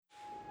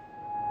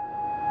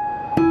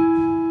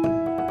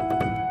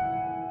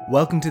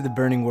Welcome to The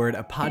Burning Word,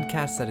 a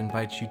podcast that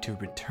invites you to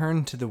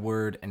return to the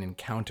Word and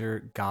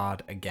encounter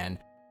God again.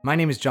 My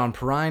name is John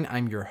Perrine,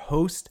 I'm your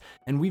host,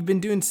 and we've been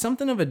doing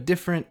something of a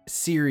different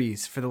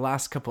series for the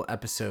last couple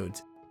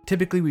episodes.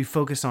 Typically, we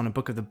focus on a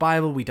book of the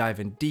Bible, we dive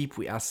in deep,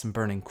 we ask some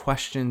burning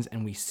questions,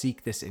 and we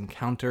seek this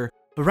encounter.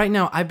 But right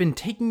now, I've been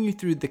taking you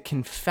through the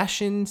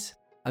Confessions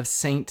of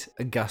St.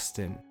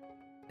 Augustine.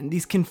 And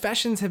these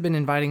confessions have been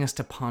inviting us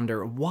to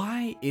ponder,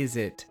 why is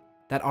it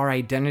that our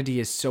identity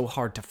is so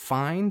hard to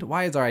find?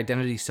 Why is our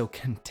identity so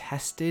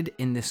contested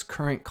in this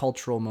current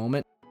cultural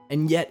moment?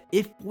 And yet,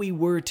 if we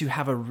were to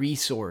have a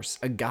resource,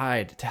 a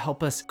guide to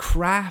help us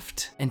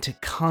craft and to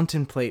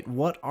contemplate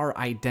what our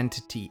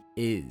identity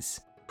is,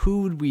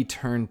 who would we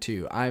turn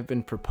to? I've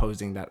been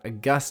proposing that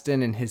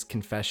Augustine and his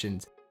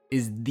Confessions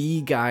is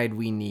the guide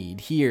we need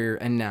here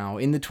and now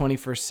in the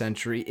 21st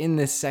century, in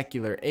this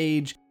secular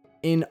age,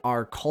 in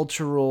our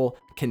cultural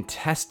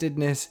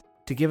contestedness,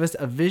 to give us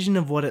a vision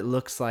of what it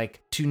looks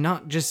like to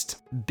not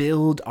just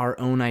build our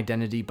own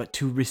identity, but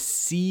to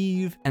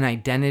receive an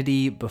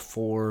identity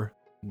before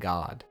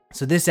God.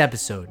 So this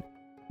episode,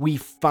 we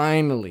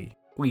finally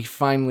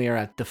are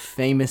at the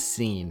famous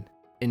scene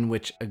in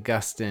which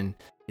Augustine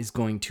is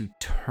going to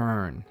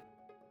turn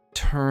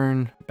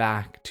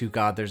back to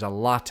God. There's a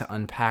lot to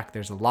unpack.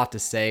 There's a lot to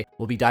say.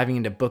 We'll be diving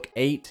into book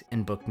 8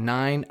 and book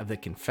 9 of the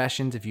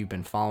Confessions if you've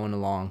been following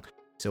along.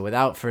 So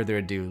without further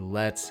ado,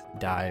 let's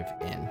dive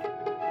in.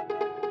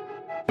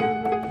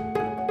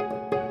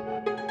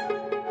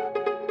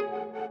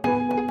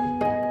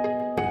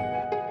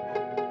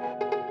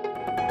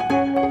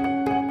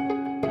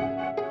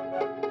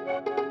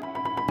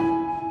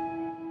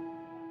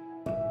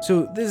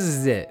 So this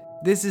is it.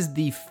 This is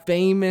the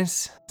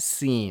famous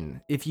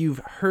scene. If you've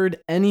heard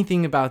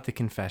anything about the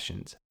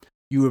Confessions,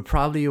 you were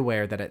probably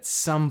aware that at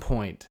some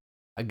point,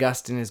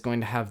 Augustine is going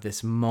to have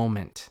this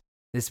moment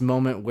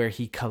where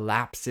he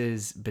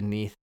collapses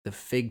beneath the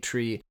fig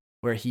tree,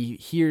 where he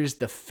hears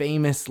the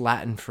famous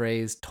Latin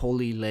phrase,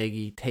 "Tolli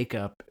legi," take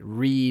up,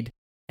 read,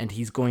 and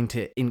he's going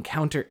to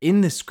encounter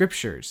in the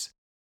scriptures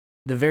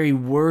the very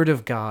word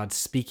of God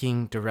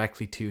speaking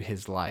directly to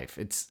his life.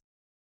 It's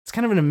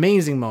kind of an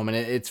amazing moment.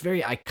 It's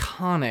very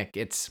iconic.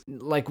 It's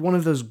like one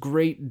of those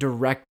great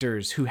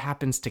directors who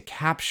happens to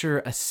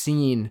capture a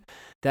scene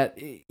that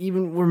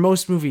even where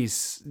most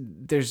movies,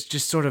 there's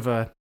just sort of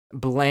a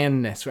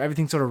blandness where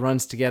everything sort of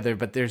runs together,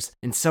 but there's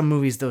in some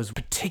movies those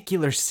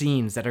particular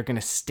scenes that are going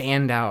to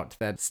stand out,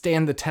 that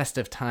stand the test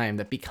of time,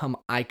 that become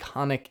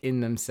iconic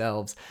in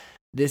themselves.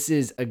 This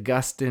is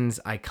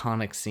Augustine's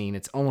iconic scene.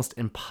 It's almost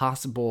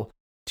impossible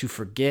to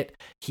forget.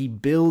 He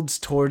builds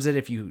towards it.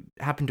 If you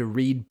happen to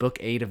read book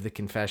 8 of the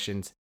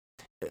Confessions,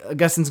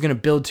 Augustine's going to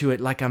build to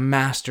it like a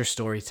master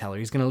storyteller.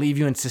 He's going to leave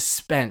you in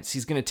suspense.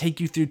 He's going to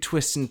take you through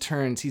twists and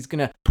turns. He's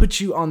going to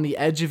put you on the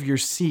edge of your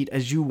seat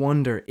as you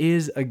wonder,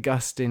 is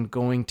Augustine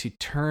going to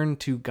turn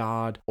to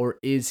God or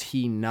is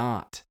he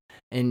not?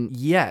 And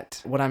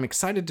yet, what I'm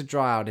excited to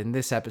draw out in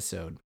this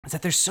episode is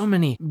that there's so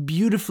many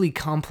beautifully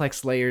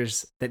complex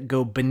layers that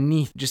go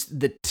beneath just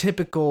the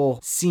typical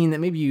scene that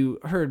maybe you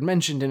heard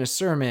mentioned in a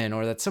sermon,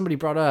 or that somebody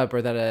brought up,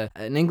 or that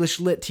an English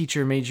lit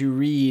teacher made you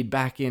read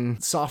back in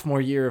sophomore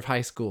year of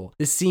high school.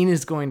 This scene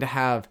is going to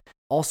have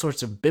all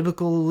sorts of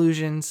biblical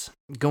allusions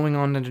going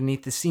on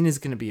underneath. The scene is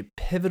going to be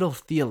pivotal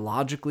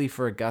theologically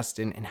for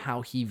Augustine and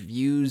how he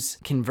views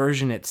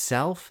conversion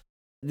itself.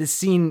 This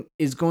scene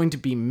is going to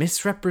be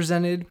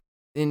misrepresented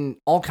in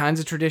all kinds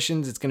of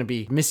traditions. It's going to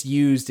be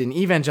misused in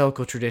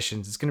evangelical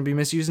traditions. It's going to be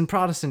misused in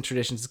Protestant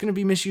traditions. It's going to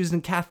be misused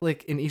in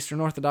Catholic and Eastern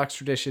Orthodox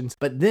traditions.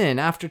 But then,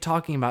 after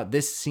talking about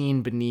this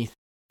scene beneath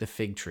the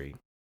fig tree,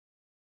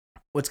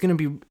 what's going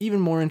to be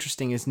even more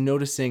interesting is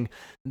noticing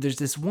there's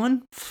this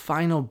one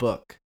final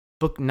book,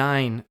 book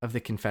 9 of the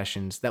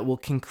Confessions, that will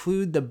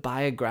conclude the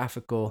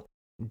biographical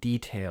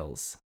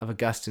details of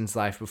Augustine's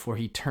life before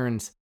he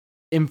turns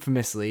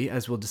infamously,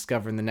 as we'll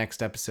discover in the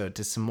next episode,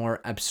 to some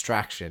more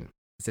abstraction,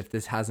 as if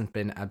this hasn't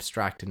been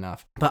abstract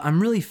enough. But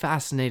I'm really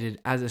fascinated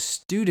as a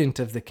student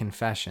of the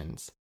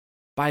Confessions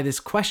by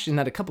this question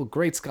that a couple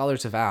great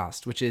scholars have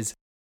asked, which is,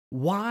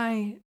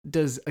 why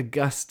does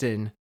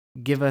Augustine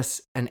give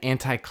us an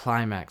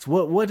anticlimax?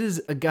 What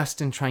is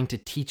Augustine trying to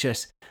teach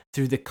us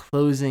through the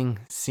closing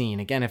scene?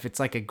 Again, if it's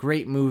like a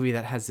great movie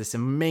that has this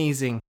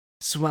amazing,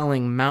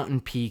 swelling mountain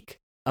peak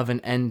of an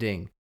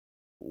ending,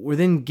 we're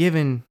then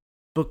given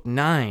book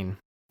 9,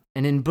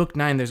 and in book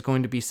 9 there's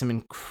going to be some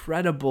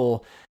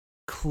incredible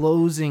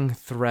closing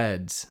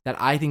threads that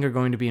I think are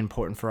going to be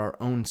important for our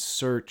own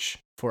search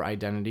for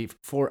identity,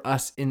 for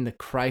us in the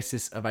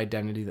crisis of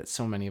identity that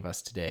so many of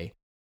us today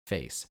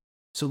face.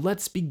 So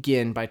let's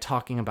begin by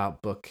talking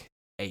about book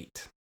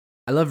 8.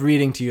 I love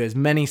reading to you as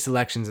many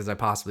selections as I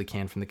possibly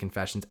can from the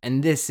Confessions,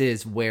 and this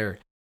is where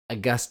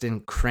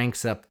Augustine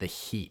cranks up the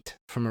heat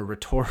from a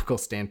rhetorical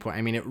standpoint.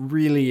 I mean, it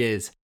really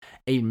is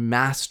a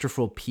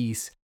masterful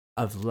piece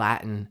of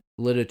Latin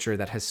literature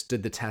that has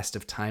stood the test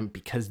of time,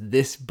 because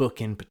this book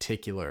in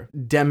particular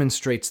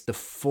demonstrates the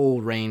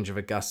full range of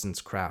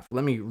Augustine's craft.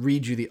 Let me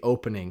read you the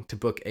opening to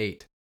book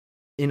 8.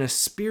 In a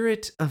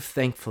spirit of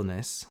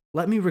thankfulness,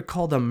 let me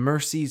recall the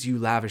mercies you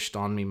lavished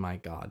on me, my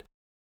God.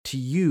 To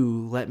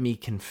you, let me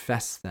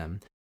confess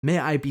them. May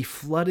I be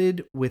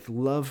flooded with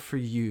love for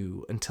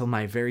you until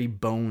my very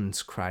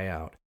bones cry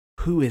out,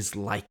 who is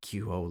like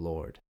you, O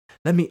Lord?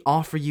 Let me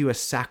offer you a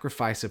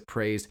sacrifice of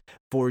praise,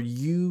 for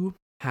you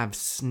have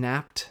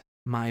snapped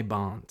my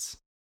bonds.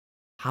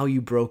 How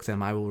you broke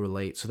them I will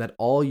relate, so that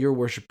all your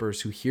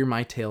worshipers who hear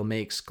my tale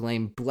may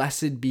exclaim,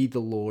 Blessed be the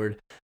Lord,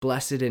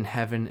 blessed in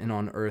heaven and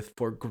on earth,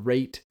 for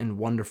great and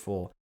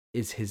wonderful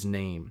is his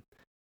name.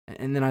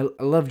 And then I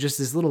love just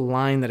this little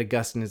line that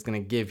Augustine is going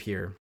to give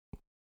here.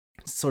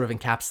 It sort of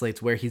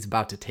encapsulates where he's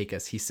about to take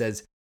us. He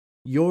says,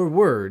 your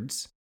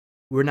words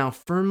were now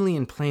firmly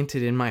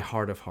implanted in my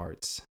heart of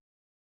hearts,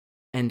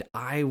 and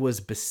I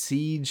was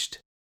besieged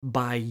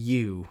by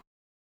you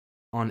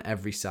on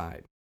every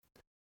side.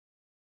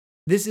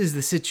 This is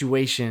the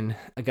situation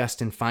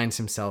Augustine finds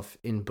himself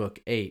in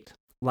Book 8,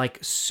 like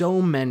so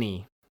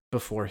many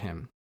before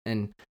him.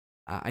 And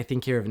I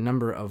think here of a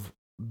number of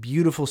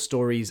beautiful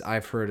stories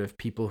I've heard of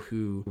people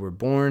who were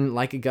born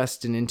like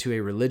Augustine into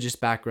a religious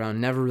background,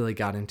 never really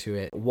got into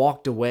it,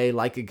 walked away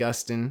like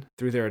Augustine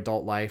through their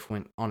adult life,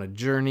 went on a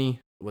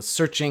journey, was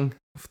searching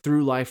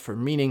through life for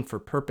meaning, for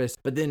purpose,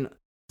 but then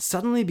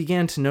suddenly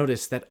began to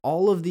notice that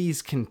all of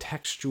these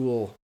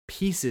contextual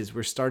pieces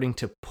were starting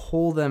to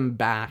pull them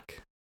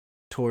back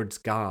towards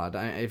God.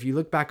 If you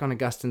look back on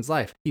Augustine's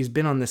life, he's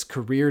been on this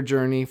career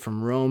journey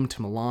from Rome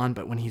to Milan,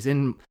 but when he's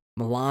in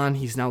Milan,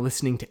 he's now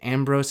listening to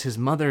Ambrose. His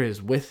mother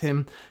is with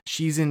him.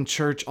 She's in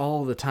church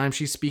all the time.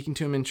 She's speaking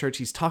to him in church.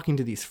 He's talking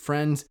to these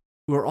friends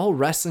who are all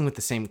wrestling with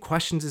the same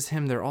questions as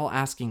him. They're all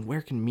asking,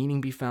 where can meaning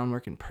be found?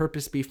 Where can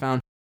purpose be found?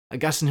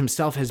 Augustine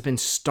himself has been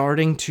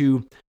starting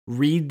to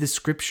read the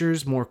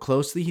scriptures more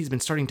closely. He's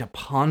been starting to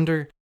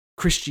ponder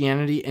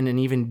Christianity in an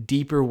even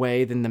deeper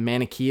way than the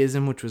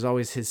Manichaeism, which was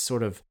always his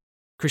sort of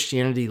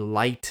Christianity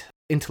light,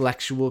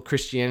 intellectual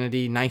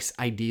Christianity, nice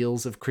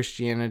ideals of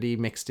Christianity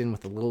mixed in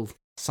with a little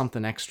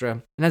something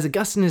extra. And as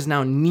Augustine is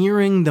now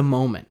nearing the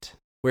moment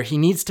where he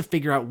needs to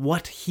figure out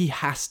what he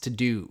has to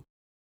do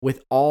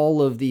with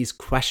all of these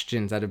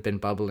questions that have been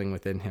bubbling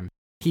within him,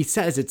 he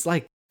says it's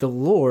like the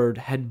Lord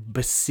had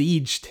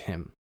besieged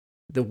him.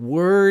 The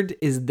word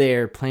is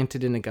there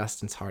planted in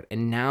Augustine's heart,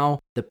 and now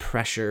the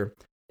pressure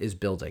is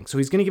building. So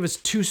he's going to give us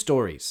two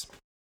stories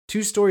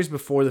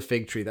before the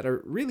fig tree that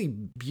are really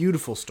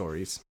beautiful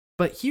stories.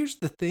 But here's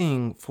the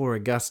thing for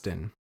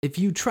Augustine. If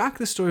you track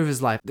the story of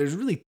his life, there's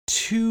really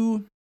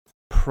two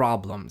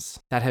problems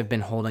that have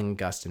been holding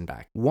Augustine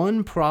back.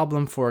 One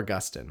problem for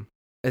Augustine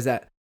is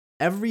that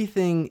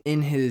everything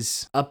in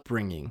his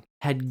upbringing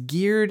had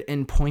geared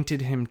and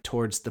pointed him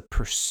towards the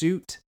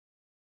pursuit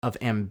of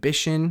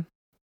ambition,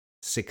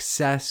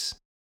 success,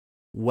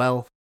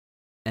 wealth,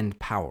 and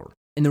power.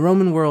 In the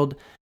Roman world,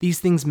 these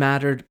things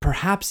mattered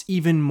perhaps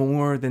even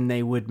more than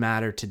they would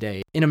matter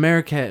today. In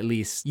America, at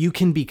least, you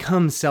can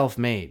become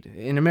self-made.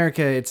 In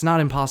America, it's not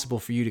impossible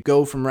for you to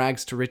go from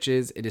rags to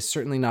riches. It is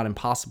certainly not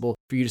impossible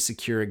for you to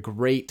secure a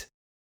great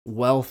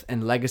wealth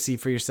and legacy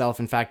for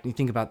yourself. In fact, when you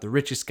think about the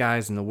richest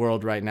guys in the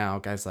world right now,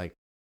 guys like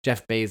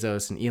Jeff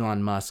Bezos and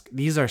Elon Musk,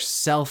 these are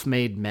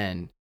self-made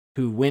men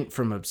who went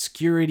from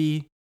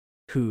obscurity,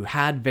 who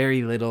had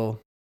very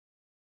little,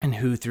 and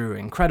who through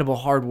incredible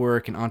hard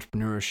work and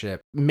entrepreneurship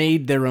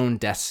made their own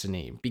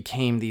destiny,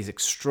 became these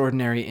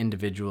extraordinary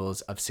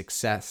individuals of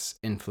success,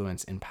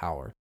 influence, and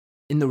power.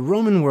 In the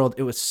Roman world,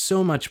 it was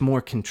so much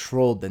more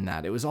controlled than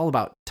that. It was all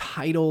about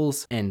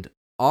titles and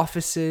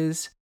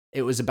offices.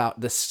 It was about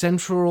the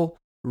central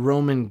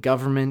Roman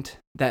government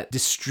that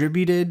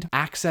distributed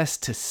access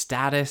to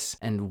status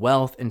and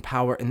wealth and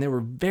power, and there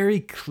were very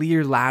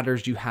clear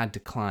ladders you had to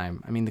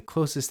climb. I mean, the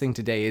closest thing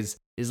today is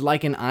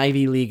like an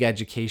Ivy League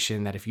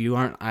education, that if you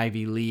aren't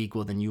Ivy League,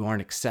 well, then you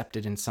aren't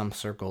accepted in some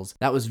circles.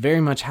 That was very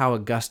much how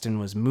Augustine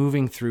was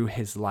moving through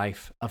his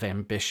life of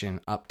ambition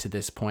up to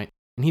this point.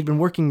 And he'd been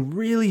working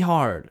really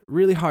hard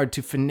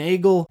to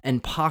finagle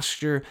and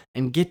posture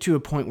and get to a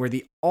point where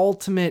the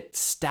ultimate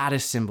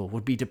status symbol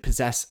would be to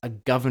possess a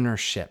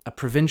governorship, a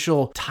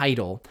provincial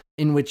title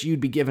in which you'd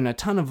be given a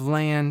ton of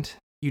land,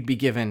 you'd be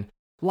given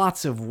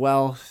lots of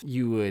wealth,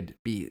 you would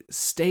be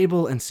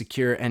stable and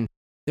secure. And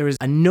there was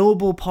a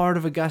noble part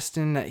of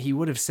Augustine that he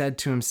would have said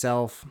to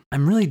himself,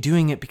 I'm really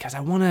doing it because I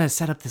want to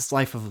set up this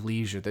life of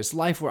leisure, this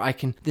life where I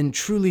can then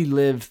truly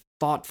live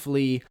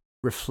thoughtfully,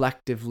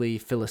 reflectively,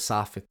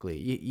 philosophically.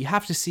 You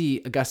have to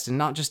see Augustine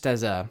not just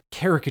as a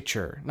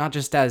caricature, not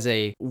just as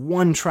a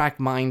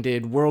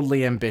one-track-minded,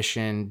 worldly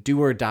ambition,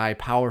 do or die,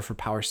 power for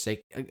power's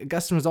sake.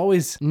 Augustine was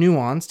always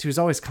nuanced, he was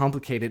always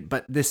complicated,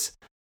 but this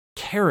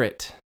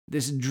carrot,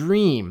 this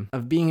dream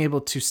of being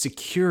able to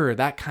secure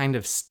that kind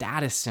of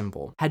status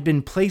symbol had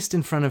been placed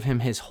in front of him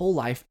his whole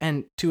life,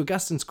 and to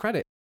Augustine's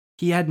credit,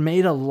 he had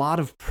made a lot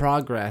of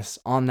progress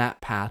on that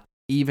path,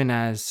 even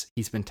as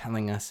he's been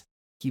telling us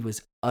he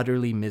was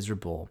utterly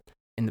miserable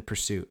in the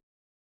pursuit.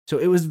 So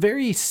it was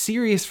very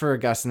serious for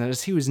Augustine that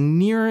as he was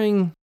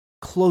nearing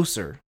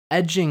closer,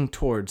 edging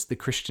towards the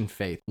Christian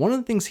faith, one of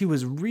the things he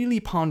was really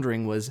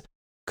pondering was,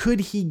 Could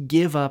he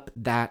give up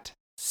that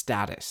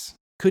status?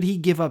 Could he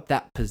give up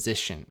that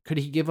position? Could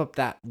he give up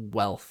that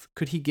wealth?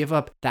 Could he give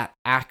up that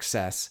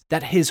access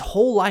that his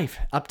whole life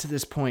up to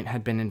this point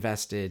had been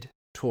invested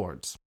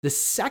towards? The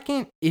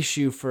second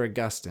issue for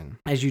Augustine,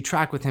 as you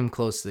track with him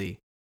closely,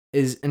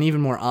 is an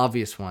even more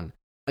obvious one.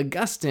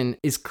 Augustine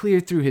is clear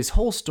through his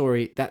whole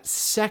story that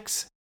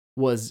sex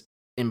was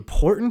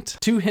important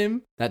to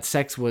him, that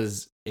sex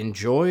was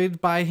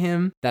enjoyed by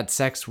him, that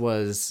sex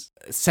was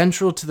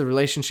central to the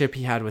relationship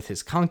he had with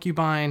his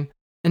concubine.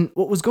 And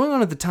what was going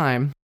on at the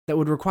time that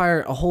would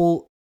require a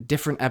whole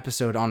different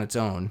episode on its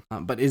own,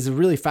 but is a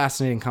really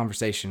fascinating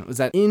conversation, was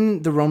that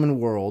in the Roman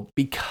world,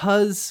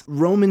 because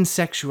Roman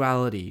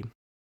sexuality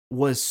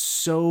was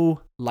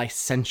so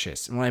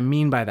licentious, and what I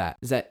mean by that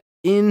is that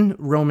in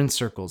Roman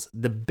circles,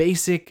 the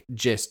basic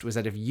gist was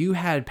that if you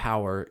had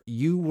power,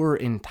 you were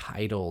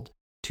entitled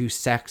to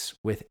sex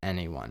with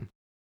anyone.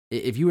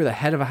 If you were the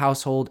head of a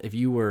household, if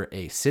you were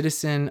a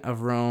citizen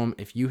of Rome,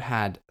 if you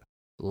had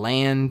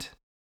land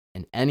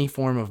and any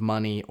form of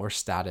money or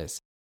status,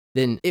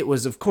 then it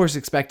was, of course,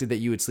 expected that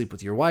you would sleep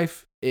with your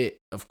wife. It,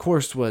 of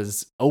course,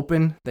 was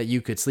open that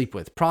you could sleep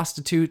with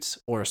prostitutes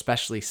or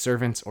especially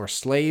servants or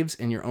slaves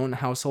in your own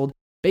household.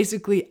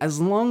 Basically,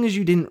 as long as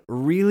you didn't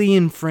really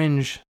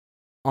infringe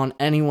on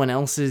anyone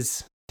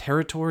else's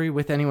territory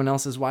with anyone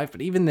else's wife,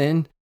 but even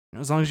then,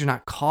 as long as you're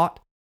not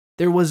caught,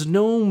 there was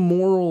no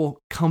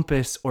moral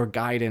compass or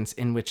guidance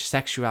in which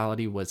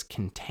sexuality was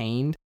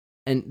contained.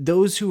 And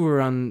those who were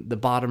on the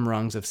bottom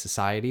rungs of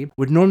society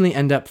would normally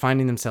end up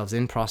finding themselves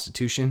in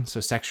prostitution.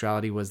 So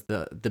sexuality was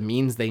the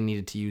means they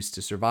needed to use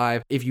to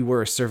survive. If you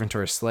were a servant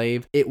or a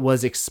slave, it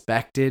was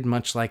expected,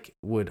 much like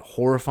would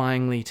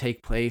horrifyingly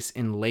take place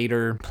in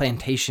later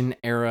plantation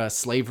era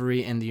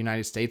slavery in the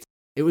United States.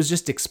 It was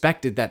just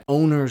expected that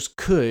owners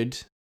could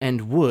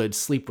and would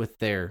sleep with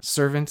their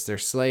servants, their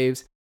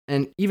slaves,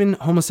 and even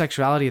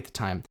homosexuality at the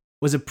time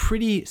was a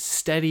pretty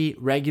steady,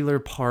 regular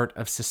part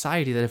of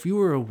society that if you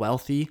were a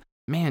wealthy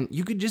man,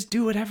 you could just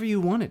do whatever you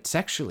wanted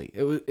sexually.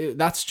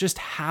 That's just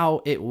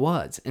how it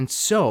was. And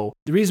so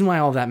the reason why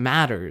all that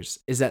matters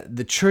is that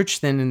the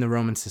church then in the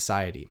Roman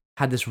society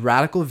had this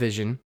radical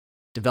vision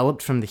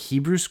developed from the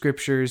Hebrew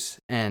scriptures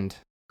and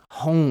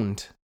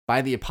honed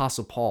by the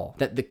Apostle Paul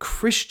that the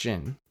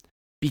Christian,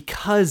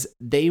 because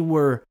they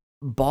were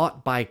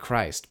bought by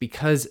Christ,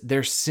 because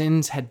their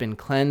sins had been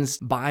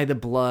cleansed by the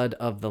blood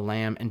of the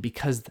Lamb, and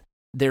because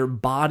their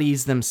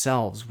bodies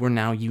themselves were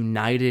now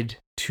united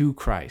to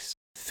Christ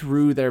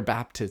through their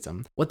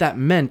baptism. What that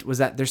meant was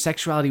that their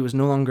sexuality was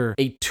no longer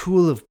a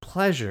tool of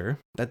pleasure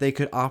that they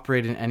could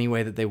operate in any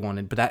way that they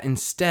wanted, but that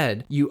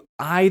instead you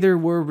either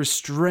were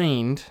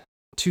restrained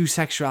to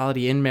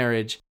sexuality in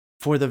marriage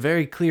for the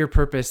very clear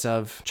purpose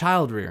of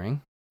child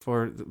rearing,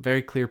 for the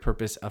very clear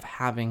purpose of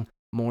having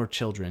more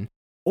children,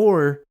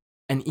 or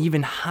an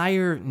even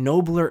higher,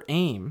 nobler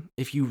aim,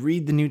 if you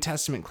read the New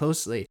Testament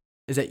closely,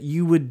 is that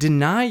you would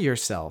deny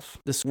yourself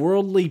this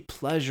worldly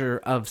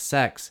pleasure of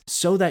sex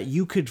so that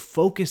you could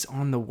focus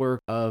on the work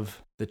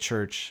of the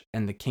church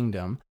and the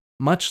kingdom,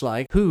 much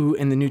like who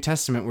in the New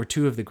Testament were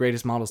two of the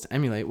greatest models to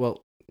emulate?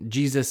 Well,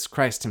 Jesus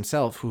Christ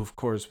himself, who of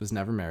course was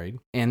never married,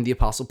 and the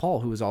Apostle Paul,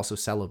 who was also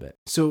celibate.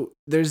 So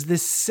there's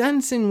this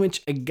sense in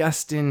which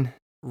Augustine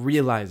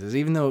realizes,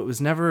 even though it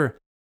was never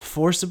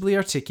forcibly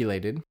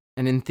articulated,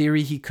 and in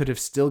theory, he could have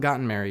still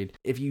gotten married.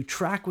 If you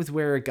track with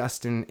where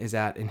Augustine is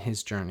at in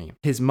his journey,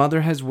 his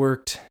mother has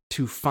worked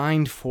to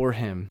find for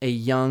him a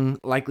young,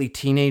 likely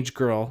teenage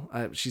girl.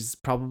 She's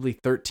probably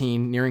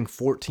 13, nearing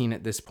 14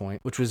 at this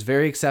point, which was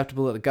very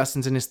acceptable.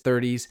 Augustine's in his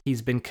 30s.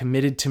 He's been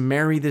committed to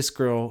marry this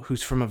girl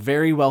who's from a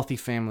very wealthy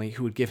family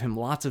who would give him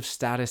lots of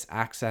status,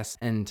 access,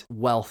 and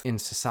wealth in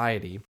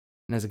society.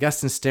 And as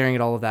Augustine's staring at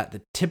all of that,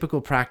 the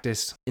typical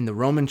practice in the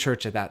Roman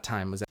church at that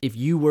time was that if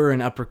you were an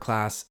upper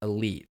class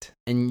elite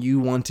and you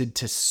wanted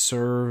to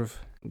serve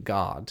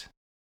God,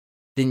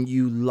 then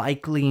you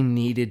likely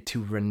needed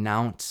to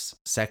renounce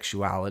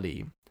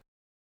sexuality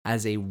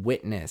as a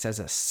witness, as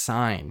a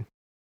sign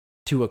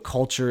to a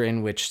culture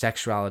in which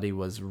sexuality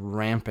was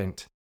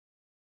rampant,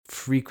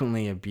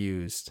 frequently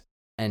abused,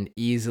 and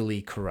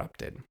easily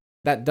corrupted.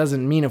 That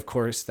doesn't mean, of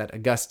course, that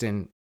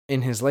Augustine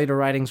in his later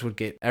writings would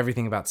get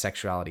everything about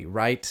sexuality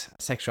right.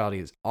 Sexuality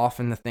is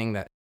often the thing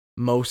that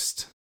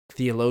most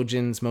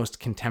theologians, most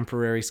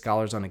contemporary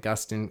scholars on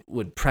Augustine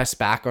would press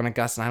back on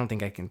Augustine. I don't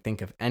think I can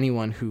think of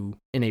anyone who,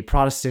 in a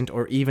Protestant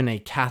or even a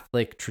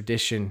Catholic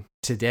tradition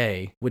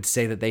today, would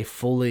say that they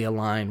fully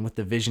align with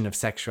the vision of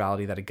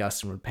sexuality that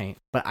Augustine would paint.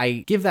 But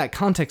I give that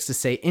context to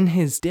say, in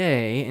his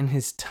day, in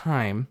his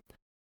time,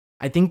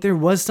 I think there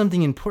was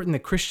something important that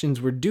Christians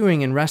were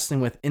doing and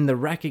wrestling with in the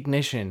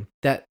recognition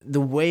that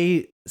the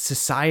way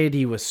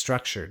society was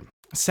structured,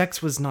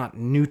 sex was not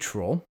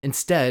neutral.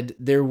 Instead,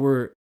 there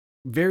were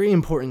very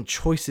important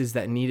choices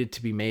that needed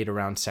to be made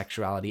around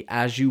sexuality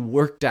as you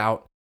worked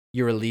out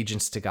your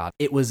allegiance to God.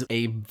 It was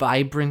a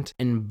vibrant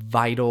and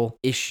vital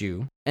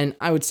issue. And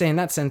I would say in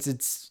that sense,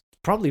 it's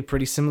probably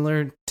pretty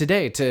similar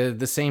today to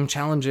the same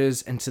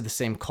challenges and to the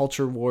same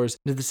culture wars,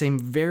 to the same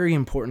very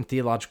important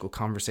theological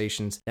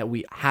conversations that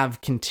we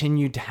have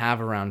continued to have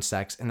around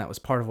sex. And that was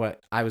part of what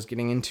I was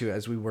getting into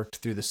as we worked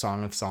through the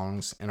Song of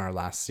Songs in our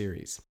last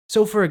series.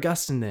 So for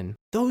Augustine then,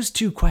 those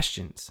two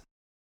questions,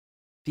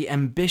 the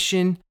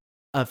ambition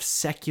of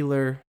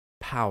secular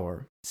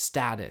power,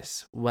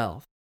 status,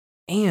 wealth,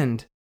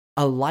 and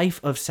a life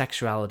of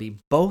sexuality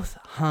both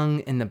hung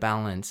in the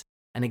balance.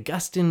 And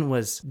Augustine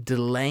was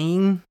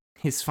delaying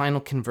his final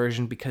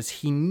conversion because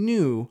he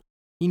knew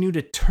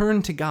to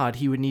turn to God,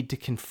 he would need to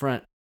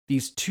confront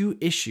these two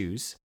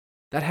issues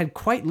that had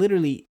quite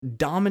literally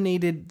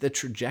dominated the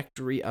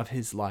trajectory of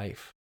his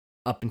life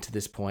up until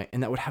this point,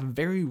 and that would have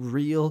very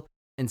real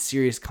and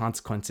serious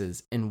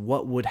consequences in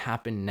what would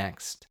happen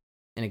next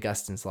in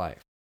Augustine's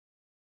life.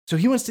 So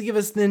he wants to give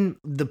us then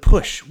the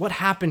push. What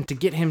happened to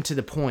get him to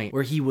the point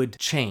where he would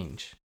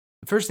change?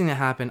 The first thing that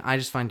happened, I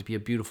just find to be a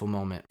beautiful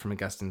moment from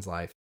Augustine's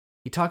life.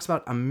 He talks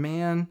about a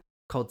man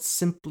called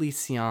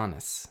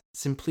Simplicianus.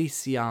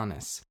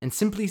 And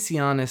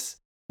Simplicianus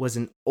was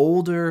an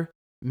older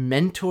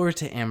mentor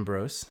to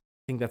Ambrose. I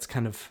think that's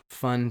kind of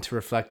fun to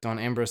reflect on.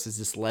 Ambrose is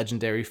this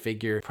legendary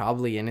figure,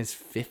 probably in his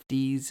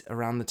 50s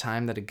around the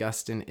time that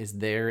Augustine is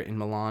there in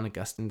Milan.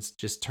 Augustine's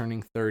just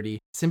turning 30.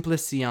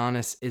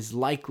 Simplicianus is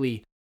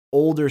likely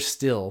older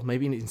still,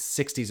 maybe in his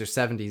 60s or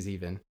 70s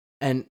even.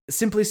 And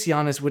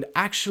Simplicianus would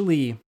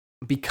actually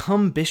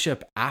become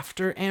bishop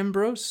after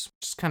Ambrose,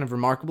 which is kind of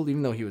remarkable,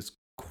 even though he was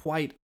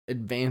quite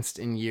advanced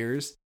in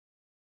years.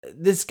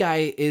 This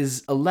guy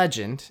is a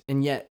legend,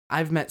 and yet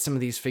I've met some of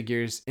these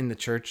figures in the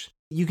church.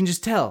 You can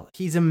just tell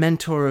he's a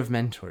mentor of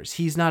mentors.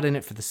 He's not in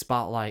it for the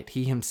spotlight.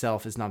 He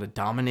himself is not a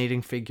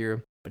dominating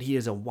figure, but he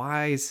is a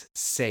wise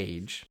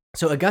sage.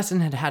 So Augustine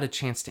had had a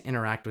chance to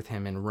interact with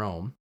him in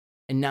Rome,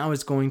 and now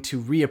is going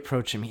to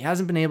reapproach him. He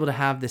hasn't been able to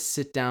have this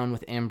sit down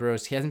with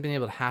Ambrose. He hasn't been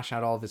able to hash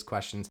out all of his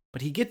questions,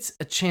 but he gets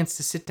a chance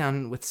to sit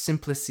down with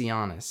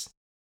Simplicianus.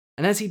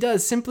 And as he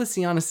does,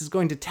 Simplicianus is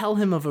going to tell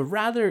him of a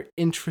rather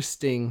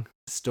interesting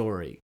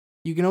story.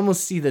 You can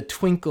almost see the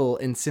twinkle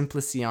in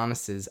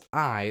Simplicianus's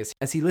eyes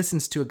as he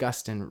listens to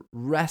Augustine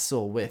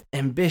wrestle with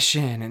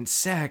ambition and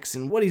sex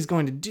and what he's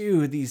going to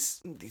do,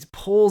 these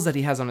pulls that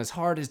he has on his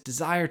heart, his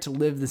desire to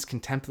live this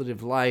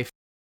contemplative life.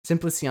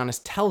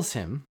 Simplicianus tells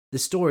him the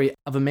story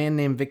of a man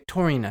named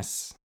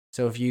Victorinus.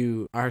 So if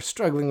you are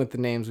struggling with the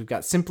names, we've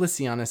got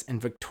Simplicianus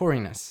and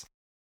Victorinus.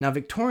 Now,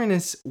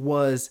 Victorinus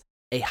was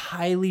a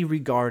highly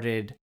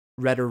regarded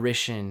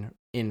rhetorician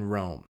in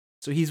Rome.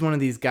 So he's one of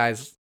these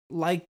guys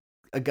like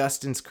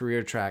Augustine's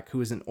career track, who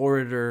is an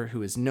orator,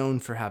 who is known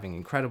for having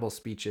incredible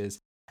speeches.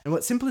 And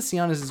what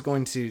Simplicianus is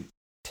going to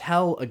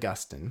tell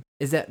Augustine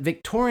is that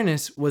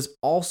Victorinus was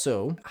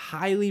also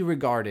highly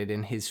regarded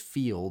in his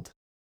field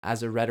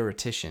as a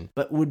rhetorician,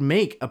 but would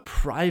make a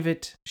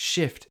private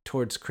shift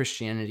towards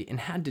Christianity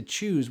and had to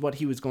choose what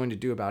he was going to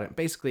do about it.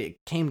 Basically, it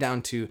came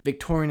down to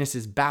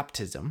Victorinus's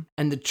baptism.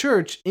 And the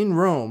church in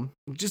Rome,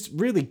 just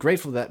really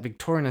grateful that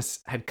Victorinus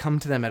had come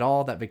to them at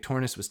all, that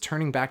Victorinus was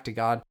turning back to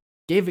God,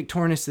 gave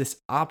Victorinus this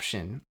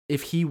option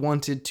if he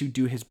wanted to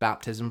do his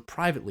baptism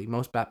privately.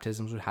 Most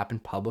baptisms would happen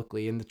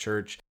publicly in the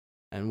church,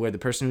 and where the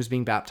person who's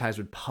being baptized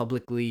would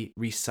publicly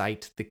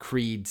recite the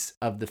creeds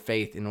of the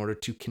faith in order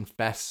to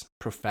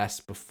profess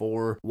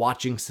before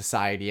watching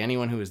society,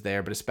 anyone who was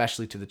there, but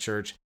especially to the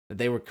church, that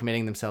they were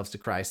committing themselves to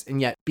Christ.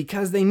 And yet,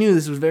 because they knew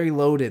this was very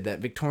loaded, that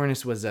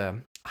Victorinus was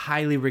a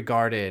highly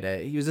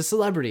regarded, he was a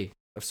celebrity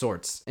of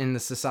sorts in the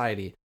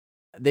society,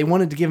 they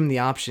wanted to give him the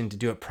option to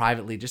do it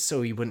privately just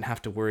so he wouldn't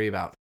have to worry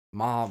about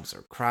mobs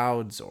or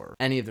crowds or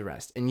any of the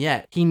rest. And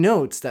yet, he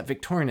notes that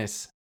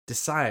Victorinus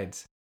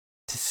decides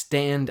to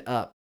stand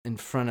up in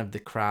front of the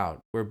crowd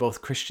where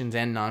both Christians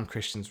and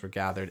non-Christians were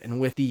gathered. And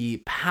with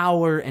the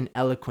power and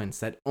eloquence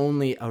that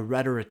only a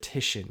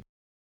rhetorician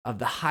of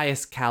the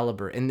highest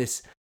caliber in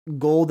this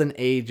golden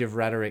age of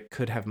rhetoric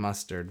could have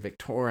mustered,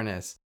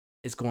 Victorinus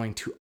is going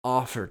to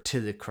offer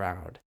to the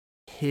crowd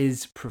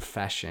his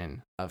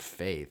profession of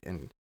faith.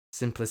 And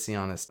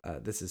Simplicianus,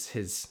 this is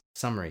his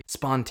summary.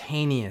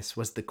 Spontaneous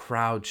was the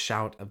crowd's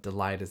shout of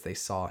delight as they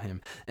saw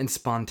him, and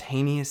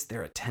spontaneous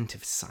their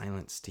attentive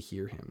silence to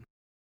hear him.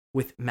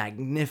 With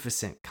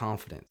magnificent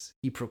confidence,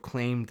 he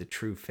proclaimed the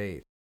true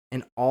faith,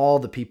 and all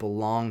the people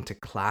longed to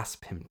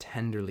clasp him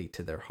tenderly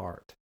to their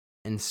heart.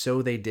 And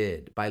so they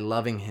did, by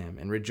loving him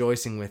and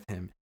rejoicing with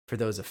him, for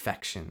those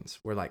affections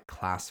were like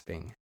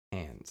clasping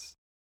hands.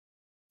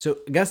 So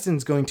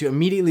Augustine's going to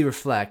immediately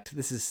reflect.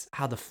 This is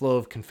how the flow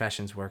of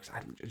Confessions works.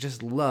 I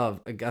just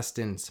love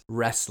Augustine's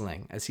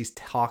wrestling as he's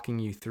talking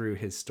you through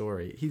his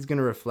story. He's going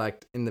to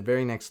reflect in the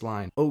very next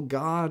line, "O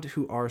God,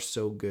 who are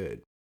so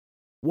good,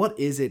 what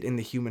is it in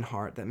the human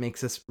heart that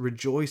makes us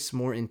rejoice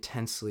more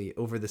intensely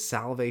over the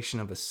salvation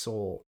of a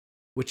soul,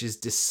 which is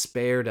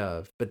despaired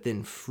of, but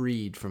then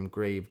freed from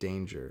grave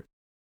danger,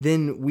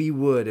 than we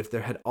would if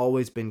there had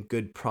always been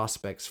good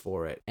prospects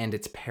for it, and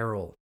its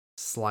peril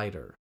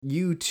slighter?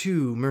 You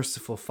too,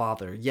 merciful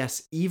Father,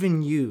 yes,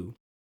 even you,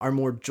 are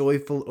more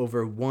joyful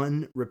over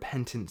one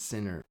repentant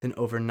sinner than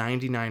over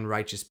 99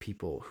 righteous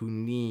people who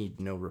need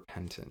no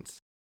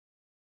repentance.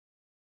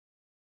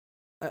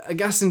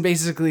 Augustine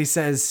basically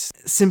says,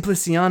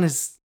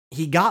 Simplicianus,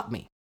 he got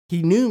me.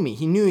 He knew me.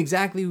 He knew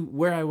exactly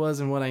where I was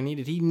and what I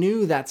needed. He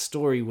knew that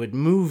story would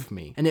move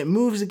me. And it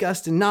moves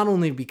Augustine not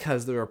only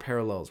because there are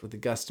parallels with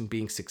Augustine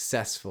being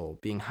successful,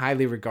 being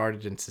highly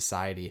regarded in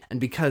society,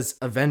 and because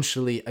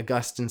eventually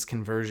Augustine's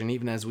conversion,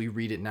 even as we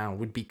read it now,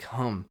 would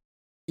become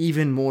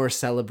even more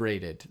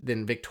celebrated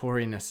than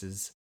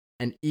Victorinus's,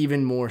 and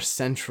even more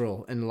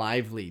central and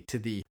lively to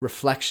the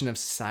reflection of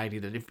society,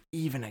 that if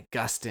even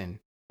Augustine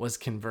was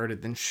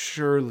converted, then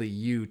surely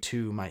you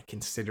too might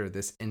consider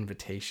this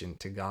invitation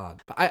to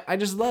God. But I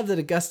just love that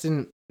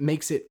Augustine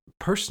makes it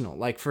personal.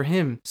 Like for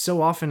him,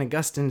 so often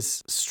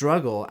Augustine's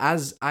struggle,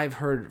 as I've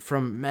heard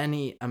from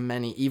many,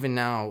 even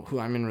now who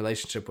I'm in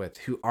relationship with,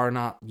 who are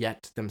not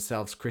yet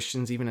themselves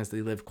Christians, even as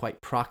they live quite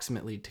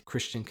proximately to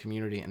Christian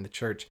community and the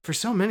church. For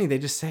so many, they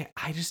just say,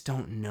 I just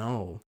don't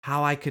know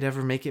how I could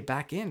ever make it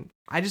back in.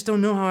 I just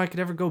don't know how I could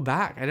ever go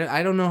back.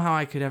 I don't know how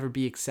I could ever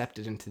be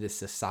accepted into this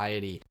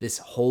society, this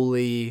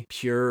holy,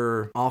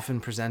 pure, often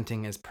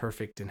presenting as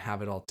perfect and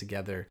have it all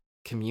together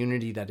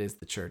community that is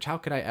the church. How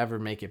could I ever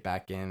make it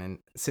back in? And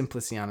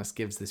Simplicianus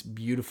gives this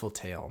beautiful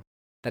tale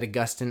that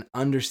Augustine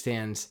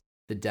understands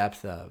the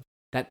depth of,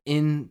 that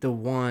in the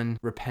one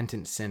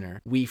repentant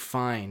sinner, we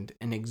find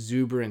an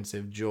exuberance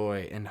of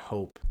joy and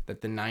hope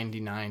that the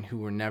 99 who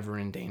were never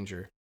in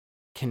danger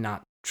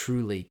cannot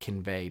truly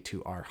convey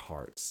to our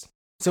hearts.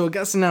 So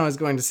Augustine now is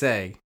going to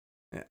say,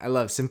 I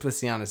love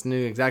Simplicianus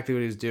knew exactly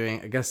what he was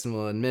doing. Augustine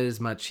will admit as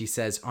much. He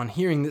says, on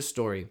hearing this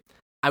story,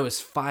 I was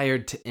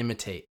fired to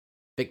imitate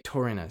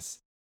Victorinus.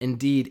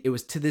 Indeed, it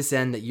was to this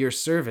end that your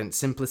servant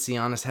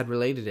Simplicianus had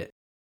related it.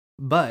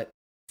 But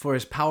for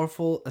as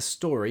powerful a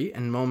story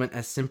and moment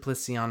as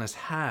Simplicianus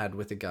had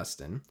with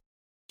Augustine,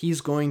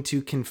 he's going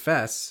to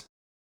confess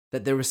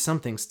that there was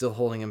something still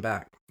holding him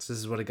back. So this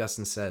is what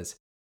Augustine says.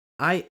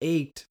 I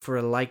ached for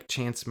a like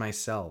chance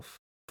myself,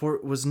 for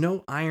it was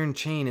no iron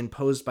chain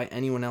imposed by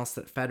anyone else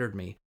that fettered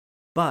me,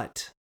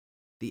 but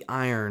the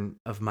iron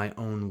of my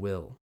own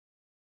will.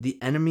 The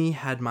enemy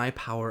had my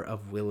power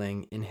of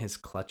willing in his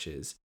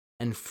clutches,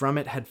 and from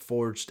it had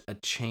forged a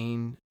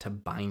chain to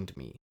bind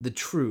me. The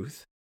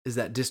truth is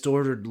that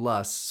disordered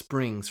lust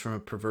springs from a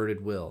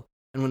perverted will,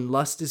 and when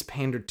lust is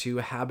pandered to,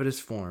 a habit is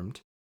formed.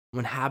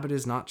 When habit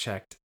is not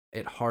checked,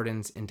 it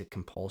hardens into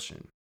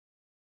compulsion.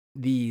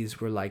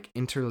 These were like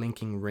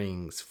interlinking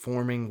rings,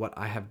 forming what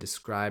I have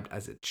described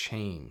as a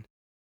chain,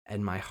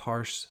 and my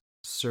harsh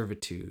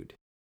servitude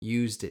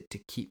used it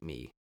to keep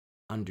me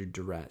under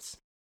duress.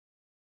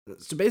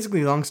 So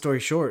basically, long story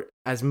short,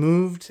 as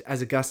moved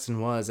as Augustine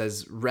was,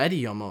 as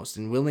ready almost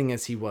and willing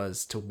as he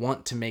was to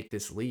want to make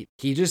this leap,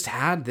 he just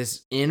had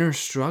this inner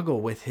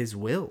struggle with his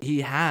will.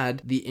 He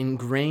had the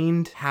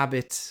ingrained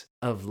habit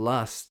of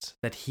lust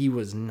that he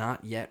was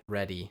not yet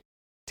ready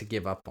to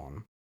give up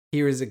on.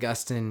 Here is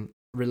Augustine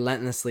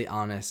relentlessly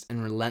honest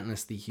and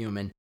relentlessly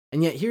human.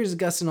 And yet here's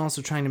Augustine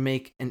also trying to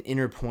make an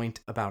inner point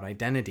about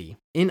identity.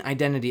 In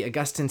identity,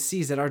 Augustine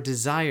sees that our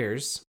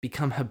desires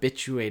become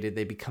habituated,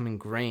 they become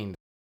ingrained.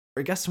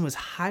 Augustine was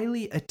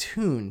highly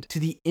attuned to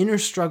the inner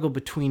struggle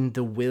between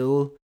the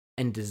will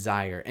and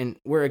desire. And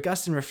where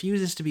Augustine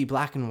refuses to be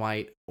black and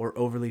white or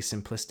overly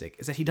simplistic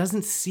is that he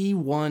doesn't see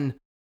one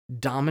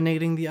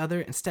dominating the other.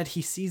 Instead,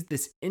 he sees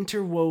this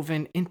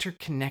interwoven,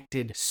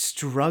 interconnected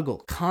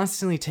struggle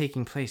constantly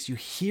taking place. You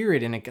hear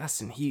it in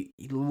Augustine. He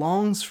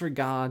longs for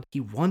God. He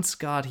wants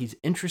God. He's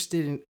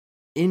interested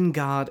in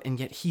God. And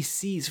yet he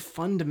sees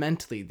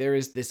fundamentally there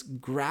is this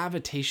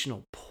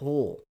gravitational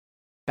pull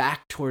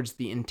back towards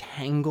the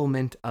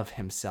entanglement of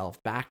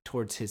himself, back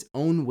towards his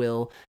own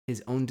will,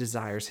 his own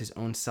desires, his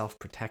own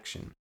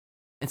self-protection.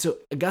 And so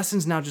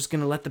Augustine's now just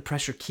going to let the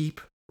pressure keep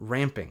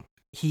ramping.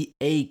 He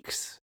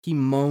aches, he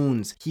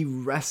moans, he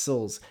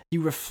wrestles, he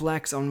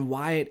reflects on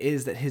why it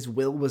is that his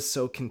will was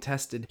so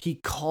contested. He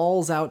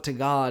calls out to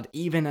God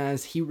even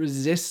as he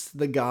resists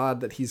the God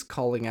that he's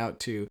calling out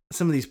to.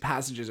 Some of these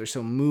passages are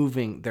so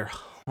moving, they're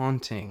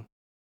haunting,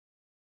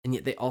 and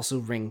yet they also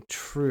ring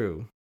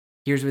true.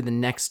 Here's where the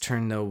next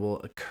turn, though,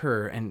 will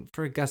occur. And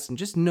for Augustine,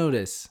 just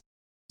notice,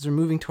 as we're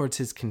moving towards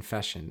his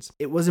confessions,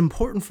 it was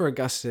important for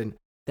Augustine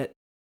that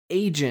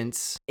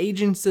agents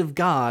of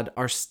God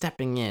are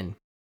stepping in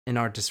and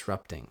are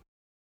disrupting.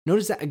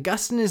 Notice that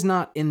Augustine is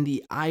not in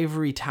the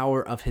ivory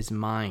tower of his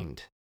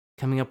mind,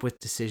 coming up with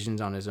decisions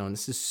on his own.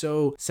 This is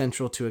so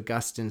central to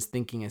Augustine's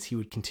thinking as he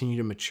would continue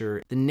to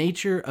mature. The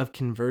nature of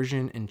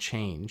conversion and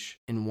change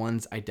in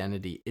one's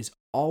identity is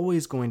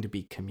always going to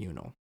be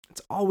communal.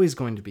 It's always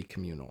going to be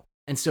communal.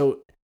 And so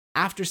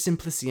after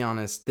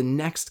Simplicianus, the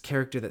next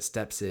character that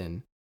steps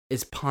in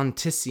is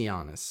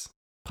Pontitianus.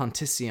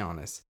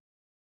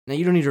 Now,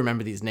 you don't need to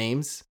remember these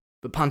names,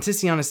 but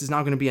Pontitianus is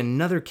now going to be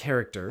another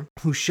character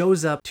who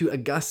shows up to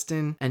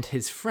Augustine and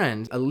his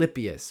friend,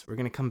 Alypius. We're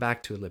going to come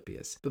back to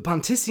Alypius. But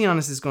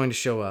Pontitianus is going to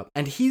show up,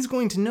 and he's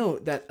going to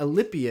note that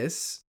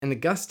Alypius and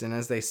Augustine,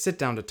 as they sit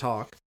down to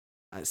talk,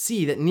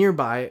 see that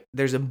nearby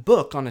there's a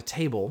book on a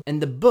table,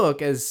 and the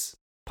book, as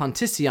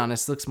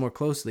Pontitianus looks more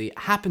closely,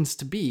 happens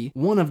to be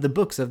one of the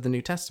books of the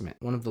New Testament,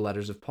 one of the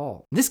letters of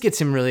Paul. This gets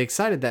him really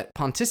excited that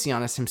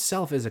Pontitianus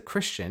himself is a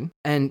Christian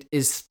and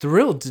is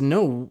thrilled to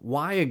know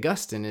why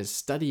Augustine is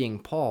studying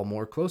Paul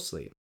more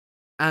closely.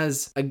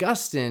 As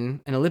Augustine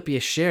and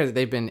Alypius share that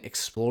they've been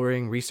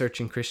exploring,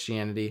 researching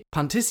Christianity,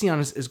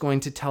 Pontitianus is going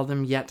to tell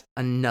them yet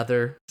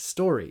another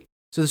story.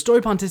 So the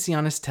story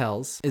Pontitianus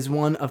tells is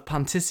one of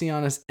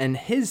Pontitianus and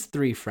his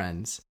 3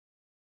 friends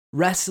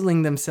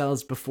wrestling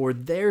themselves before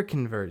their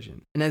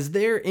conversion. And as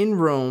they're in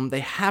Rome, they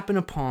happen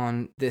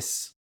upon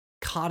this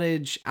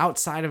cottage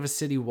outside of a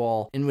city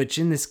wall, in which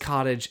in this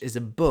cottage is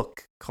a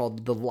book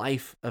called The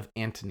Life of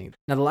Antony.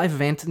 Now, The Life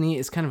of Antony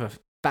is kind of a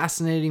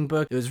fascinating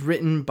book. It was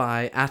written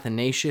by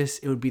Athanasius.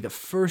 It would be the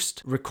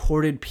first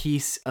recorded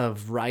piece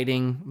of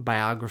writing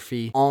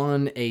biography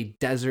on a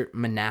desert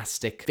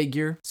monastic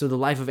figure. So The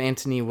Life of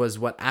Antony was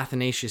what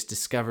Athanasius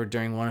discovered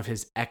during one of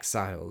his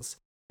exiles,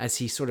 as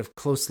he sort of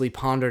closely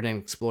pondered and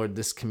explored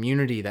this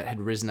community that had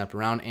risen up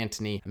around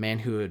Antony, a man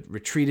who had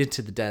retreated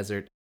to the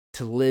desert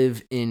to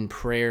live in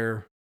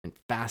prayer and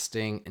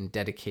fasting and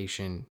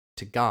dedication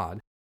to God.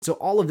 So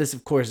all of this,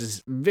 of course,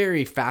 is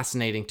very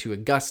fascinating to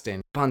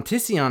Augustine.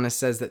 Pontitianus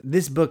says that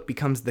this book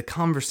becomes the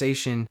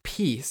conversation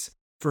piece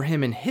for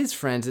him and his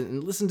friends.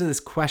 And listen to this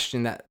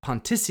question that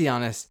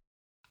Pontitianus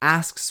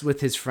asks with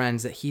his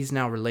friends that he's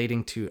now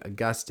relating to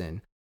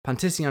Augustine.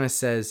 Pontitianus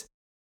says,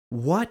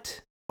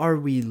 "What are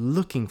we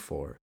looking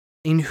for?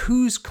 In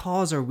whose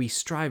cause are we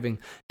striving?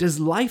 Does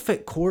life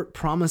at court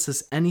promise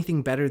us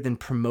anything better than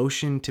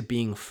promotion to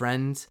being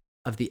friends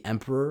of the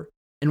emperor?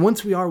 And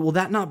once we are, will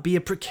that not be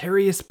a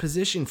precarious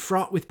position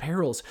fraught with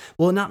perils?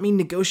 Will it not mean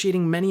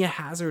negotiating many a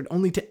hazard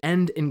only to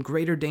end in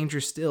greater danger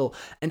still?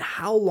 And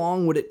how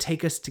long would it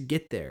take us to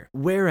get there?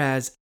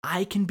 Whereas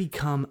I can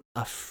become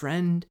a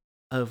friend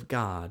of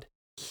God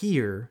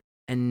here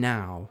and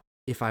now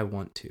if I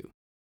want to."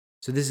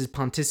 So this is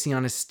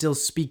Pontitianus still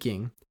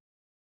speaking.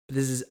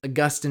 This is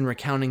Augustine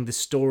recounting the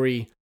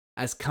story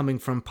as coming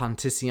from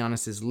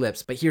Pontitianus'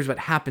 lips. But here's what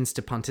happens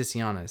to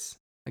Pontitianus.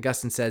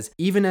 Augustine says,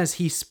 "Even as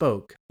he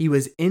spoke, he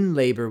was in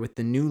labor with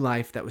the new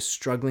life that was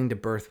struggling to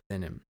birth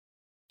within him.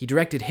 He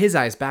directed his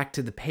eyes back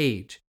to the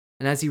page,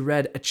 and as he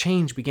read, a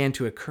change began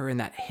to occur in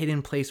that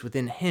hidden place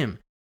within him,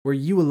 where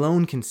you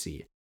alone can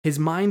see. His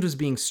mind was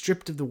being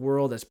stripped of the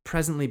world as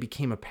presently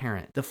became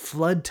apparent. The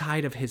flood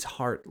tide of his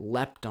heart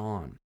leapt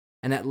on,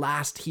 and at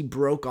last he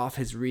broke off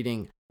his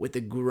reading with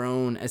a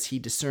groan as he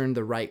discerned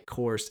the right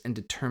course and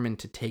determined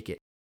to take it.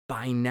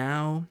 By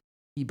now,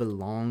 he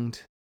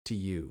belonged to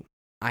you.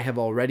 I have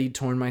already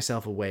torn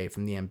myself away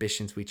from the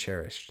ambitions we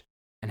cherished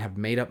and have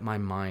made up my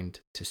mind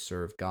to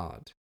serve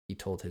God," he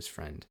told his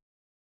friend.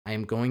 "I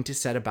am going to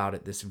set about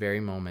it this very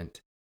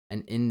moment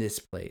and in this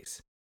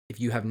place. If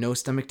you have no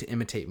stomach to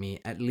imitate me,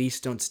 at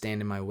least don't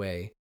stand in my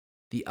way."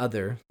 The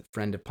other, the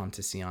friend of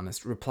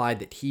Pontitianus, replied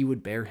that he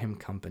would bear him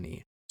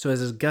company. So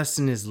as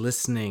Augustine is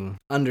listening,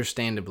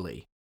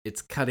 understandably,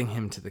 it's cutting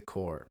him to the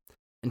core.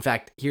 In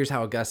fact, here's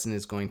how Augustine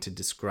is going to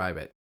describe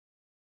it.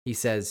 He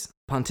says,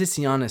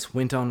 "Pontitianus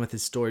went on with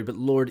his story, but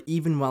Lord,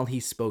 even while he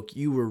spoke,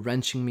 you were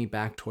wrenching me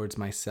back towards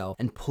myself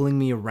and pulling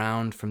me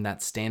around from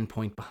that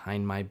standpoint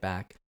behind my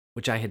back,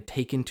 which I had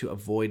taken to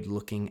avoid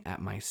looking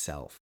at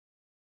myself.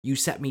 You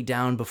set me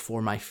down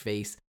before my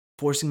face,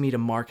 forcing me to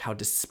mark how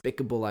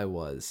despicable I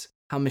was,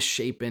 how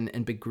misshapen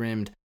and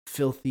begrimed,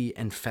 filthy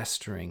and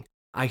festering.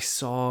 I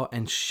saw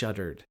and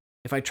shuddered.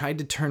 If I tried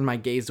to turn my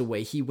gaze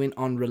away, he went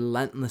on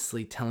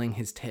relentlessly telling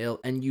his tale,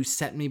 and you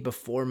set me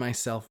before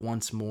myself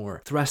once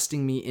more,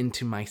 thrusting me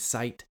into my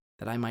sight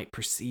that I might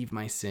perceive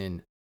my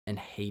sin and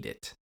hate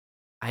it.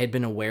 I had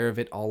been aware of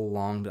it all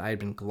along, but I had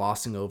been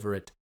glossing over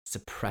it,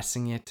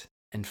 suppressing it,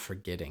 and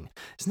forgetting."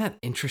 Isn't that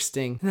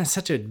interesting? Isn't that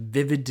such a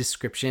vivid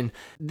description?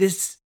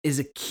 This is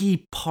a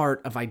key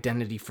part of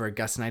identity for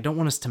Augustine. I don't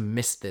want us to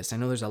miss this. I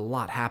know there's a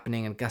lot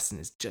happening, and Augustine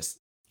is just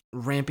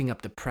ramping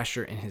up the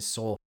pressure in his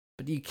soul.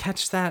 But do you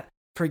catch that?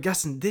 For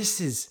Augustine, this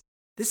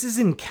is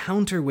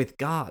encounter with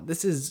God.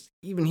 This is,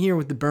 even here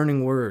with the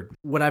burning word,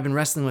 what I've been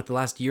wrestling with the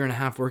last year and a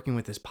half working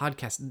with this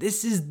podcast.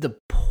 This is the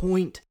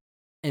point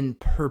and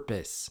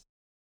purpose.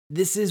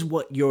 This is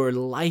what your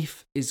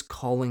life is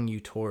calling you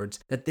towards,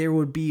 that there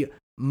would be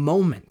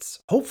moments,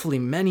 hopefully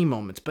many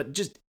moments, but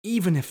just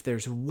even if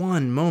there's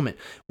one moment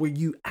where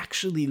you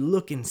actually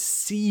look and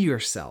see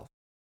yourself.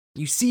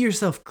 You see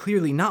yourself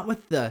clearly, not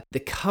with the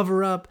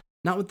cover up,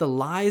 not with the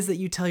lies that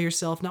you tell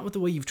yourself, not with the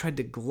way you've tried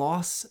to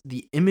gloss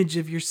the image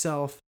of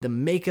yourself, the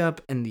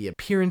makeup and the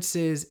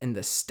appearances and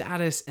the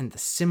status and the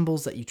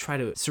symbols that you try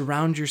to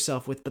surround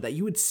yourself with, but that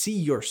you would see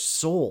your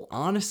soul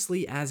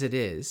honestly as it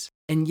is.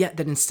 And yet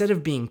that instead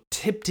of being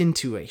tipped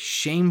into a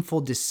shameful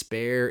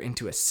despair,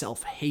 into a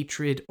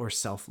self-hatred or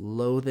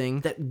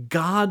self-loathing, that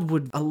God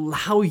would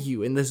allow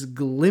you in this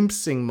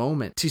glimpsing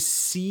moment to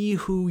see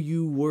who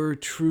you were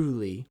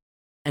truly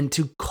and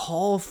to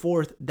call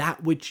forth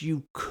that which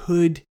you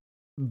could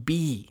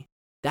be.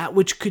 that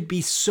which could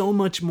be so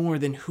much more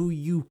than who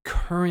you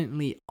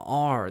currently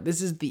are.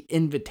 This is the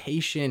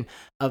invitation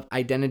of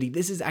identity.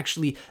 This is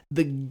actually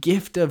the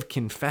gift of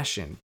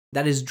confession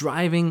that is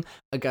driving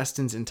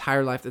Augustine's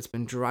entire life, that's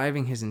been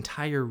driving his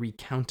entire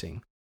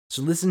recounting.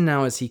 So listen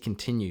now as he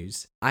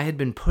continues. I had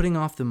been putting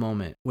off the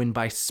moment when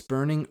by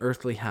spurning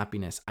earthly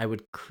happiness, I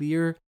would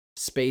clear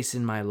space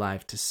in my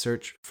life to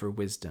search for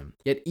wisdom.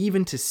 Yet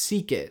even to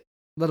seek it,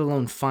 let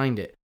alone find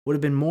it, would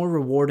have been more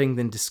rewarding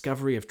than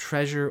discovery of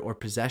treasure or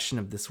possession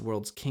of this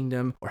world's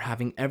kingdom or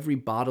having every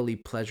bodily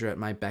pleasure at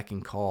my beck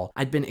and call.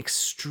 I'd been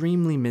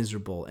extremely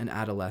miserable in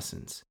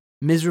adolescence,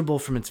 miserable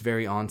from its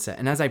very onset.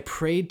 And as I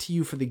prayed to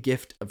you for the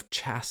gift of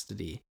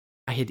chastity,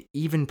 I had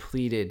even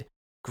pleaded,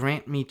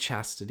 grant me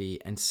chastity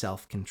and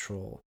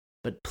self-control,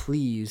 but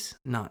please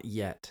not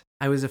yet.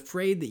 I was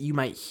afraid that you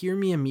might hear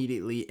me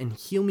immediately and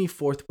heal me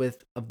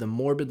forthwith of the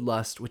morbid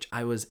lust which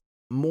I was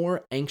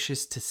more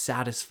anxious to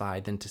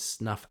satisfy than to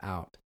snuff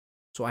out.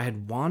 So I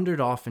had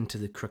wandered off into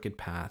the crooked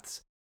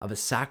paths of a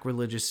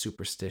sacrilegious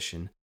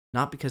superstition,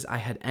 not because I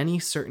had any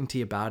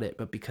certainty about it,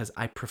 but because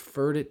I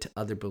preferred it to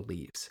other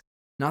beliefs.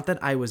 Not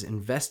that I was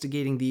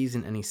investigating these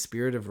in any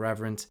spirit of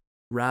reverence,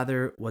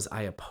 rather was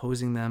I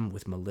opposing them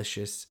with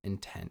malicious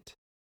intent.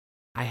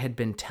 I had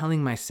been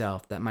telling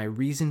myself that my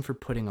reason for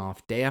putting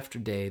off day after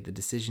day the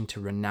decision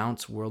to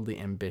renounce worldly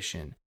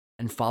ambition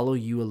and follow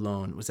you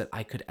alone was that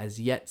I could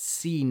as yet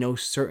see no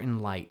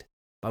certain light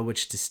by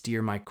which to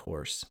steer my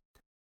course.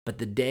 But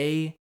the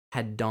day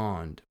had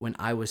dawned when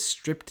I was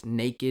stripped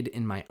naked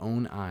in my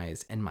own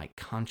eyes and my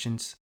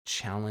conscience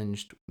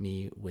challenged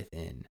me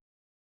within.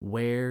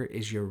 Where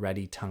is your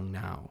ready tongue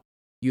now?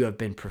 You have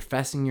been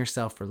professing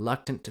yourself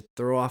reluctant to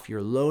throw off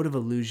your load of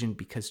illusion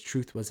because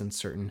truth was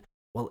uncertain.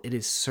 Well, it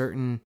is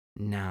certain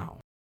now.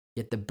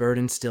 Yet the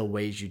burden still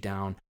weighs you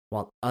down,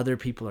 while other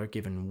people are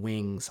given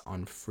wings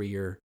on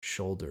freer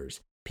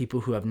shoulders.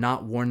 People who have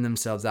not worn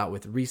themselves out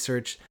with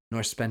research,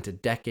 nor spent a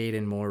decade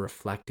and more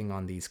reflecting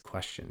on these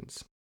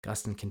questions.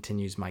 Augustine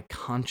continues, my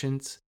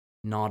conscience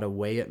gnawed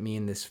away at me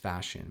in this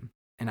fashion,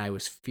 and I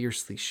was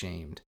fiercely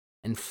shamed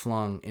and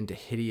flung into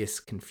hideous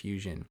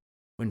confusion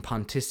when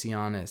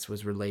Pontitianus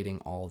was relating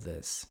all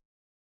this.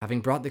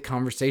 Having brought the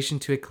conversation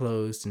to a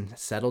close and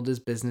settled his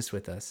business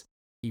with us,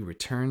 he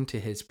returned to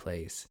his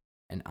place,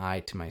 and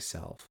I to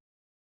myself.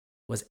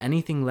 Was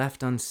anything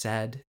left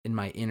unsaid in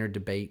my inner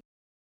debate?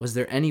 Was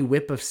there any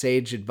whip of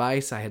sage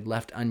advice I had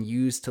left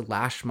unused to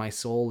lash my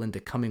soul into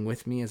coming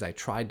with me as I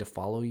tried to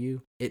follow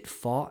you? It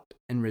fought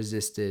and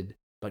resisted,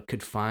 but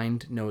could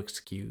find no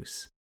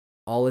excuse.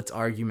 All its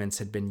arguments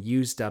had been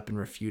used up and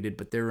refuted,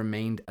 but there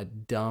remained a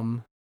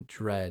dumb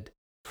dread.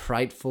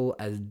 Frightful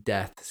as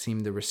death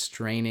seemed the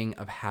restraining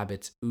of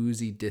habit's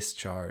oozy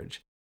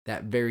discharge,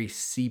 that very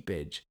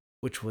seepage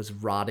which was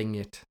rotting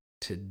it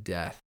to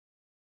death.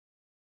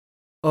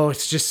 Oh,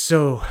 it's just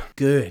so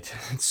good.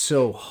 It's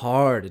so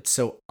hard. It's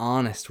so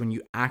honest when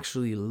you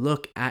actually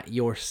look at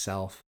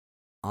yourself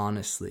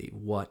honestly.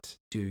 What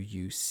do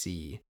you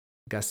see?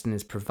 Augustine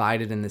has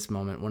provided in this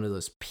moment one of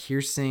those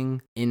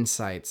piercing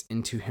insights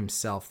into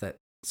himself that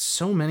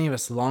so many of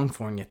us long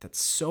for, and yet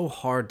that's so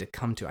hard to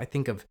come to. I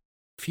think of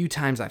a few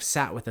times I've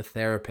sat with a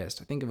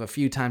therapist. I think of a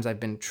few times I've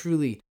been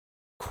truly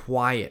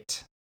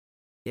quiet.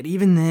 Yet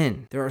even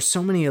then, there are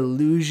so many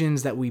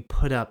illusions that we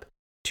put up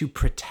to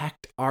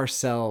protect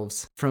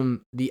ourselves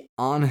from the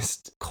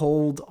honest,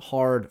 cold,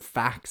 hard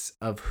facts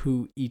of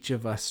who each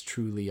of us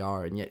truly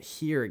are. And yet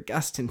here,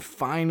 Augustine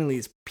finally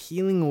is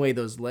peeling away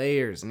those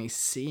layers, and he's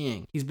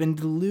seeing. He's been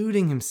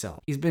deluding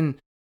himself. He's been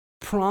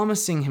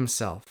promising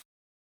himself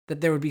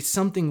that there would be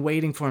something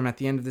waiting for him at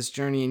the end of this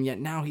journey, and yet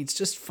now he's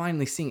just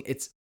finally seeing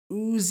it's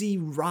oozy,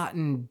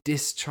 rotten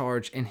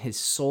discharge in his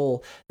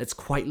soul that's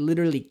quite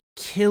literally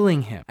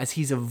killing him as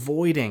he's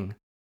avoiding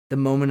the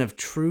moment of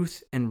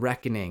truth and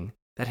reckoning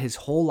that his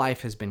whole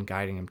life has been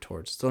guiding him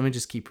towards. So let me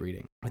just keep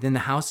reading. Within the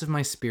house of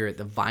my spirit,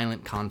 the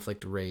violent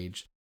conflict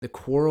raged, the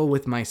quarrel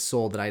with my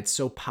soul that I had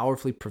so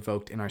powerfully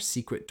provoked in our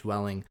secret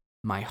dwelling,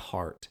 my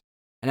heart.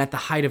 And at the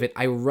height of it,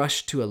 I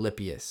rushed to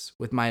Alypius,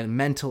 with my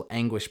mental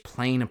anguish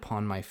plain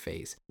upon my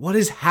face. What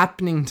is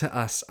happening to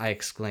us? I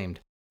exclaimed.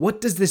 What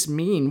does this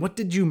mean? What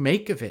did you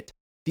make of it?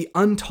 The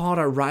untaught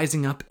are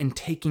rising up and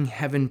taking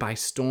heaven by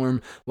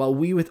storm, while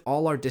we with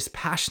all our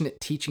dispassionate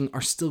teaching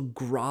are still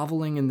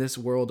groveling in this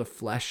world of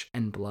flesh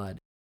and blood.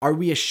 Are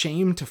we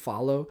ashamed to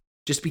follow,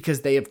 just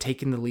because they have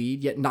taken the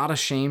lead, yet not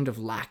ashamed of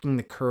lacking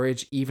the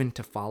courage even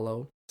to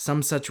follow?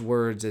 Some such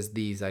words as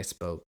these I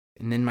spoke,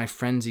 and then my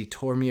frenzy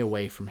tore me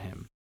away from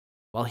him,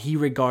 while he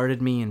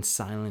regarded me in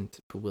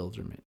silent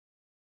bewilderment.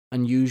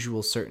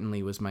 Unusual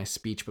certainly was my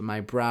speech, but my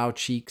brow,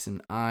 cheeks,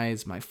 and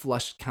eyes, my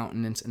flushed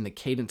countenance, and the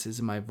cadences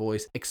of my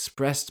voice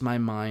expressed my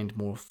mind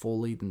more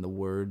fully than the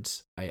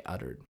words I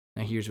uttered.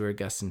 Now here's where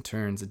Augustine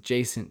turns.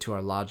 Adjacent to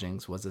our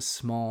lodgings was a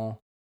small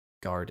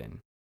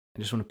garden. I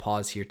just want to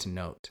pause here to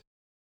note.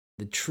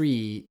 The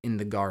tree in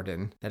the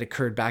garden that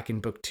occurred back in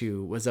Book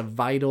 2 was a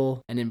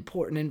vital and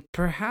important and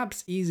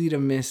perhaps easy to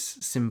miss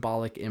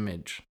symbolic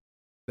image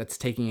that's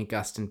taking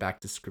Augustine back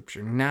to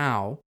Scripture.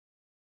 Now,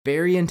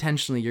 very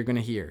intentionally, you're going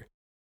to hear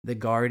the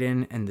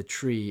garden and the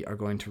tree are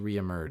going to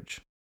reemerge.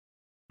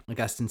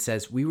 Augustine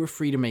says, "We were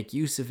free to make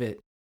use of it,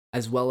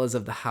 as well as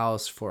of the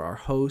house, for our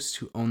host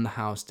who owned the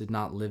house did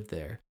not live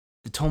there.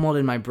 The tumult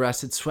in my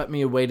breast had swept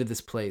me away to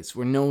this place,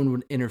 where no one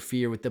would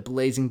interfere with the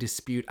blazing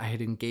dispute I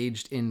had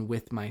engaged in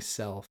with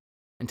myself,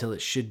 until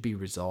it should be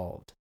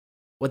resolved.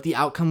 What the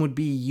outcome would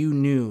be you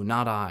knew,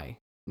 not I.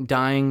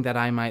 Dying that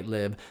I might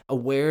live,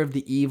 aware of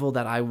the evil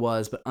that I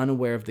was, but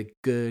unaware of the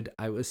good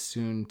I was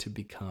soon to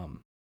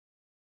become.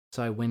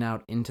 So I went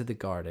out into the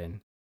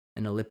garden,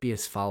 and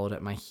Alypius followed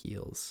at my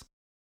heels.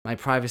 My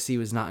privacy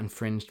was not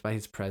infringed by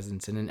his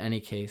presence, and in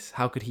any case,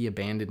 how could he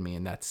abandon me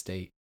in that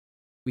state?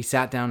 We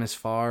sat down as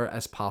far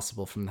as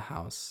possible from the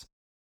house.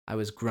 I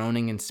was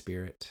groaning in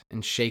spirit,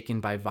 and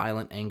shaken by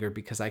violent anger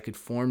because I could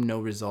form no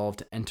resolve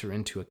to enter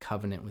into a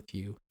covenant with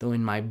you, though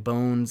in my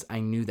bones I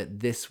knew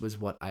that this was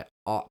what I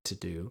ought to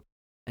do,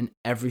 and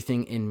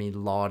everything in me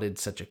lauded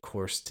such a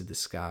course to the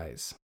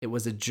skies. It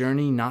was a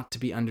journey not to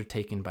be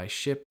undertaken by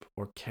ship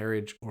or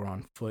carriage or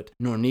on foot,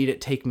 nor need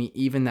it take me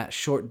even that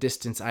short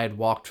distance I had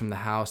walked from the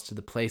house to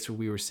the place where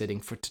we were sitting,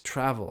 for to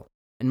travel,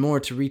 and more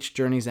to reach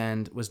journey's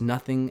end, was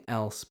nothing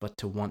else but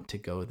to want to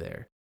go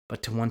there,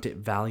 but to want it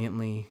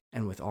valiantly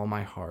and with all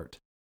my heart,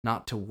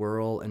 not to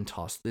whirl and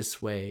toss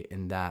this way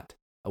and that,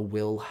 a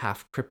will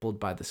half crippled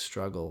by the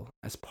struggle,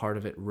 as part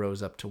of it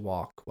rose up to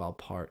walk, while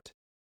part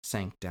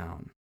sank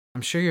down."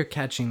 I'm sure you're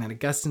catching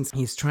that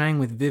he's trying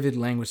with vivid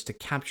language to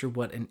capture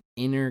what an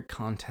inner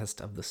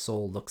contest of the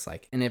soul looks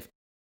like. And if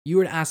you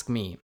were to ask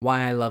me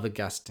why I love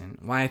Augustine,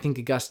 why I think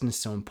Augustine is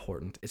so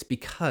important, it's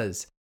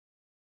because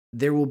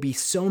there will be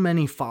so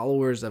many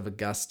followers of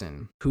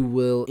Augustine who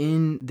will,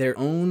 in their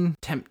own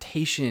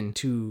temptation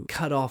to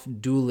cut off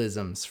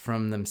dualisms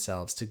from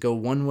themselves, to go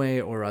one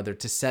way or other,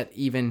 to set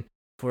even,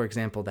 for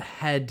example, the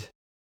head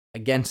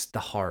against the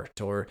heart,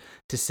 or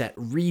to set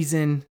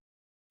reason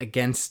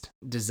against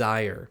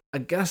desire.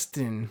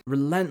 Augustine,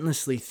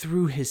 relentlessly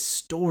through his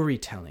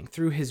storytelling,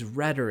 through his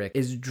rhetoric,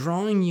 is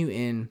drawing you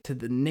in to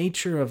the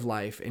nature of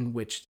life in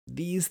which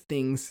these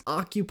things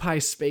occupy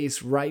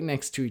space right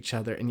next to each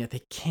other, and yet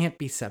they can't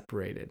be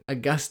separated.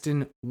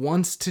 Augustine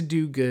wants to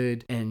do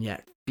good and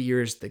yet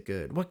fears the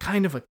good. What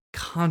kind of a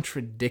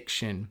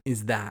contradiction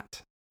is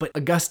that? But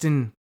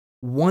Augustine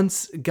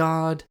wants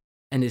God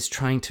and is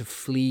trying to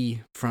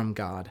flee from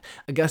God.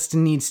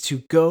 Augustine needs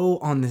to go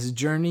on this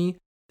journey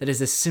that is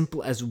as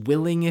simple as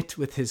willing it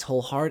with his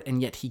whole heart,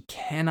 and yet he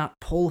cannot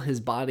pull his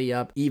body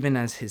up even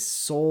as his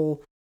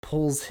soul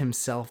pulls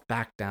himself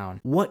back down.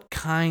 What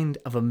kind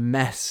of a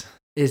mess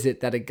is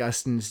it that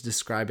Augustine is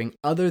describing,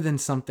 other than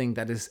something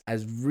that is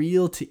as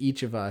real to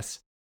each of us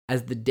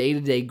as the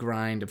day-to-day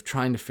grind of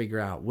trying to figure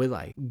out, will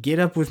I get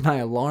up with my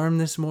alarm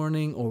this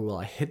morning, or will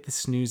I hit the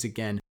snooze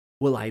again?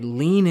 Will I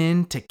lean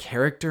into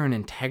character and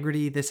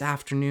integrity this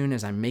afternoon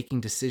as I'm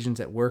making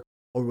decisions at work?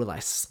 Or will I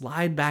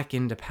slide back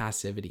into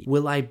passivity?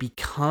 Will I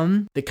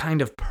become the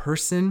kind of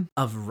person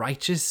of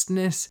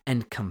righteousness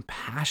and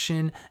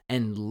compassion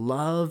and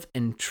love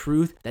and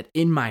truth that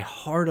in my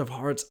heart of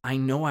hearts I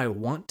know I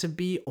want to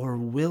be? Or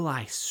will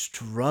I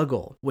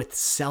struggle with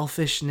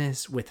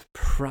selfishness, with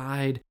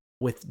pride,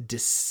 with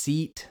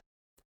deceit,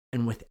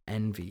 and with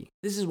envy?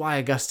 This is why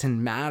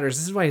Augustine matters.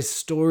 This is why his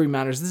story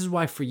matters. This is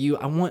why for you,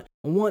 I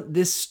want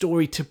this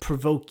story to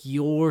provoke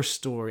your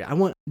story. I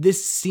want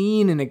this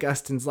scene in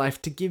Augustine's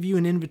life to give you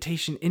an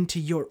invitation into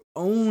your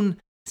own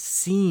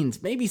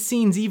scenes, maybe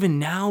scenes even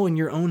now in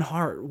your own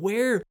heart.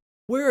 Where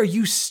are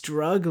you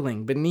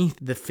struggling beneath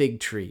the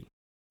fig tree?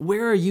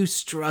 Where are you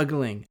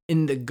struggling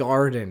in the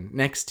garden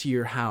next to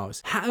your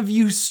house? Have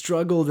you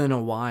struggled in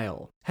a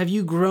while? Have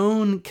you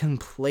grown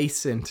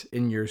complacent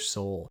in your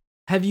soul?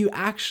 Have you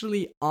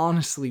actually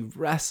honestly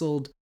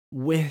wrestled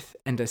with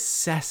and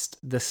assessed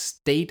the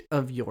state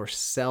of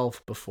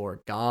yourself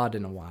before God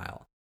in a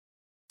while?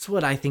 That's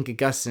what I think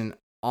Augustine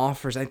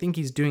offers. I think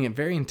he's doing it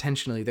very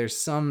intentionally. There's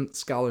some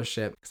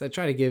scholarship, because I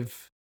try to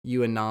give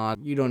you a nod.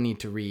 You don't need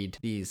to read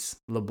these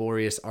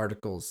laborious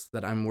articles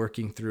that I'm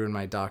working through in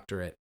my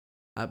doctorate.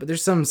 But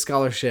there's some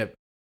scholarship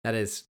that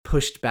is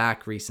pushed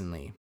back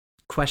recently,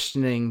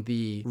 questioning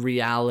the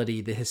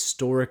reality, the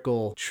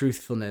historical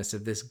truthfulness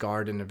of this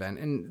garden event.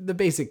 And the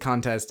basic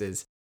context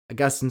is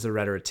Augustine's a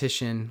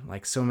rhetorician.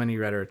 Like so many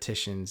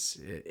rhetoricians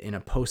in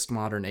a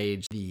postmodern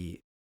age, the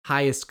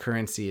highest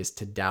currency is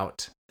to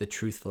doubt the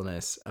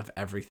truthfulness of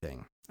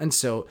everything. And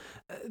so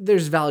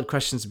there's valid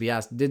questions to be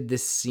asked. Did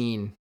this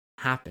scene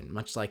happen?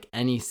 Much like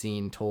any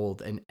scene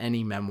told in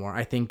any memoir.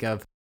 I think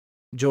of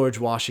George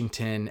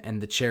Washington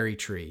and the cherry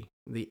tree,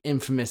 the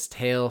infamous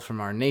tale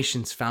from our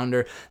nation's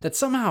founder that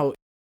somehow,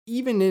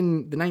 even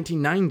in the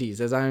 1990s,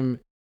 as I'm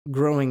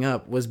growing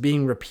up, was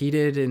being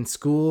repeated in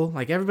school.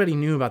 Like everybody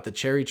knew about the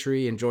cherry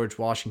tree and George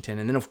Washington.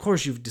 And then of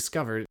course you've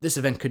discovered this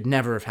event could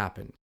never have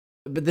happened.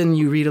 But then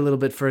you read a little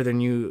bit further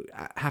and you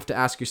have to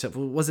ask yourself,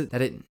 well, was it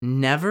that it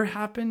never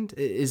happened?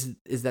 Is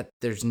that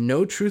there's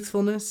no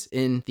truthfulness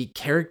in the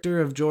character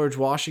of George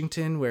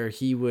Washington where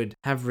he would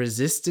have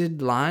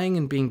resisted lying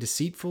and being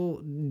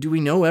deceitful? Do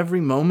we know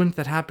every moment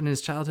that happened in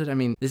his childhood? I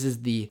mean, this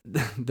is the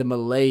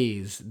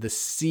malaise, the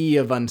sea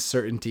of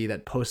uncertainty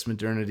that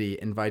postmodernity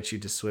invites you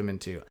to swim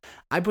into.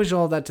 I push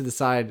all that to the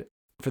side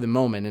for the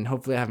moment, and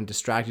hopefully I haven't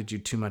distracted you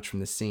too much from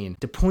the scene,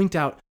 to point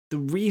out the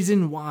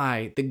reason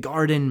why the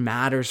garden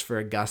matters for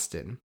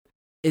Augustine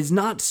is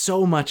not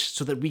so much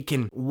so that we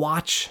can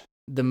watch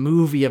the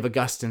movie of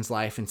Augustine's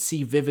life and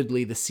see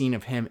vividly the scene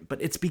of him,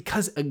 but it's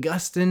because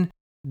Augustine,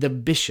 the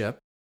bishop,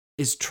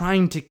 is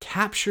trying to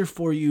capture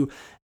for you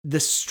the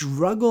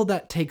struggle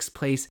that takes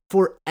place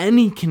for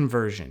any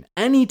conversion.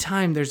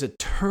 Anytime there's a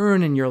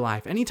turn in your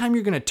life, anytime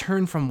you're going to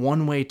turn from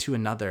one way to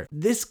another,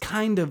 this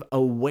kind of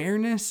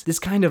awareness, this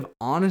kind of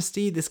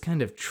honesty, this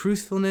kind of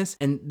truthfulness,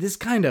 and this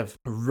kind of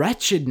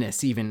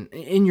wretchedness even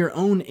in your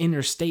own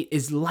inner state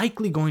is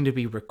likely going to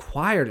be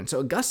required. And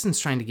so Augustine's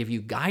trying to give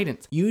you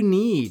guidance. You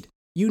need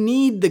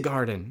the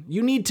garden.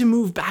 You need to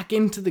move back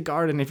into the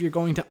garden if you're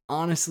going to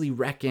honestly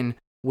reckon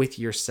with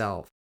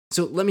yourself.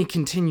 So let me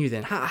continue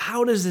then.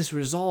 How does this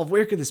resolve?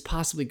 Where could this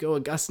possibly go?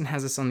 Augustine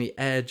has us on the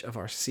edge of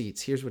our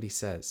seats. Here's what he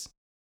says.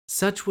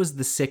 Such was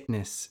the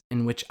sickness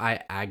in which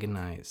I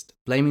agonized,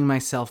 blaming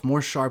myself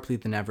more sharply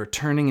than ever,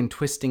 turning and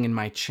twisting in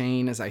my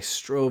chain as I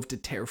strove to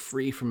tear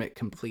free from it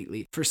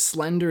completely. For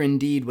slender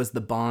indeed was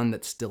the bond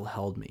that still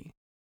held me.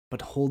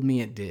 But hold me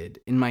it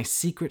did. In my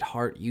secret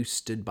heart you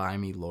stood by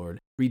me, Lord,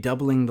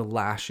 redoubling the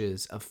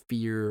lashes of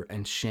fear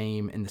and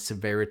shame in the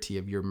severity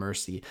of your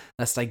mercy,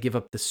 lest I give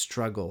up the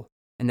struggle,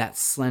 and that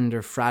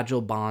slender,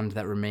 fragile bond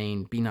that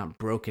remained be not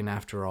broken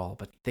after all,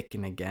 but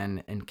thicken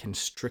again and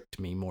constrict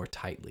me more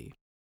tightly.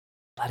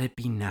 Let it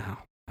be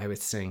now, I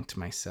was saying to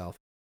myself.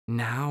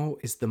 Now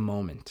is the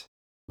moment.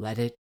 Let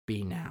it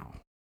be now.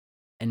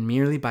 And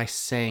merely by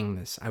saying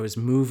this, I was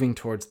moving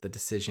towards the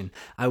decision.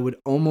 I would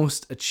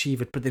almost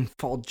achieve it, but then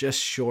fall just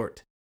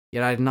short.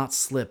 Yet I did not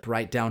slip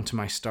right down to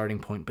my starting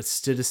point, but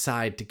stood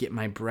aside to get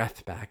my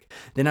breath back.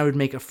 Then I would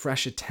make a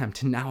fresh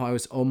attempt, and now I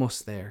was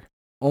almost there.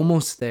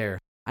 Almost there.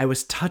 I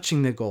was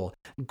touching the goal,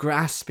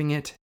 grasping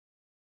it,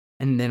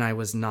 and then I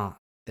was not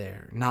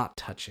there, not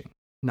touching,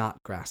 not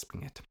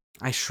grasping it.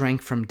 I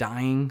shrank from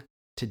dying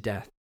to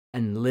death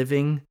and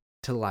living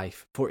to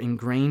life, for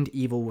ingrained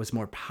evil was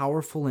more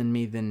powerful in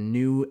me than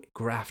new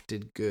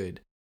grafted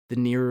good. The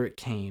nearer it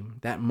came,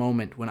 that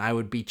moment when I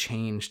would be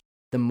changed,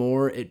 the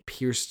more it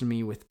pierced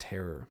me with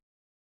terror.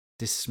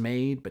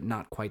 Dismayed but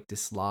not quite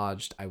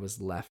dislodged, I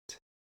was left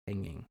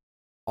hanging.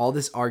 All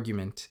this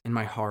argument in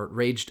my heart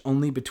raged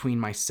only between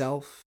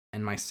myself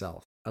and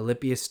myself.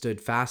 Alypius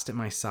stood fast at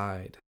my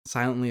side,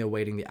 silently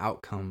awaiting the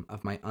outcome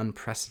of my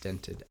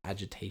unprecedented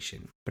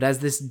agitation. But as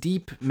this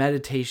deep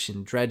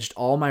meditation dredged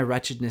all my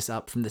wretchedness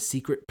up from the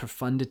secret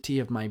profundity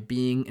of my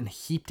being and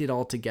heaped it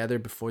all together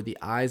before the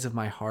eyes of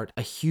my heart,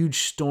 a huge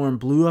storm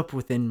blew up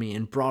within me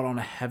and brought on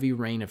a heavy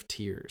rain of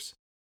tears.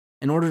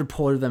 In order to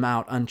pour them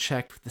out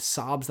unchecked with the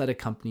sobs that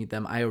accompanied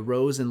them, I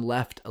arose and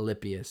left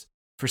Alypius,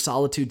 for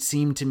solitude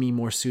seemed to me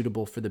more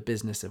suitable for the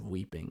business of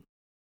weeping.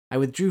 I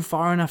withdrew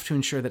far enough to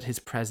ensure that his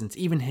presence,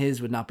 even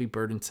his, would not be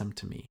burdensome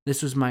to me.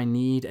 This was my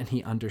need, and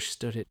he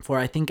understood it, for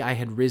I think I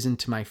had risen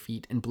to my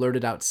feet and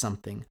blurted out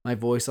something, my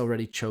voice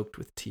already choked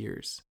with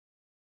tears.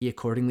 He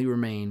accordingly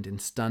remained in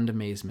stunned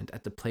amazement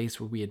at the place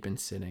where we had been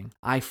sitting.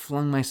 I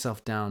flung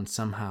myself down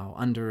somehow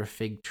under a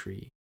fig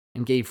tree,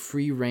 and gave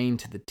free rein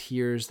to the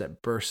tears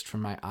that burst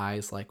from my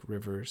eyes like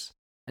rivers,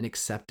 an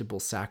acceptable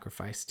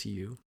sacrifice to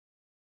you.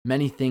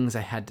 Many things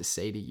I had to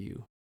say to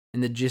you,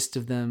 and the gist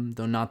of them,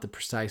 though not the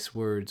precise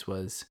words,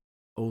 was,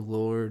 O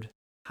Lord,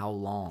 how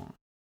long?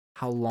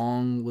 How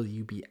long will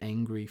you be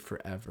angry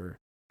forever?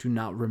 Do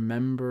not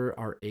remember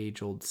our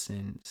age-old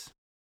sins.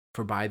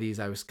 For by these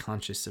I was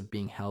conscious of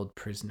being held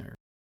prisoner.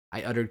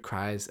 I uttered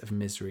cries of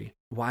misery.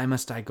 Why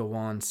must I go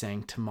on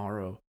saying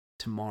tomorrow,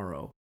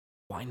 tomorrow?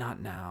 Why not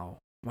now?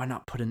 Why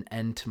not put an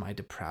end to my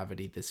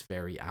depravity this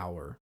very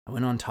hour? I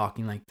went on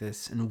talking like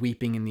this and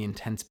weeping in the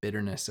intense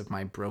bitterness of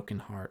my broken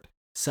heart.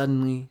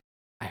 Suddenly,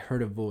 I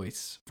heard a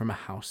voice from a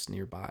house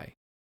nearby,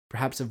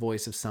 perhaps a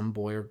voice of some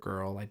boy or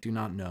girl I do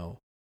not know,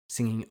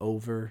 singing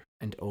over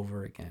and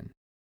over again.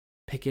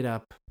 Pick it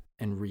up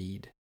and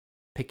read.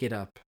 Pick it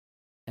up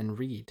and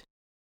read.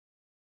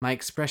 My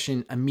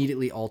expression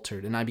immediately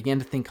altered, and I began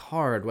to think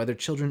hard whether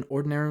children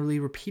ordinarily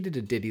repeated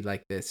a ditty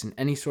like this in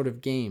any sort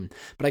of game,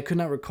 but I could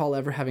not recall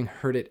ever having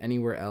heard it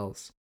anywhere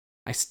else.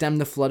 I stemmed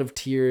the flood of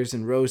tears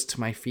and rose to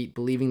my feet,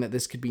 believing that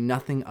this could be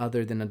nothing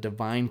other than a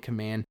divine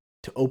command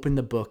to open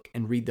the book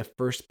and read the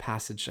first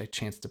passage I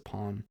chanced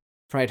upon.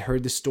 For I had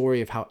heard the story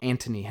of how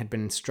Antony had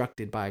been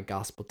instructed by a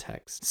gospel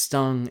text.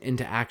 Stung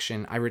into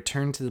action, I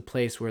returned to the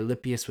place where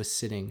Alypius was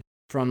sitting,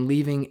 for on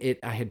leaving it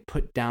I had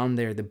put down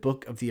there the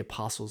book of the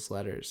Apostles'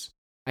 letters.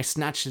 I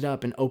snatched it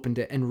up and opened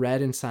it and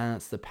read in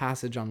silence the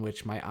passage on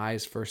which my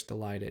eyes first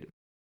alighted.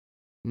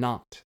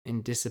 Not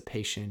in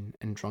dissipation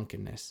and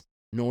drunkenness,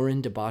 nor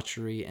in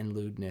debauchery and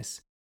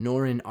lewdness,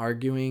 nor in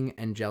arguing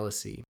and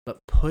jealousy, but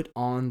put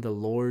on the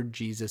Lord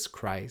Jesus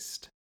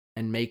Christ,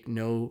 and make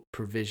no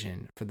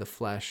provision for the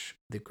flesh,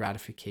 the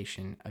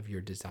gratification of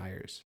your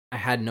desires. I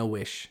had no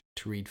wish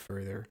to read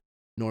further,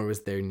 nor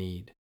was there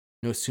need.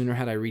 No sooner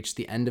had I reached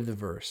the end of the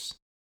verse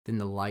than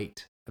the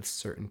light of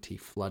certainty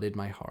flooded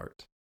my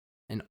heart,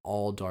 and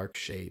all dark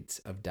shades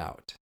of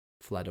doubt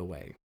fled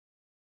away.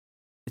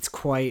 It's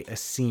quite a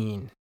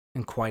scene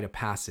and quite a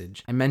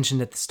passage. I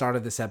mentioned at the start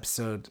of this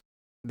episode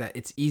that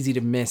it's easy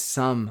to miss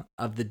some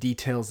of the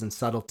details and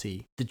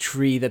subtlety. The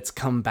tree that's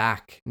come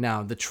back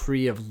now, the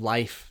tree of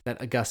life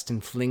that Augustine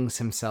flings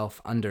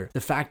himself under.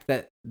 The fact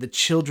that the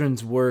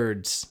children's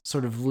words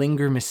sort of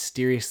linger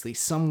mysteriously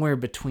somewhere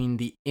between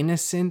the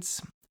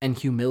innocence and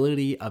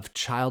humility of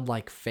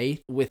childlike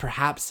faith, with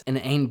perhaps an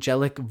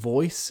angelic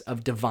voice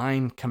of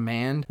divine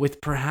command, with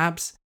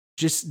perhaps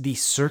just the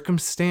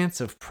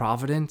circumstance of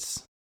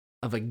providence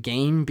of a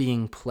game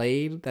being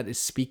played that is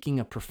speaking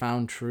a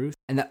profound truth,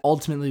 and that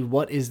ultimately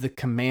what is the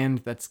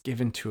command that's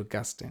given to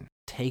Augustine?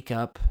 Take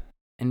up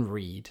and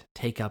read,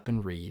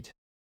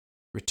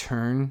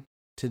 return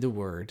to the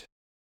word.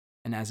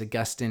 And as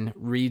Augustine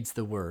reads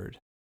the word,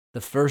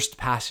 the first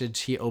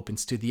passage he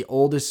opens to, the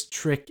oldest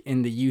trick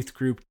in the youth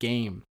group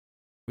game,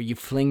 where you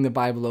fling the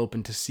Bible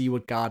open to see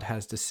what God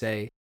has to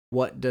say,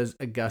 what does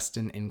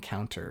Augustine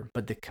encounter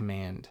but the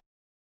command,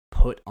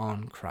 put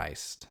on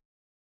Christ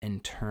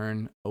and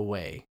turn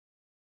away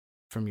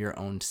from your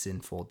own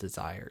sinful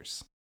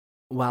desires.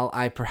 While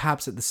I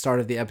perhaps at the start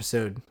of the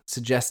episode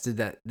suggested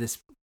that this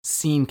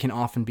scene can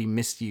often be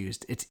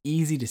misused, it's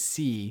easy to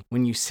see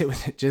when you sit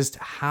with it just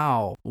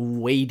how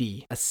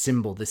weighty a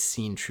symbol this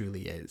scene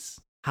truly is.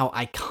 How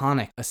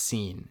iconic a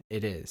scene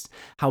it is.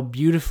 How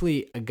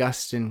beautifully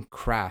Augustine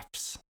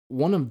crafts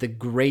one of the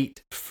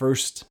great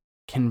first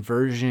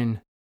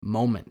conversion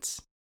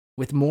moments,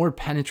 with more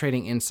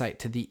penetrating insight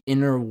to the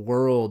inner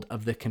world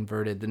of the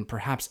converted than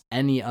perhaps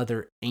any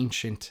other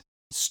ancient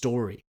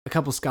story. A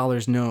couple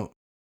scholars note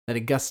that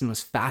Augustine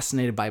was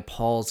fascinated by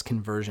Paul's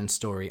conversion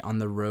story on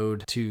the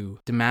road to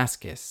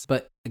Damascus,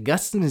 but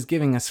Augustine is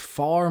giving us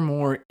far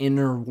more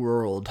inner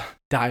world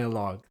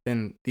dialogue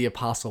than the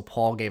Apostle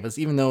Paul gave us,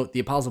 even though the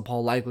Apostle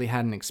Paul likely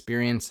had an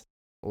experience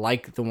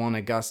like the one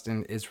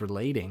Augustine is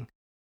relating.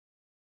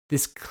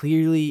 This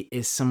clearly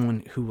is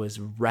someone who was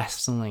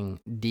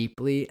wrestling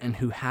deeply and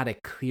who had a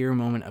clear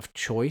moment of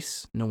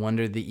choice. No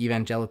wonder the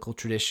evangelical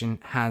tradition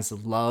has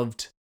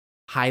loved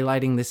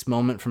highlighting this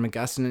moment from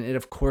Augustine, and it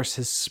of course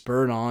has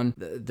spurred on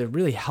the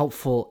really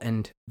helpful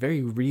and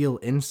very real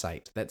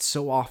insight that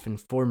so often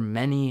for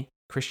many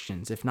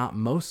Christians, if not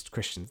most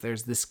Christians,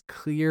 there's this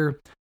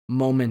clear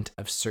moment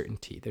of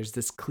certainty. There's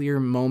this clear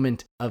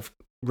moment of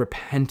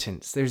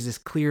repentance. There's this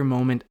clear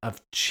moment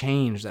of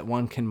change that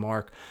one can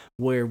mark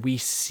where we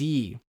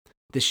see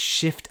the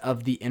shift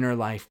of the inner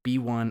life be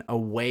one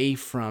away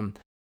from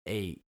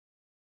a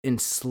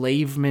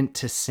enslavement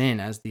to sin,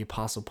 as the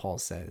Apostle Paul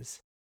says,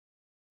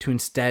 to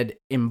instead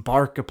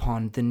embark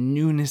upon the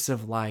newness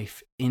of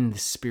life in the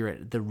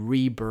Spirit, the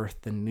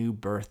rebirth, the new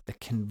birth, the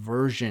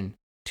conversion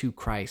to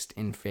Christ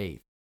in faith.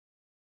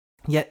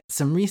 Yet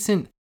some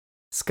recent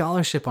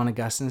scholarship on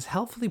Augustine has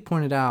helpfully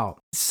pointed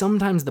out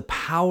sometimes the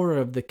power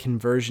of the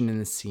conversion in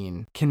the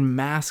scene can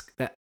mask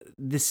that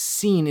this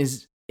scene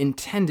is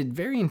intended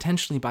very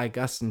intentionally by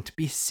Augustine to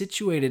be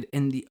situated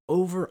in the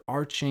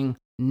overarching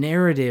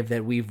narrative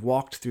that we've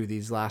walked through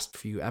these last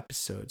few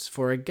episodes.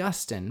 For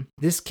Augustine,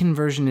 this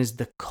conversion is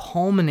the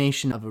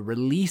culmination of a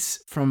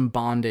release from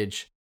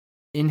bondage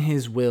in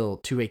his will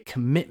to a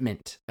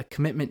commitment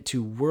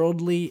to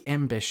worldly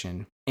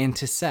ambition and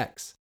to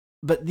sex.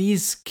 But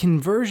these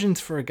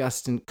conversions for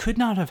Augustine could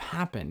not have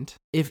happened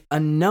if a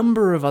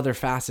number of other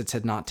facets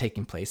had not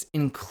taken place,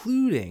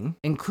 including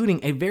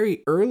a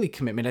very early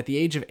commitment at the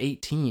age of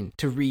 18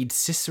 to read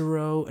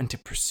Cicero and to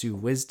pursue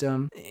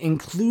wisdom,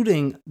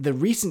 including the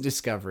recent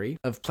discovery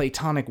of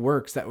Platonic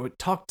works that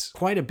talked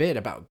quite a bit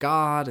about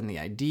God and the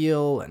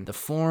ideal and the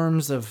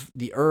forms of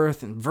the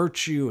earth and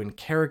virtue and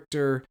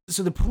character.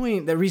 So the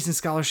point that recent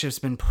scholarship's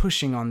been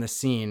pushing on this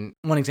scene,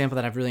 one example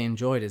that I've really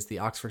enjoyed is the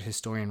Oxford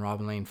historian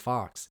Robin Lane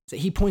Fox. So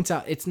he points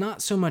out it's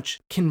not so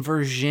much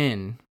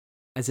conversion,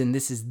 as in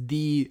this is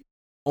the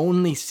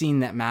only scene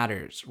that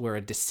matters where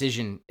a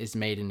decision is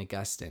made in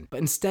Augustine, but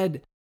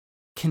instead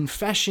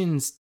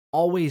confessions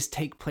always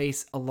take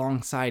place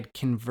alongside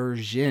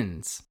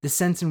conversions, the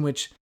sense in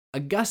which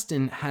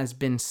Augustine has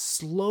been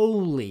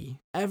slowly,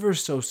 ever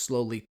so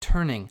slowly,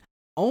 turning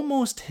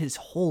almost his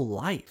whole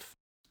life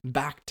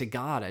back to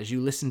God as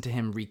you listen to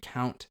him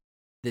recount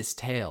this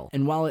tale.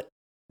 And while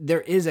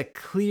there is a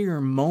clear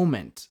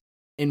moment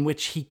in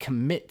which he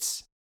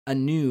commits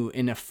anew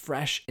in a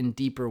fresh and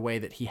deeper way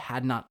that he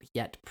had not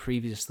yet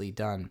previously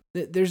done,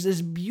 there's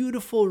this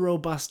beautiful,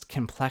 robust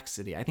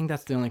complexity. I think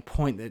that's the only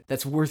point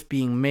that's worth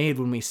being made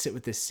when we sit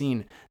with this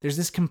scene. There's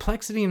this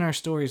complexity in our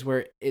stories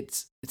where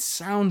it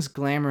sounds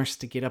glamorous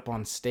to get up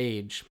on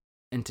stage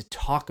and to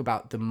talk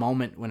about the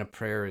moment when a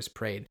prayer is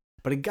prayed.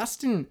 But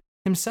Augustine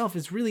himself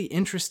is really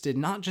interested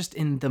not just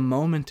in the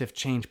moment of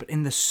change, but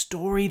in the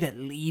story that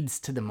leads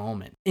to the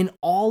moment. In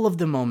all of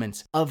the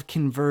moments of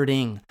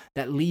converting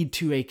that lead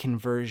to a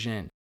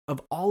conversion,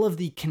 of all of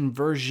the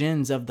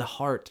conversions of the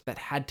heart that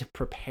had to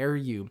prepare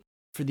you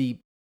for the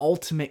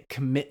ultimate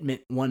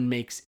commitment one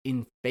makes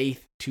in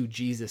faith to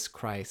Jesus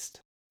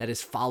Christ, that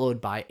is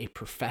followed by a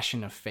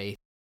profession of faith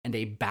and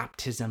a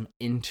baptism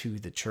into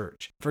the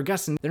church. For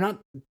Augustine, they're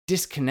not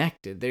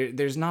disconnected.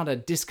 There's not a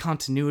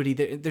discontinuity.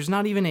 There's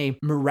not even a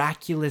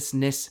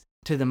miraculousness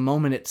to the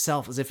moment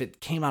itself as if it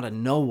came out of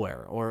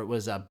nowhere or it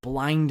was a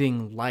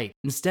blinding light.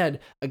 Instead,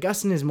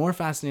 Augustine is more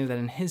fascinated that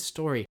in his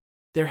story,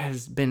 there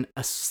has been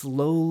a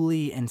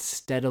slowly and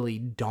steadily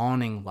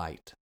dawning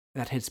light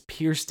that has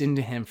pierced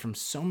into him from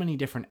so many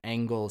different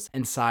angles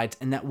and sides,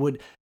 and that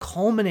would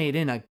culminate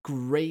in a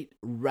great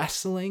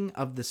wrestling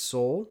of the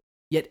soul.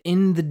 Yet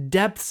in the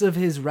depths of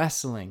his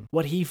wrestling,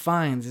 what he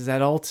finds is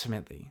that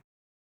ultimately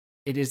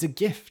it is a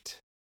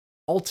gift.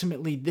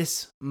 Ultimately,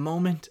 this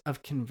moment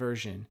of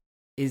conversion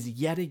is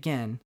yet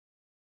again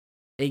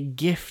a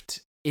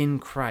gift in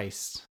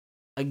Christ,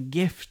 a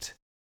gift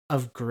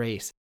of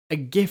grace, a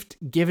gift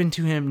given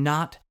to him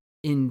not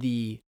in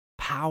the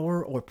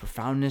power or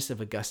profoundness of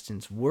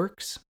Augustine's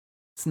works.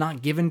 It's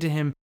not given to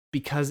him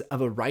because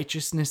of a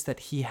righteousness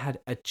that he had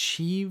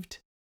achieved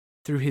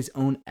through his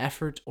own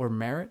effort or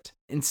merit.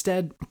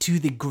 Instead, to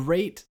the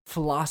great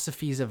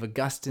philosophies of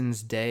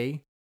Augustine's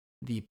day,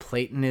 the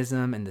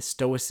Platonism and the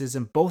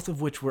Stoicism, both of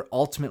which were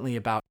ultimately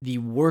about the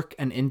work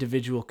an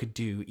individual could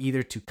do,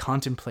 either to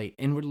contemplate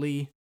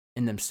inwardly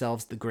in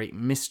themselves the great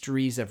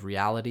mysteries of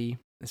reality.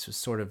 This was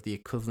sort of the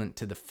equivalent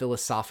to the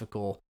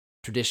philosophical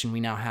tradition we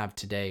now have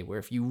today, where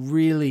if you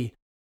really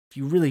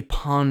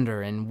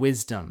ponder in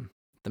wisdom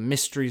the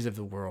mysteries of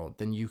the world,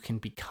 then you can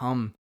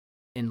become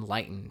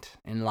enlightened,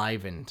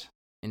 enlivened,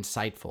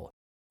 insightful.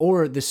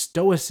 Or the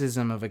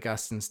Stoicism of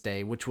Augustine's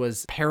day, which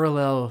was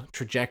parallel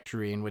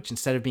trajectory, in which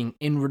instead of being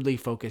inwardly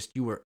focused,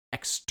 you were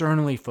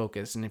externally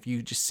focused. And if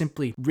you just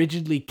simply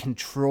rigidly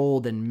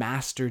controlled and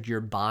mastered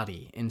your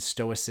body in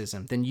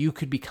Stoicism, then you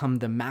could become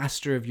the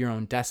master of your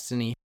own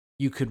destiny.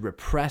 You could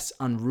repress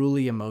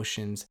unruly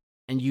emotions,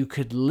 and you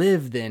could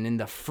live then in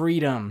the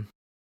freedom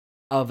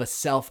of a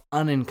self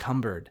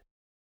unencumbered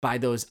by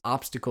those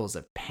obstacles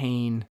of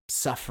pain,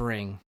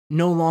 suffering.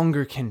 No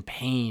longer can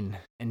pain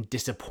and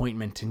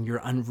disappointment and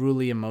your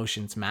unruly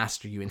emotions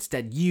master you.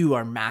 Instead, you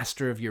are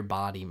master of your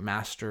body,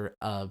 master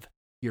of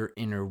your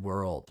inner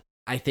world.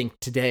 I think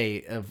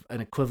today of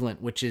an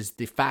equivalent, which is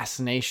the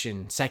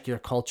fascination secular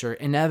culture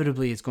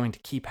inevitably is going to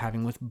keep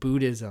having with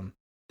Buddhism,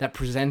 that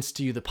presents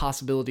to you the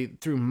possibility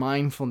through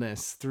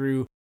mindfulness,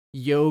 through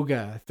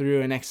yoga,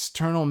 through an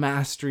external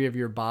mastery of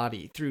your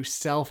body, through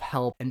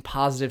self-help and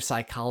positive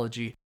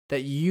psychology,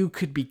 that you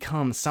could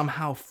become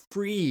somehow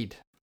freed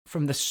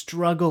from the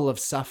struggle of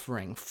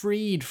suffering,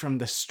 freed from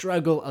the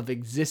struggle of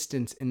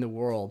existence in the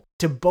world.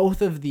 To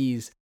both of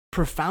these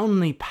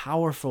profoundly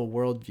powerful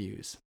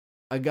worldviews,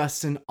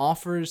 Augustine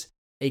offers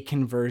a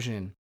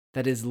conversion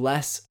that is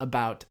less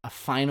about a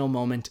final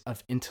moment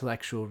of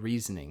intellectual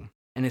reasoning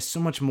and is so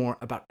much more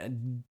about a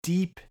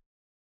deep,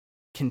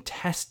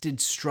 contested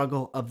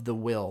struggle of the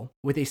will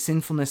with a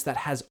sinfulness that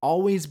has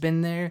always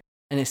been there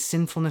and a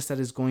sinfulness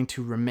that is going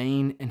to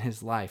remain in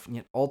his life. And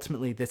yet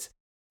ultimately this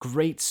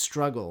great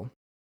struggle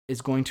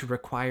is going to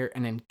require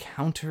an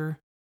encounter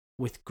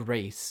with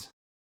grace,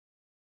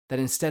 that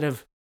instead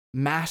of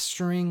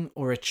mastering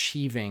or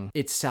achieving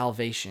its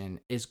salvation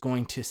is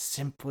going to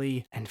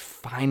simply and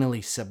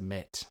finally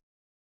submit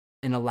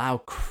and allow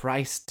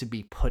Christ to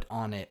be put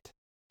on it,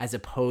 as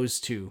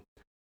opposed to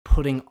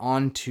putting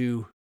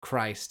onto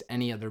Christ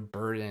any other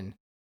burden,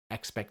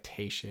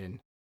 expectation,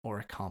 or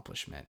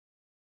accomplishment.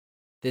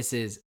 This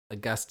is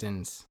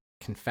Augustine's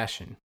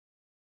confession,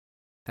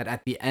 that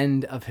at the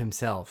end of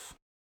himself,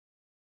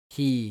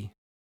 he,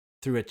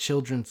 through a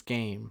children's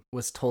game,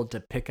 was told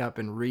to pick up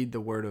and read the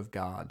Word of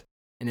God,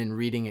 and in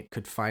reading it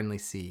could finally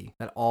see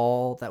that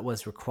all that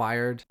was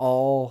required,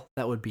 all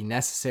that would be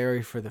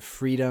necessary for the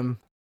freedom,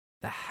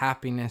 the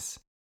happiness,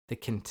 the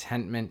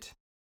contentment,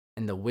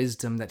 and the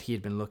wisdom that he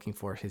had been looking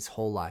for his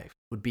whole life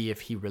would be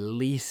if he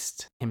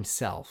released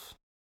himself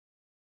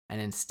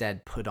and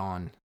instead put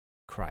on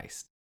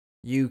Christ.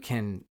 You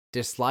can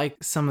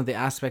dislike some of the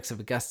aspects of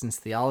Augustine's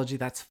theology,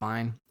 that's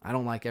fine. I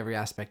don't like every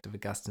aspect of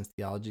Augustine's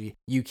theology.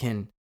 You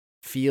can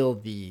feel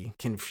the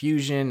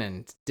confusion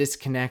and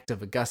disconnect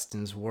of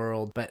Augustine's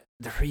world, but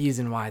the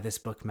reason why this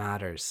book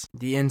matters,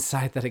 the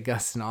insight that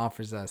Augustine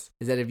offers us,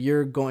 is that if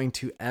you're going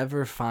to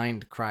ever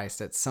find Christ,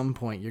 at some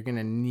point you're going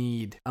to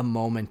need a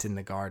moment in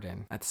the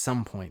garden. At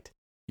some point,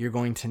 you're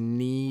going to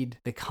need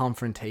the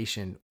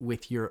confrontation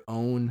with your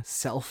own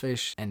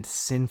selfish and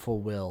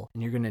sinful will,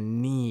 and you're going to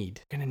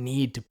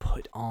need to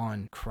put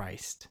on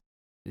Christ.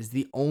 It is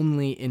the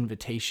only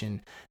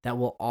invitation that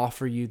will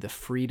offer you the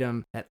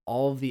freedom that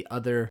all the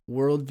other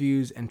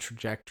worldviews and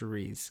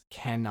trajectories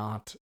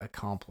cannot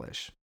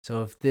accomplish.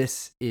 So if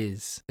this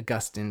is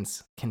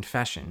Augustine's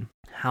confession,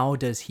 how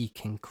does he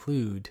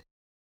conclude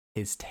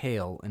his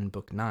tale in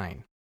Book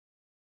 9?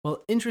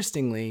 Well,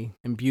 interestingly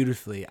and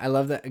beautifully, I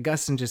love that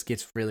Augustine just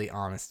gets really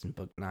honest in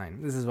Book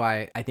 9. This is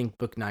why I think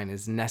Book 9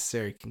 is a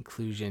necessary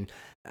conclusion.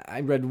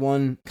 I read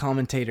one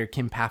commentator,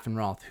 Kim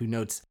Paffenroth, who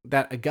notes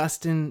that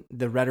Augustine,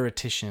 the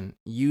rhetorician,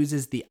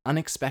 uses the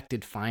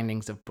unexpected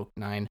findings of Book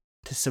 9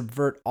 to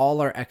subvert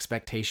all our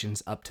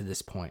expectations up to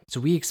this point. So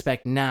we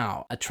expect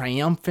now a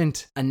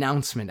triumphant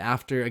announcement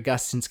after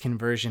Augustine's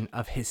conversion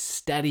of his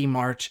steady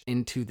march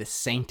into the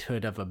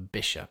sainthood of a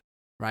bishop,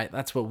 right?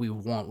 That's what we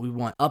want. We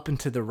want up and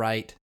to the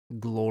right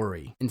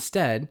glory.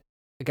 Instead,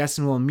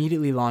 Augustine will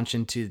immediately launch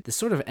into the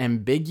sort of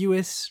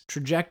ambiguous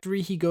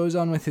trajectory he goes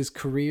on with his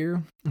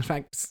career. In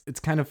fact, it's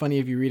kind of funny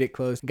if you read it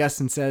close.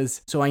 Augustine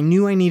says, "So I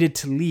knew I needed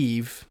to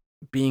leave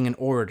being an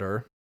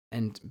orator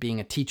and being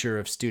a teacher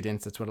of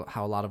students." That's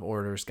how a lot of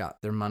orators got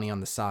their money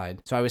on the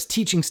side. "So I was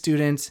teaching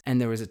students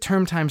and there was a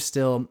term time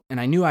still, and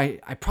I knew I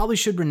probably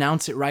should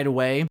renounce it right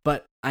away,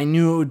 but I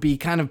knew it would be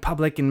kind of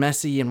public and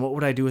messy, and what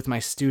would I do with my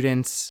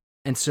students?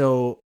 And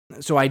so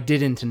I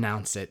didn't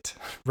announce it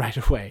right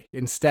away.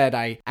 Instead,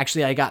 I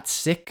got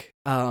sick."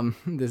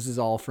 This is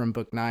all from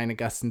Book 9.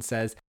 Augustine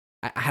says,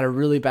 "I had a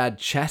really bad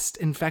chest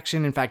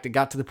infection. In fact, it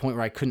got to the point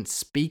where I couldn't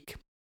speak."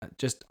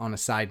 Just on a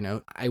side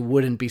note, I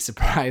wouldn't be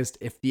surprised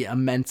if the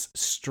immense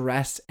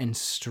stress and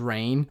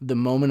strain, the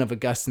moment of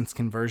Augustine's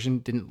conversion,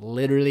 didn't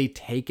literally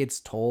take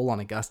its toll on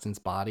Augustine's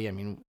body. I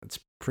mean, it's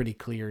pretty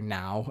clear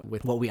now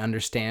with what we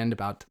understand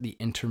about the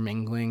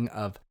intermingling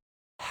of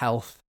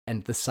health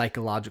and the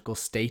psychological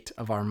state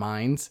of our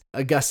minds.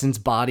 Augustine's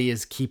body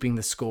is keeping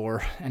the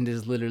score and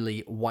has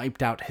literally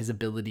wiped out his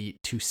ability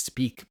to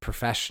speak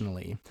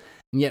professionally.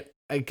 And yet,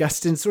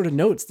 Augustine sort of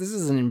notes this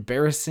is an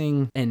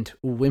embarrassing and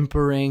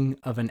whimpering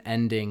of an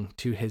ending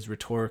to his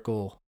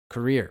rhetorical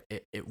career.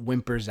 It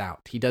whimpers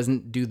out. He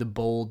doesn't do the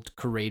bold,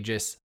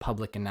 courageous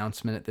public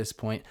announcement at this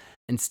point.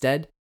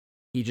 Instead,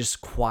 he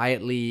just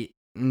quietly,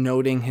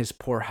 noting his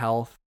poor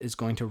health, is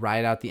going to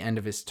ride out the end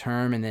of his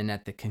term, and then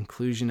at the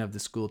conclusion of the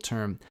school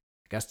term,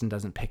 Augustine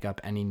doesn't pick up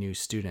any new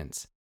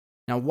students.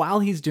 Now, while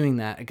he's doing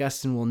that,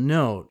 Augustine will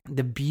note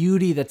the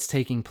beauty that's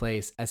taking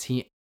place as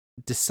he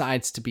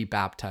decides to be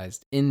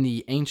baptized. In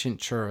the ancient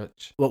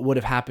church, what would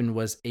have happened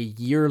was a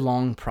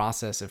year-long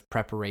process of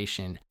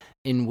preparation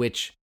in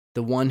which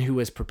the one who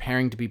was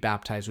preparing to be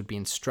baptized would be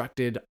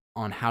instructed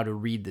on how to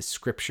read the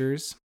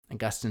scriptures.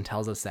 Augustine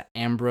tells us that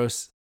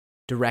Ambrose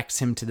directs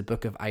him to the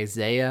book of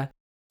Isaiah.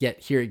 Yet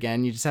here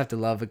again, you just have to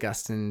love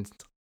Augustine's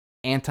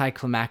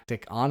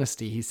anticlimactic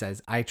honesty. He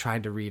says, "I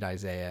tried to read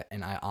Isaiah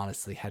and I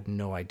honestly had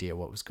no idea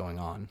what was going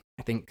on."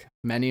 I think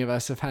many of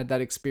us have had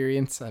that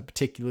experience,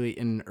 particularly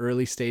in an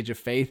early stage of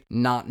faith,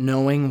 not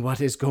knowing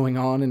what is going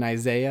on in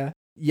Isaiah.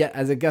 Yet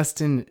as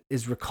Augustine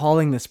is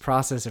recalling this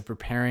process of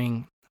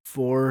preparing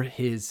for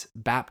his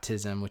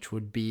baptism, which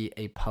would be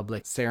a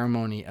public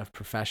ceremony of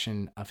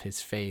profession of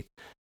his faith,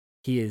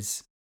 he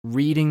is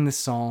reading the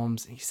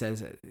Psalms. He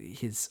says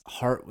his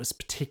heart was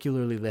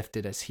particularly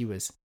lifted as he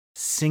was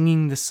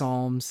singing the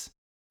Psalms,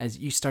 as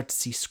you start to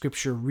see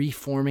scripture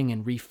reforming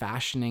and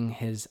refashioning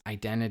his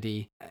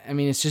identity. I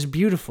mean, it's just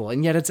beautiful,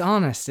 and yet it's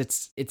honest.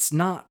 It's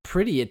not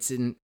pretty. It's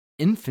in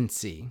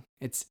infancy.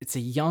 It's a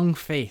young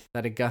faith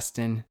that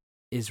Augustine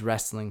is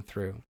wrestling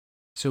through.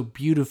 So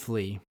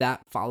beautifully,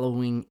 that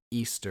following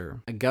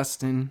Easter,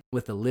 Augustine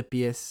with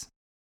Alypius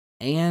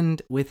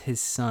and with his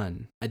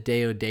son,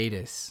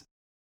 Adeodatus,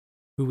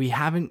 who we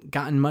haven't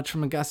gotten much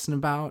from Augustine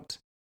about,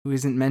 who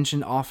isn't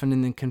mentioned often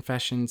in the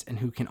Confessions, and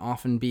who can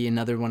often be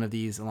another one of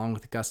these, along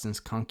with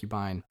Augustine's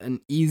concubine, an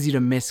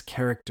easy-to-miss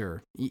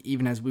character,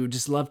 even as we would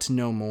just love to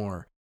know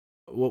more.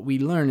 What we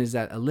learn is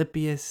that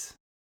Alypius,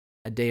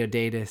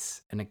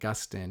 Adeodatus, and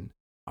Augustine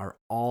are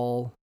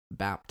all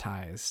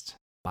baptized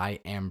by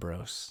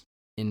Ambrose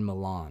in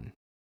Milan.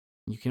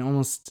 You can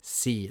almost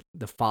see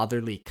the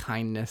fatherly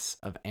kindness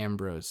of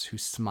Ambrose, who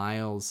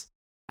smiles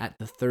at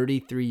the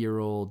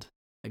 33-year-old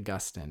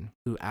Augustine,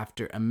 who,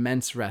 after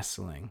immense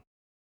wrestling,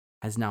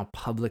 has now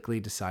publicly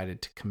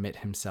decided to commit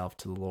himself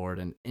to the Lord.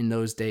 And in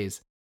those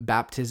days,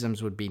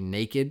 baptisms would be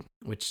naked,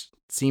 which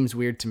seems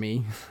weird to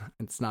me.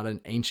 It's not an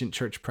ancient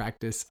church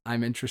practice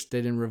I'm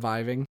interested in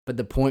reviving. But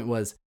the point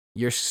was,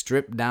 you're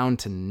stripped down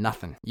to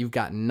nothing. You've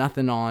got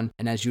nothing on.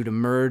 And as you'd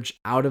emerge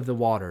out of the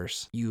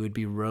waters, you would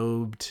be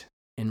robed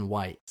in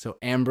white. So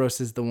Ambrose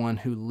is the one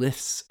who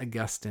lifts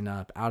Augustine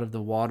up out of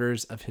the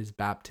waters of his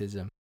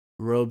baptism,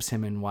 robes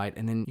him in white,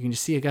 and then you can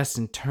just see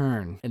Augustine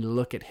turn and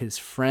look at his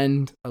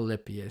friend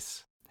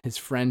Alypius, his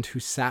friend who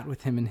sat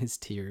with him in his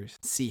tears,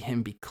 see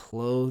him be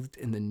clothed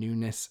in the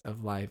newness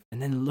of life,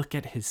 and then look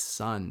at his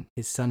son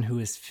who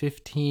is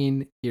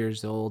 15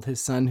 years old, his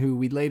son who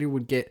we later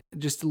would get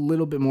just a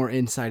little bit more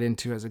insight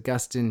into, as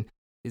Augustine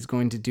is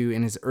going to do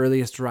in his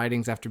earliest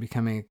writings after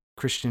becoming a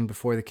Christian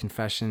before the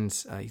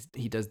Confessions.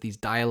 He does these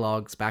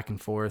dialogues back and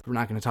forth. We're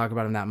not going to talk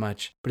about him that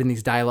much, but in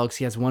these dialogues,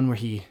 he has one where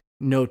he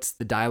notes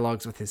the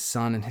dialogues with his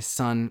son, and his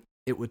son,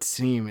 it would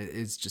seem,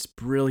 is just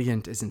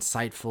brilliant, is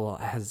insightful,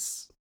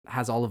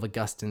 has all of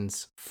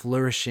Augustine's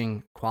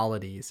flourishing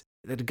qualities.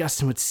 That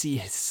Augustine would see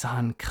his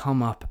son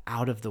come up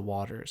out of the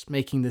waters,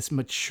 making this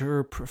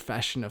mature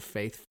profession of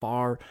faith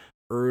far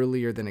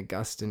earlier than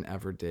Augustine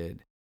ever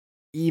did,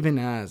 even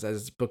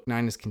as Book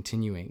 9 is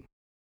continuing.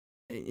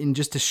 In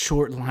just a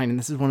short line, and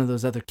this is one of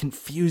those other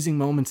confusing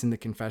moments in the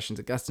Confessions,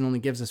 Augustine only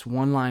gives us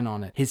one line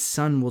on it. His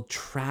son will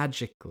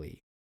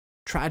tragically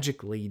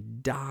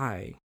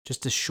die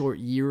just a short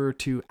year or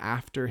two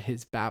after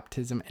his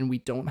baptism, and we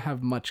don't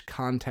have much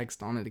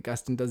context on it.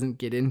 Augustine doesn't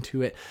get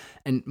into it,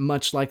 and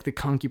much like the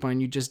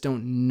concubine, you just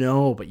don't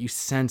know, but you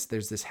sense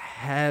there's this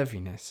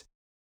heaviness.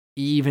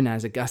 Even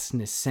as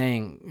Augustine is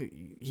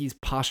saying, he's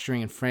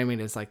posturing and framing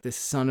it as like, this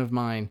son of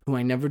mine who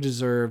I never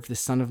deserved, this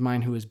son of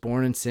mine who was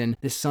born in sin,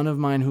 this son of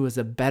mine who was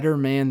a better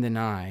man than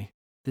I,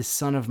 this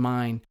son of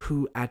mine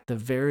who at the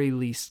very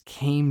least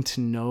came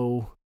to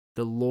know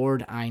the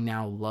Lord I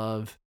now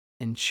love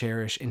and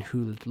cherish, and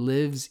who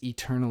lives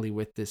eternally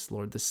with this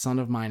Lord. The son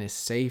of mine is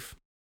safe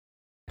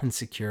and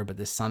secure, but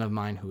the son of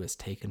mine who is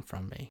taken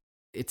from me.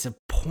 It's a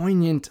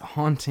poignant,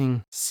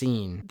 haunting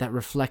scene that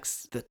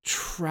reflects the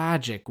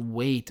tragic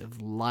weight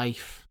of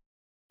life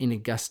in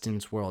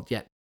Augustine's world.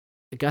 Yet,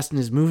 Augustine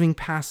is moving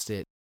past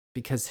it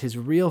because his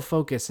real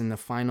focus in the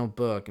final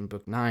book, in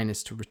Book 9,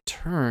 is to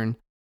return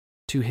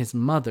to his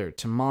mother,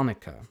 to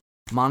Monica.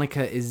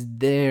 Monica is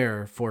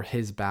there for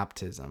his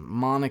baptism.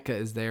 Monica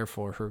is there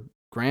for her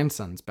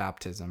grandson's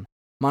baptism.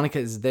 Monica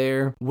is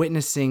there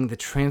witnessing the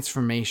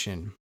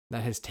transformation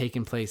that has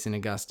taken place in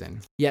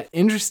Augustine. Yet,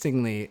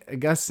 interestingly,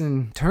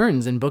 Augustine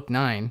turns in Book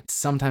 9,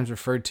 sometimes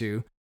referred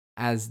to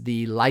as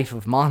the life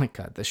of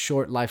Monica, the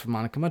short life of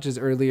Monica, much as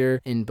earlier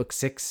in Book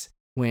 6,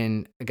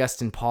 when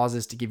Augustine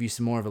pauses to give you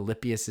some more of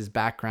Alypius's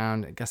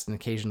background. Augustine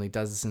occasionally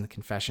does this in the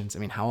Confessions. I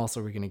mean, how else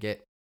are we going to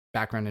get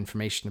background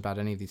information about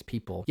any of these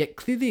people? Yet,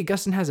 clearly,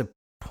 Augustine has a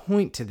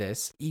point to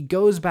this. He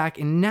goes back,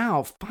 and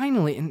now,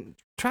 finally, and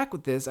track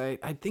with this, I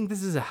think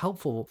this is a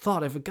helpful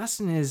thought. If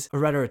Augustine is a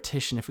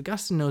rhetorician, if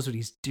Augustine knows what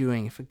he's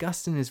doing, if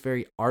Augustine is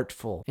very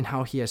artful in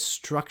how he has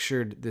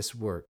structured this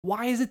work,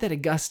 why is it that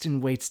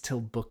Augustine waits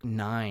till Book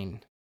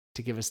 9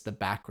 to give us the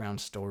background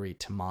story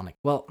to Monica?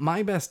 Well,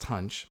 my best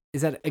hunch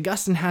is that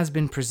Augustine has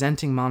been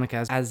presenting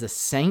Monica as a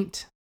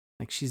saint.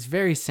 Like, she's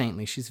very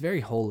saintly, she's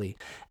very holy,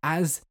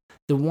 as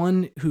the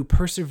one who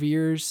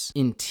perseveres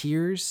in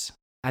tears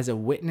as a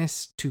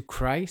witness to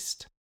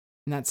Christ.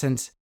 In that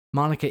sense,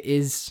 Monica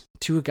is,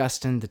 to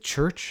Augustine, the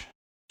church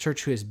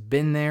who has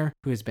been there,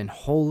 who has been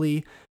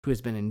holy, who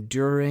has been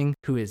enduring,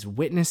 who is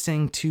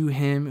witnessing to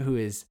him, who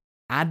is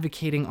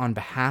advocating on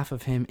behalf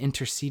of him,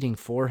 interceding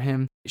for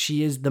him.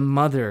 She is the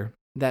mother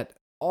that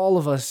all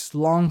of us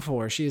long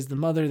for. She is the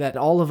mother that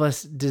all of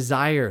us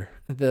desire,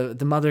 the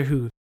mother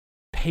who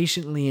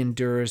patiently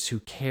endures,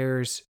 who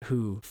cares,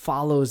 who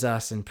follows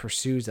us and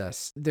pursues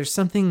us. There's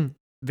something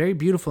very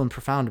beautiful and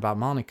profound about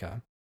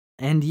Monica.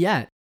 And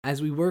yet,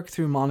 as we work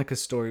through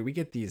Monica's story, we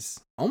get these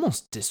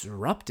almost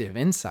disruptive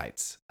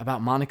insights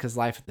about Monica's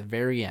life at the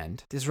very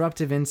end.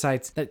 Disruptive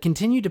insights that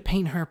continue to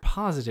paint her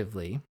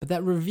positively, but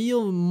that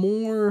reveal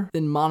more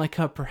than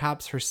Monica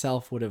perhaps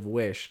herself would have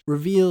wished.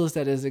 Reveals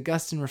that as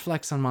Augustine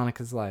reflects on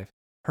Monica's life,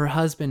 her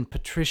husband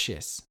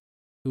Patricius,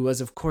 who was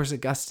of course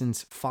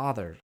Augustine's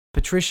father,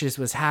 Patricius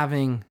was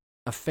having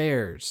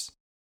affairs,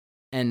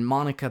 and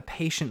Monica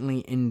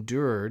patiently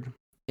endured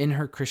in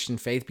her Christian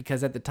faith,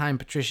 because at the time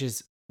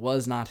Patricius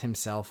was not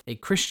himself a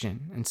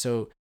Christian, and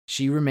so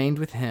she remained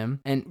with him.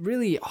 And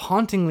really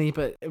hauntingly,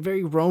 but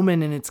very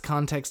Roman in its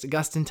context,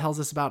 Augustine tells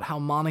us about how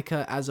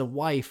Monica as a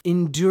wife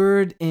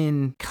endured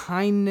in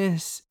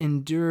kindness,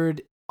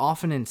 endured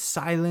often in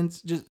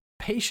silence, just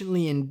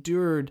patiently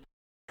endured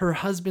her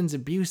husband's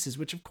abuses,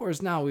 which of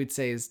course now we'd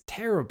say is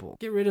terrible.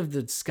 Get rid of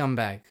the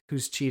scumbag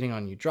who's cheating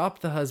on you. Drop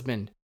the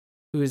husband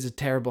who is a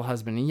terrible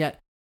husband. And yet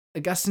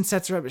Augustine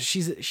sets her up.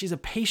 She's a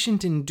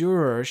patient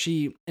endurer.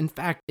 She, in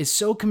fact, is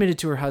so committed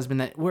to her husband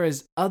that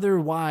whereas other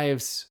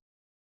wives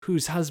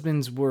whose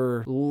husbands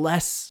were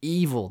less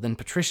evil than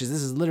Patricia's,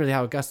 this is literally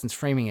how Augustine's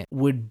framing it,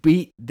 would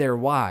beat their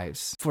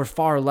wives for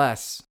far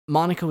less,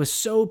 Monica was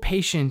so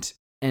patient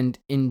and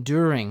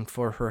enduring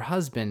for her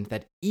husband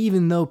that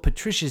even though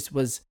Patricius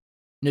was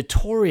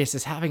notorious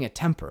as having a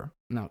temper,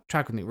 now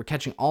track with me, we're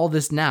catching all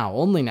this now,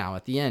 only now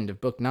at the end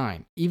of Book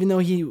 9, even though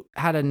he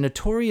had a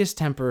notorious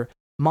temper,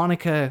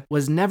 Monica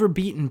was never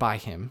beaten by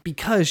him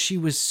because she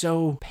was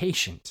so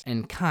patient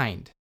and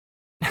kind.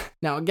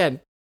 Now,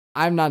 again,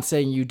 I'm not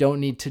saying you don't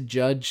need to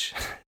judge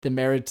the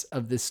merits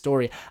of this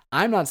story.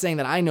 I'm not saying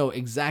that I know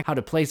exactly how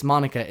to place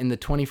Monica in the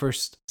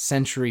 21st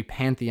century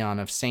pantheon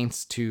of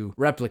saints to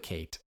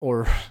replicate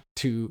or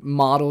to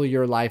model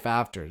your life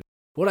after.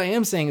 What I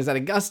am saying is that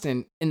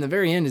Augustine, in the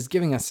very end, is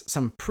giving us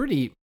some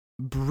pretty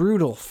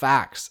brutal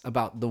facts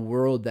about the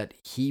world that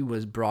he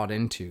was brought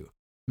into.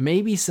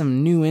 Maybe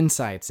some new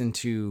insights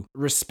into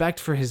respect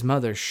for his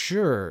mother,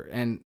 sure,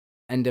 and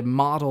a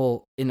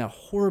model in a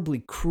horribly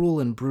cruel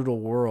and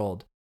brutal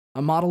world.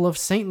 A model of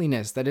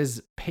saintliness that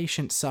is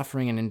patient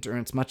suffering and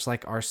endurance, much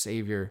like our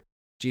Savior,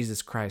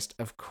 Jesus Christ,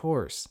 of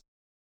course.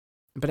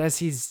 But as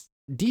he's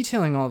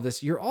detailing all of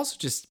this, you're also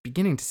just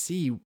beginning to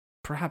see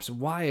perhaps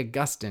why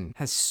Augustine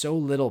has so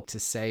little to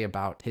say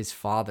about his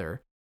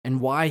father. and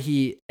why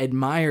he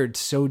admired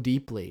so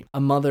deeply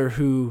a mother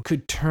who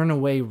could turn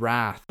away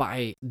wrath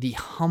by the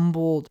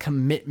humble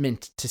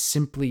commitment to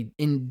simply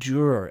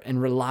endure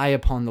and rely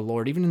upon the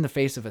Lord, even in the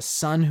face of a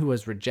son who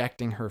was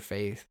rejecting her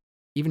faith,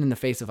 even in the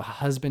face of a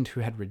husband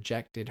who had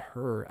rejected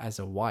her as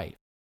a wife.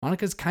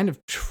 Monica's kind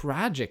of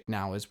tragic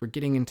now as we're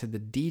getting into the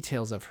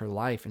details of her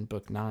life in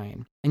Book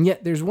 9. And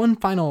yet there's one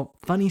final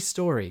funny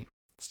story.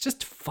 It's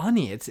just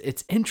funny.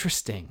 It's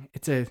interesting.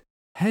 It's a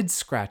head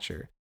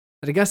scratcher.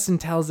 That Augustine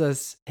tells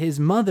us his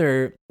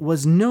mother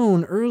was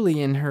known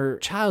early in her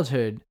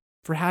childhood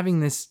for having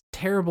this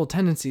terrible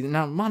tendency.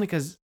 Now,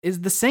 Monica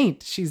is the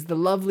saint. She's the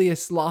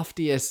loveliest,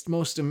 loftiest,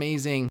 most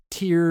amazing,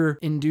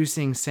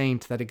 tear-inducing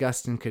saint that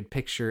Augustine could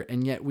picture.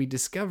 And yet we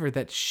discover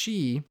that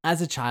she,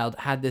 as a child,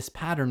 had this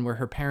pattern where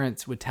her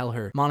parents would tell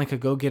her, Monica,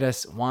 go get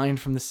us wine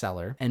from the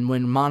cellar. And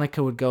when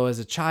Monica would go as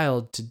a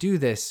child to do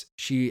this,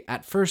 she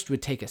at first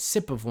would take a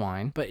sip of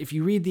wine. But if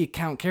you read the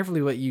account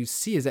carefully, what you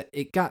see is that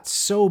it got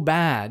so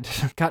bad,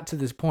 got to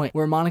this point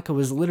where Monica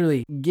was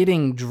literally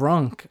getting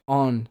drunk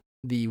on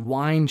the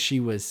wine she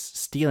was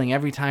stealing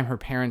every time her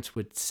parents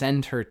would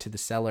send her to the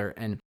cellar.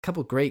 And a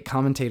couple great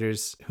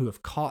commentators who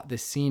have caught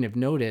this scene have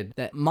noted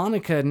that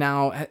Monica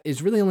now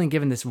is really only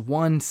given this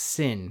one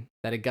sin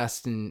that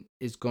Augustine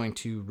is going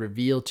to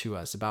reveal to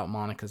us about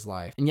Monica's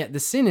life. And yet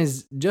the sin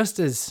is just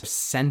as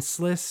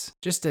senseless,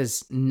 just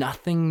as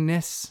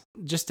nothingness,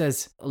 just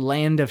as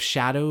land of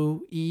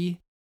shadow-y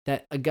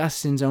that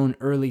Augustine's own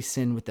early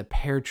sin with the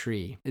pear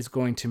tree is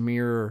going to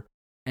mirror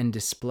and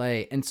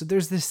display. And so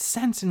there's this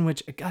sense in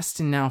which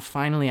Augustine now,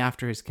 finally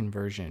after his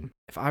conversion,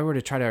 if I were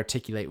to try to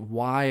articulate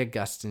why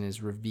Augustine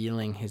is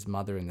revealing his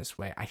mother in this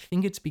way, I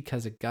think it's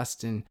because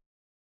Augustine,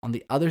 on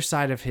the other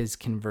side of his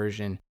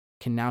conversion,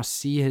 can now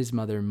see his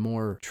mother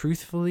more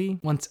truthfully,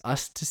 wants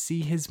us to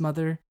see his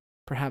mother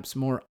perhaps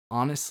more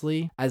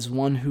honestly, as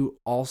one who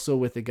also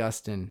with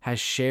Augustine has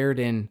shared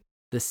in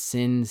the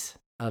sins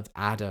of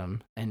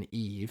Adam and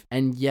Eve,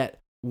 and yet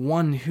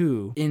one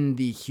who, in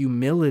the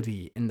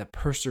humility and the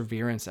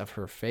perseverance of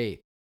her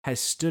faith, has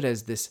stood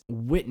as this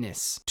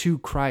witness to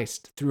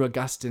Christ through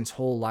Augustine's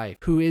whole life,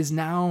 who is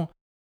now,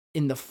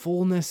 in the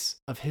fullness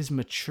of his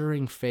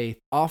maturing faith,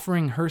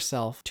 offering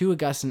herself to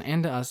Augustine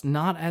and to us,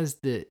 not as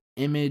the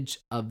image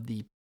of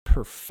the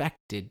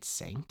perfected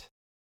saint,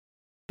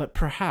 but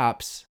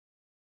perhaps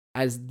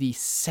as the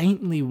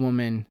saintly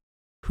woman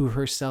who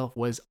herself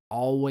was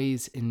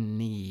always in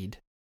need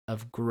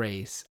of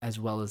grace as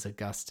well as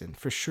Augustine.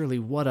 For surely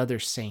what other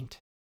saint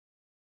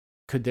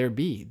could there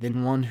be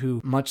than one who,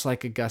 much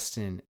like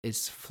Augustine,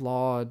 is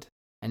flawed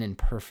and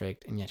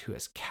imperfect, and yet who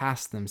has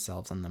cast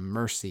themselves on the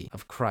mercy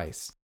of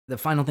Christ? The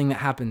final thing that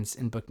happens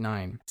in Book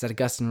 9 is that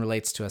Augustine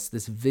relates to us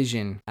this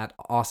vision at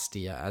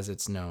Ostia, as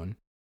it's known.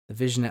 The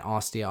vision at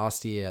Ostia.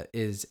 Ostia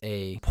is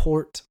a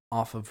port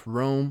off of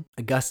Rome.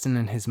 Augustine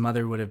and his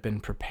mother would have been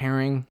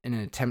preparing in an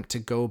attempt to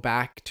go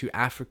back to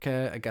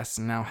Africa.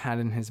 Augustine now had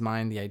in his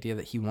mind the idea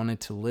that he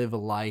wanted to live a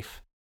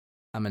life,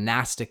 a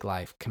monastic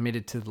life,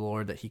 committed to the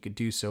Lord, that he could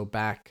do so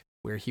back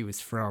where he was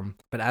from.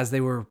 But as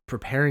they were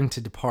preparing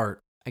to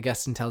depart,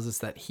 Augustine tells us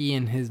that he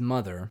and his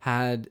mother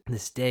had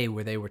this day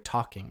where they were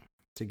talking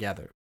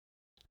together.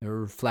 They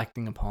were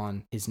reflecting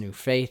upon his new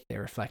faith. They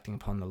were reflecting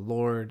upon the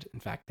Lord. In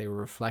fact, they were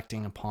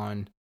reflecting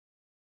upon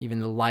even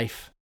the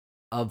life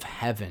of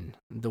heaven,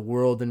 the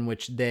world in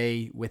which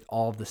they, with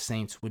all the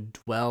saints, would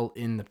dwell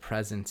in the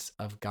presence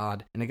of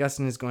God. And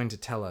Augustine is going to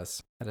tell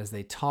us that as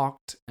they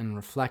talked and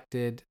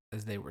reflected,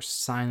 as they were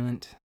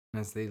silent,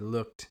 and as they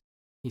looked,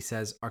 he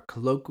says, our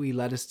colloquy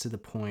led us to the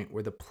point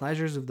where the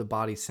pleasures of the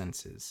body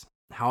senses,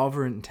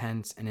 however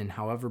intense and in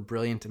however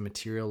brilliant a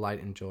material light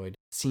enjoyed,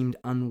 seemed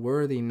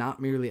unworthy not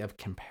merely of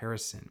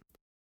comparison,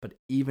 but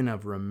even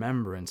of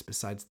remembrance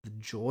besides the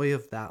joy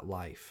of that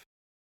life.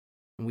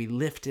 And we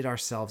lifted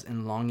ourselves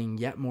in longing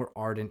yet more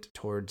ardent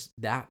towards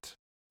that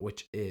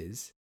which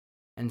is,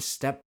 and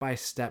step by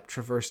step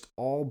traversed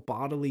all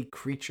bodily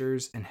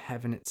creatures and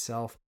heaven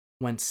itself,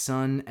 whence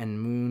sun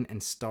and moon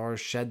and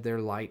stars shed their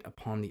light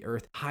upon the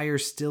earth. Higher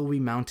still we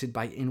mounted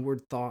by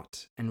inward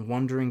thought and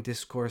wondering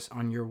discourse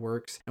on your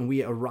works, and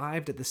we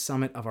arrived at the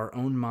summit of our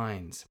own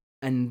minds.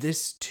 And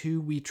this too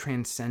we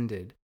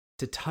transcended,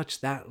 to touch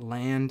that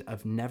land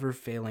of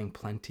never-failing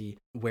plenty,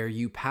 where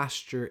you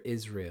pasture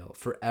Israel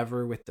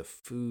forever with the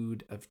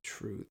food of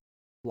truth.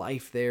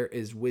 Life there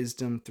is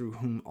wisdom, through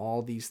whom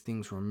all these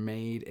things were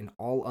made, and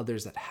all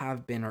others that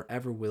have been or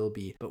ever will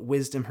be. But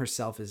wisdom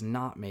herself is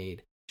not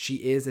made. She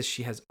is as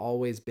she has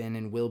always been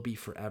and will be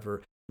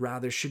forever.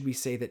 Rather, should we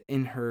say that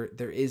in her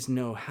there is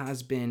no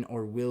has been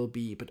or will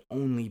be, but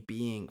only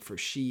being, for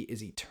she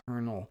is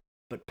eternal.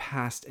 But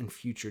past and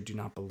future do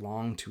not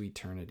belong to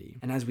eternity.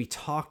 And as we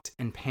talked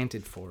and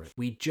panted for it,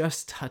 we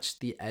just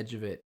touched the edge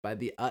of it by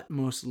the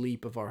utmost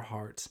leap of our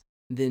hearts.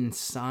 Then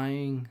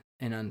sighing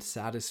and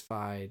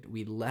unsatisfied,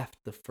 we left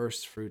the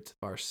first fruits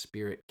of our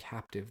spirit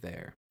captive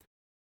there,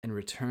 and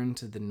returned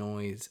to the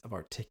noise of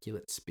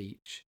articulate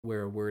speech,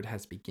 where a word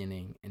has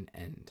beginning and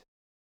end.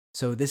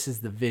 So this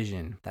is the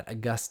vision that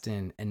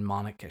Augustine and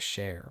Monica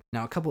share.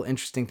 Now, a couple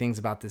interesting things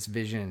about this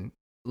vision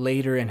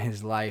later in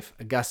his life,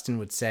 Augustine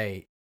would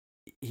say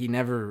he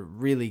never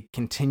really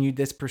continued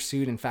this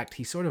pursuit. In fact,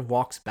 he sort of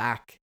walks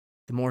back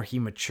the more he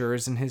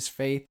matures in his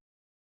faith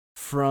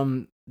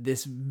from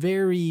this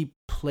very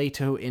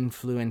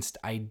Plato-influenced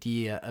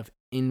idea of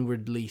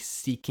inwardly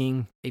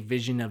seeking a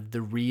vision of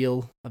the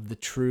real, of the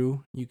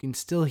true. You can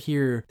still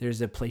hear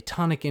there's a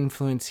Platonic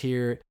influence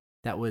here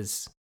that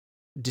was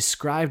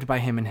described by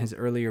him in his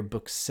earlier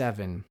book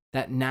 7,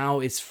 that now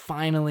is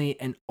finally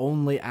and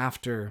only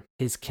after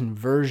his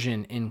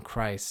conversion in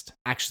Christ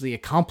actually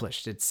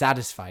accomplished. It's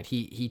satisfied.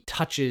 He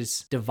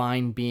touches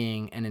divine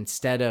being, and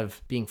instead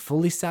of being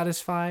fully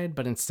satisfied,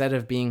 but instead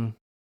of being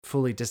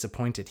fully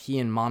disappointed, he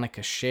and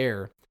Monica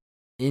share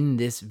in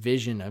this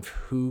vision of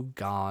who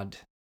God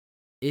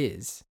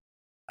is.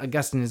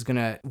 Augustine is going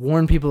to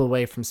warn people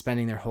away from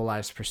spending their whole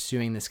lives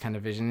pursuing this kind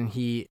of vision. And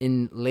he,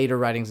 in later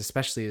writings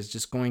especially, is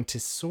just going to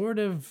sort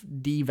of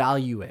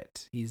devalue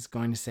it. He's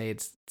going to say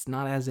it's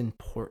not as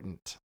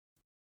important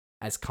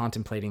as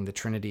contemplating the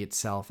Trinity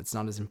itself. It's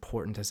not as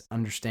important as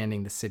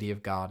understanding the city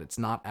of God. It's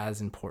not as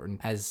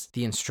important as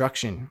the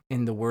instruction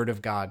in the Word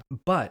of God.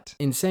 But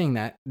in saying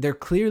that, there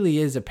clearly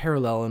is a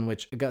parallel in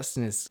which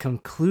Augustine is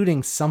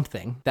concluding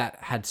something that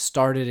had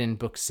started in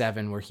Book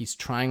 7, where he's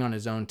trying on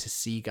his own to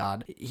see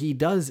God. He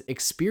does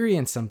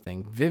experience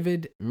something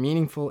vivid,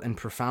 meaningful, and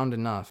profound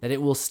enough that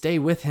it will stay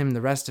with him the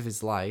rest of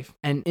his life.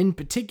 And in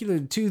particular,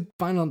 the two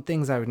final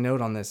things I would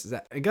note on this is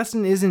that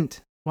Augustine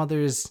isn't, while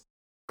there's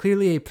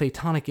clearly a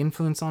Platonic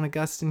influence on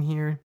Augustine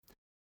here,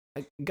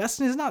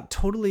 Augustine is not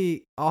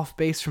totally off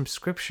base from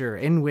Scripture,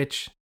 in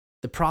which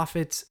the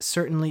prophets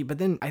certainly, but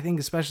then I think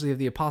especially of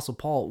the Apostle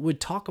Paul,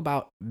 would talk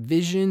about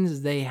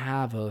visions they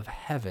have of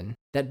heaven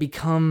that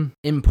become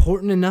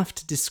important enough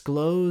to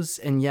disclose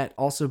and yet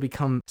also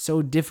become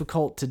so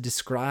difficult to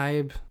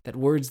describe that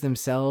words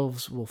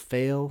themselves will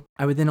fail.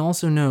 I would then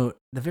also note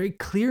the very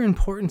clear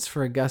importance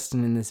for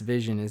Augustine in this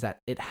vision is that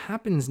it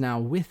happens now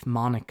with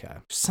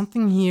Monica.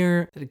 Something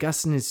here that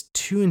Augustine is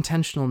too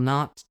intentional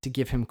not to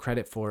give him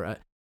credit for,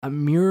 a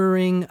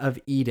mirroring of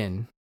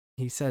Eden.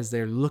 He says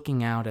they're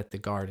looking out at the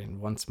garden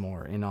once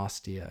more in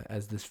Ostia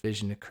as this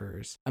vision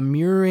occurs. A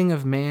mirroring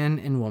of man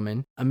and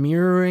woman, a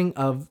mirroring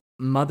of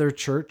Mother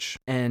Church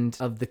and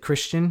of the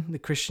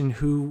Christian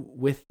who,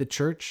 with the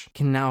church,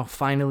 can now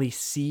finally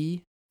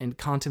see and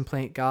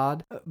contemplate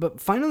God.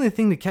 But finally, the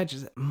thing to catch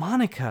is that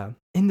Monica,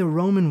 in the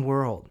Roman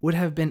world, would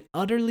have been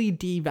utterly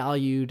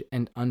devalued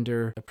and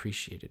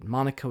underappreciated.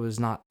 Monica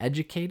was not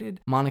educated.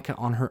 Monica,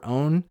 on her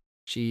own,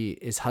 she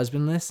is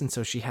husbandless, and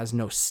so she has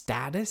no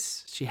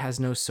status. She has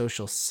no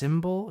social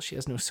symbol. She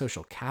has no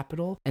social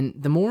capital. And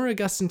the more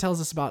Augustine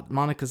tells us about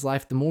Monica's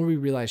life, the more we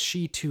realize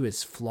she too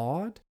is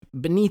flawed.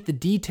 Beneath the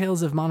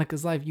details of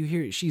Monica's life, you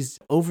hear she's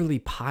overly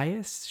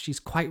pious. She's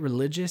quite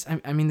religious.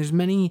 I mean, there's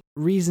many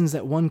reasons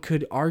that one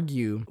could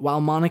argue. While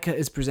Monica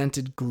is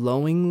presented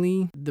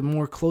glowingly, the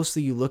more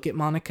closely you look at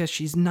Monica,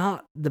 she's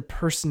not the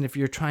person, if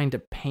you're trying to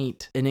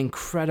paint an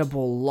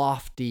incredible,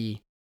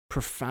 lofty,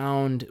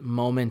 profound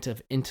moment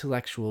of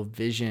intellectual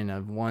vision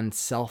of one's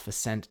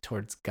self-ascent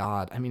towards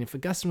God. I mean, if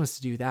Augustine was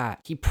to do that,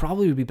 he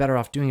probably would be better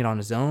off doing it on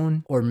his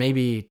own, or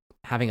maybe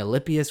having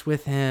Alypius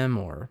with him,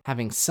 or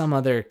having some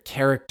other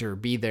character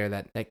be there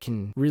that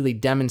can really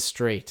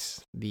demonstrate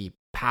the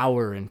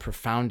power and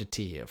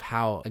profundity of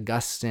how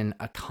Augustine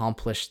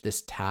accomplished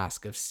this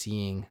task of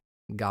seeing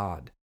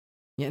God.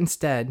 Yet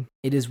instead,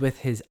 it is with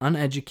his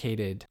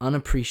uneducated,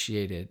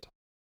 unappreciated,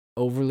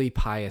 overly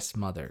pious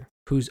mother,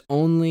 whose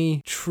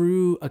only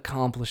true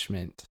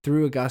accomplishment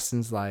through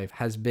Augustine's life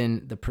has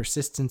been the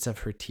persistence of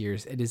her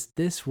tears. It is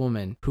this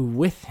woman who,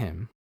 with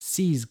him,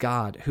 sees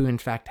God, who in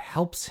fact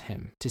helps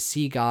him to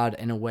see God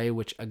in a way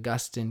which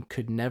Augustine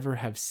could never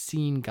have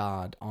seen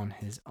God on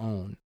his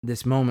own.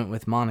 This moment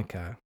with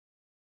Monica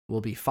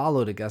will be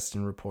followed,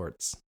 Augustine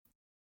reports,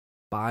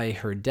 by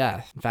her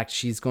death. In fact,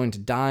 she's going to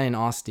die in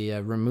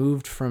Ostia,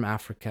 removed from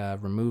Africa,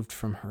 removed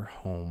from her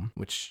home,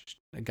 which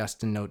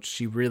Augustine notes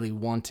she really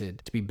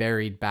wanted to be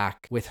buried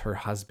back with her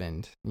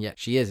husband. Yet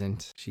she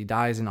isn't. She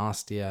dies in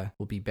Ostia,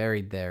 will be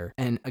buried there.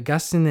 And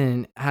Augustine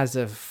then has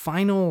a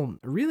final,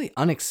 really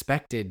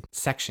unexpected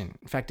section.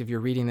 In fact, if you're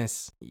reading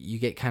this, you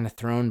get kind of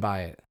thrown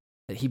by it.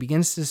 That he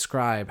begins to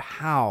describe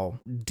how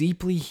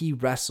deeply he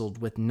wrestled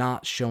with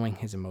not showing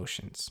his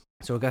emotions.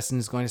 So Augustine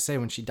is going to say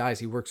when she dies,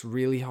 he works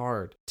really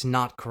hard to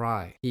not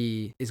cry.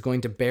 He is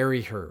going to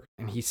bury her,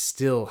 and he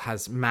still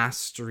has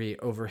mastery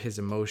over his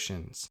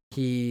emotions.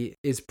 He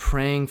is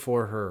praying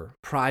for her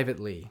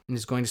privately and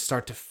is going to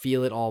start to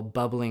feel it all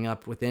bubbling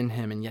up within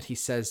him. And yet he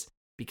says,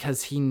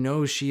 because he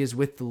knows she is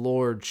with the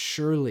Lord,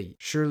 surely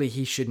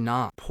he should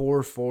not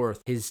pour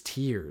forth his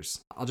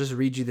tears. I'll just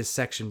read you this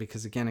section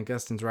because, again,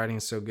 Augustine's writing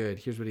is so good.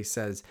 Here's what he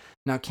says.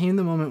 Now came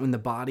the moment when the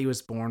body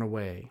was borne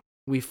away.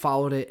 We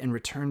followed it and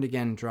returned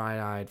again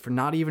dry-eyed, for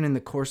not even in the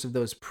course of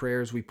those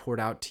prayers we poured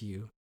out to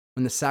you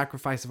when the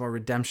sacrifice of our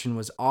redemption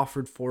was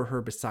offered for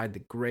her beside the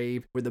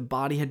grave where the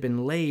body had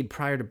been laid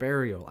prior to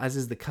burial, as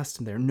is the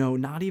custom there. No,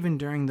 not even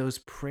during those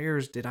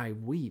prayers did I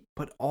weep,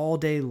 but all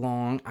day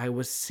long I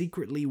was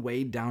secretly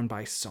weighed down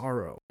by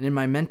sorrow. And in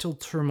my mental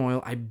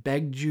turmoil, I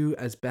begged you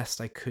as best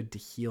I could to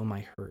heal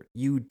my hurt.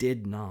 You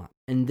did not.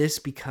 And this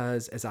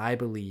because, as I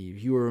believe,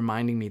 you were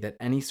reminding me that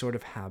any sort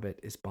of habit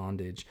is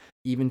bondage,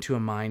 even to a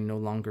mind no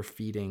longer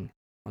feeding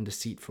on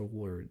deceitful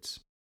words.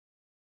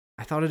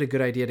 I thought it a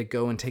good idea to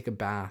go and take a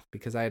bath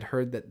because I had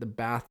heard that the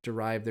bath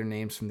derived their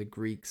names from the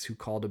Greeks who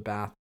called a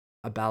bath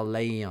a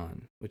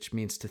baleion, which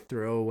means to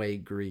throw away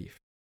grief,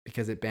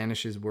 because it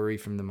banishes worry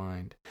from the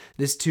mind.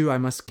 This too I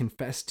must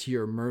confess to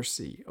your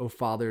mercy, O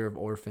Father of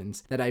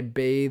orphans, that I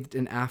bathed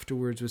and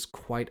afterwards was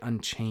quite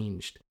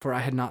unchanged, for I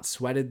had not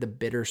sweated the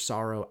bitter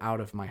sorrow out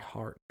of my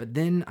heart. But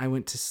then I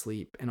went to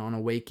sleep, and on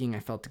awaking I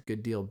felt a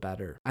good deal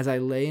better. As I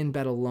lay in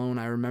bed alone,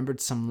 I remembered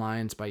some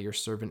lines by your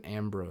servant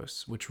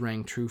Ambrose, which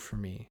rang true for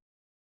me.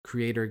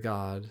 Creator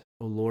God,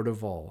 O Lord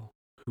of all,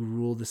 who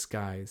rule the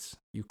skies,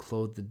 you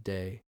clothe the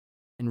day,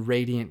 in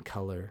radiant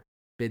color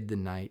bid the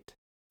night,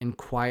 in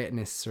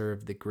quietness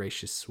serve the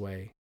gracious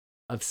sway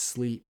of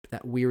sleep,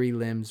 that weary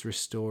limbs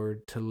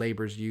restored to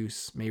labor's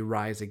use may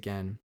rise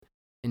again,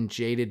 and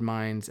jaded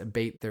minds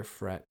abate their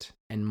fret,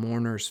 and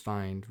mourners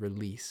find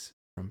release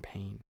from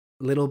pain.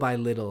 Little by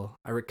little,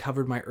 I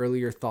recovered my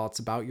earlier thoughts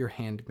about your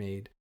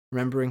handmaid,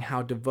 remembering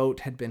how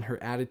devout had been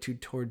her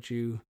attitude toward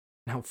you,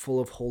 and how full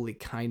of holy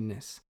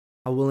kindness,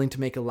 how willing to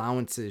make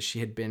allowances she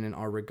had been in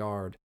our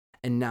regard.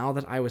 And now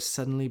that I was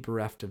suddenly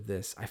bereft of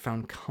this, I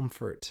found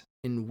comfort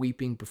in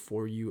weeping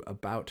before you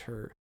about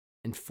her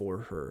and for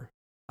her,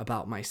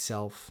 about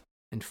myself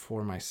and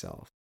for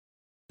myself.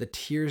 The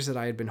tears that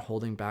I had been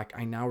holding back,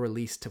 I now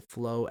released to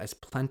flow as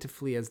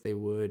plentifully as they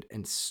would,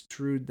 and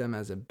strewed them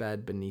as a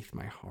bed beneath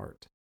my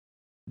heart.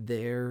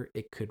 There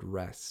it could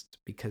rest,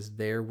 because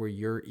there were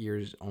your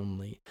ears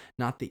only,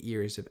 not the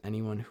ears of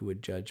anyone who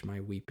would judge my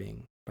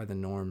weeping by the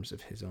norms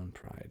of his own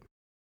pride.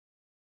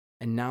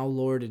 And now,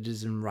 Lord, it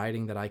is in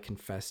writing that I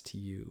confess to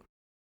you.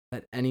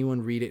 Let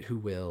anyone read it who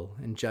will,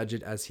 and judge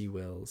it as he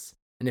wills.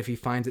 And if he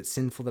finds it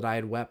sinful that I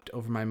had wept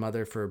over my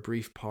mother for a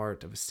brief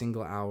part of a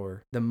single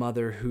hour, the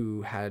mother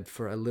who had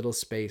for a little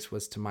space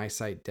was to my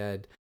sight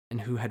dead,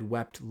 and who had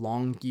wept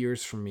long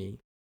years for me,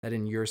 that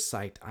in your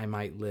sight I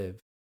might live,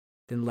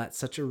 then let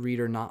such a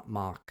reader not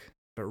mock,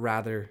 but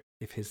rather,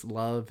 if his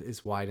love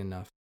is wide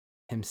enough,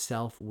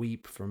 himself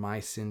weep for my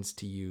sins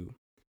to you,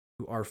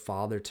 who are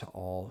Father to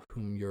all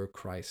whom your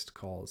Christ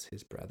calls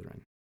his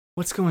brethren.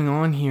 What's going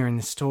on here in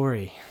the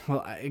story? Well,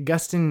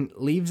 Augustine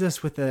leaves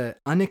us with an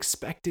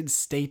unexpected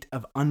state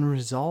of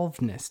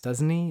unresolvedness,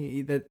 doesn't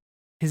he? That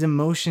his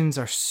emotions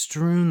are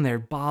strewn, they're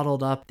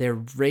bottled up,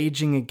 they're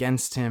raging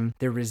against him,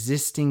 they're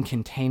resisting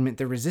containment,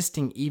 they're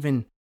resisting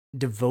even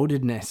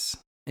devotedness,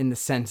 in the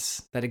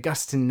sense that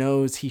Augustine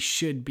knows he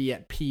should be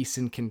at peace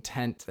and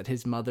content that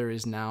his mother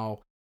is now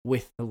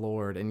with the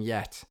Lord, and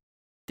yet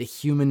the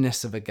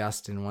humanness of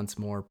Augustine once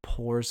more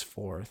pours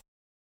forth.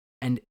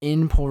 And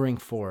in pouring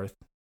forth,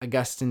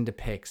 Augustine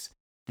depicts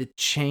the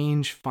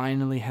change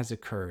finally has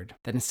occurred,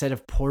 that instead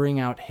of pouring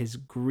out his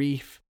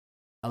grief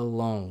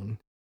alone,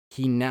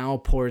 he now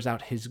pours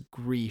out his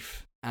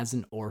grief as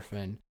an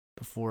orphan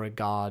before a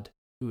God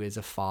who is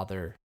a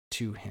father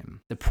to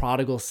him. The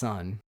prodigal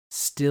son,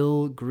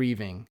 still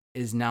grieving,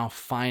 is now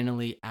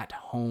finally at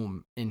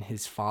home in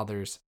his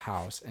father's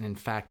house. And in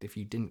fact, if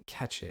you didn't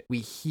catch it, we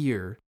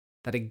hear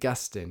that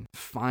Augustine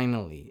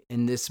finally,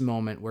 in this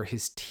moment where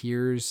his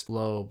tears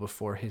flow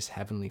before his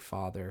heavenly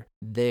Father,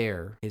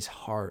 there his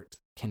heart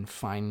can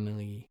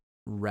finally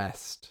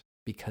rest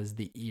because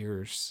the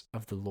ears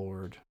of the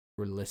Lord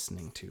were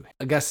listening to him.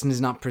 Augustine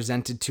is not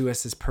presented to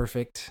us as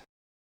perfect.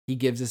 He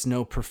gives us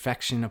no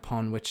perfection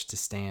upon which to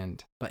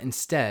stand, but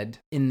instead,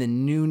 in the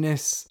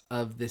newness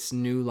of this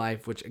new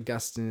life, which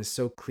Augustine is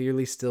so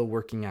clearly still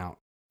working out,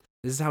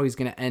 this is how he's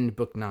going to end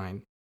Book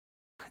 9.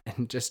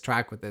 And just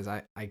track with this,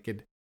 I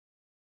could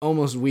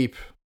almost weep,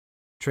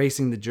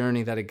 tracing the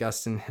journey that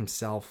Augustine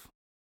himself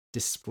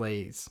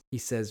displays. He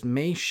says,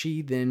 "May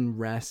she then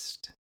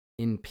rest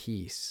in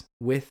peace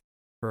with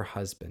her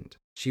husband.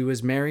 She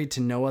was married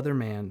to no other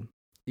man,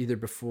 either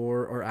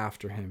before or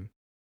after him,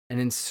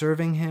 and in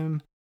serving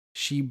him,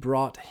 she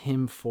brought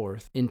him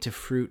forth into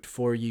fruit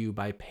for you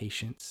by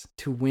patience,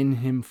 to win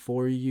him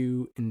for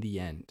you in the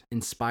end.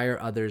 Inspire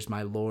others,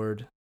 my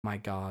Lord, my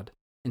God.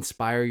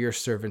 Inspire your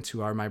servants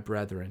who are my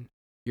brethren,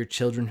 your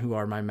children who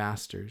are my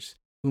masters,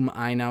 whom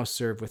I now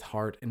serve with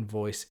heart and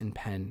voice and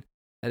pen,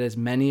 that as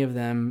many of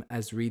them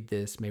as read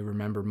this may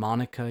remember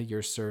Monica,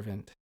 your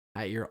servant,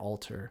 at your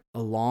altar,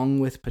 along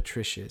with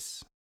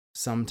Patricius,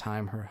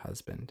 sometime her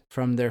husband.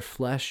 From their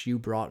flesh you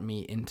brought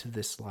me into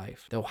this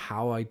life, though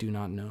how I do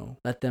not know.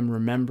 Let them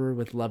remember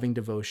with loving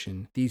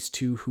devotion these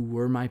two who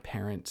were my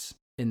parents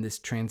in this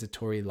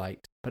transitory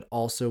light, but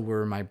also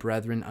were my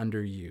brethren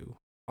under you,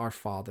 our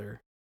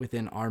Father,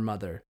 within our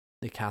mother,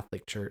 the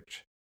Catholic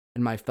Church,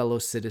 and my fellow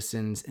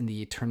citizens in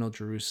the eternal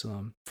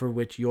Jerusalem, for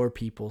which your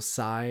people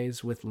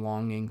sighs with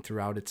longing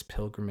throughout its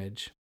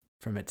pilgrimage.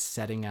 from its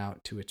setting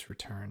out to its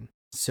return.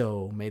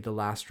 So may the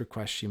last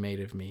request she made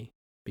of me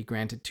be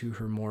granted to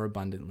her more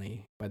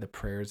abundantly by the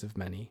prayers of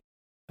many,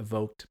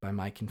 evoked by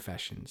my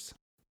confessions,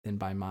 than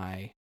by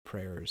my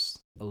prayers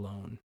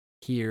alone.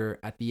 Here,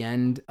 at the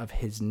end of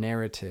his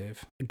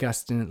narrative,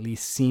 Augustine at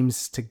least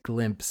seems to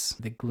glimpse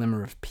the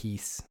glimmer of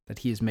peace that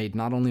he has made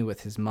not only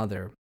with his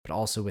mother, but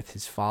also with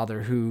his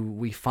father, who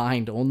we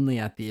find only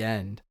at the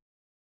end,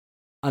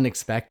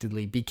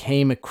 unexpectedly,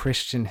 became a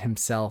Christian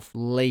himself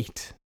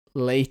late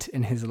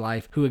in his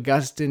life, who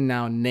Augustine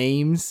now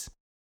names.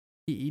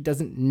 He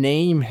doesn't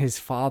name his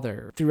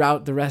father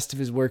throughout the rest of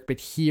his work, but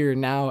here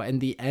now in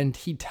the end,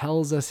 he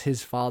tells us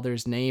his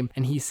father's name,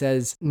 and he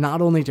says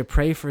not only to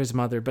pray for his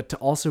mother, but to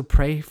also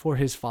pray for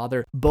his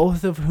father,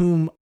 both of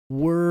whom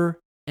were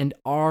and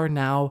are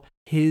now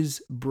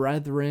his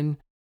brethren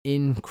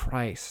in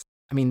Christ.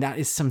 I mean, that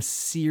is some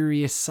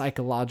serious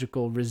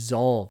psychological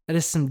resolve. That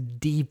is some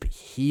deep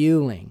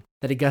healing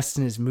that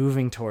Augustine is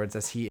moving towards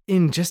as he,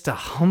 in just a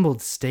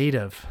humbled state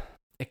of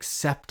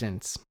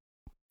acceptance,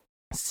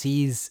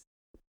 sees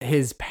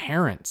his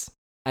parents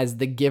as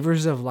the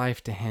givers of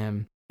life to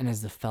him and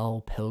as the fellow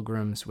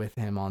pilgrims with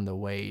him on the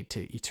way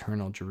to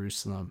eternal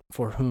Jerusalem,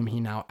 for whom he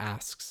now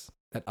asks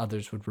that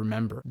others would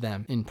remember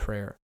them in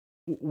prayer.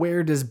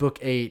 Where does Book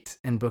 8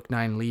 and Book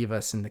 9 leave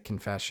us in the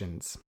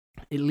Confessions?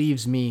 It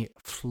leaves me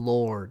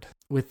floored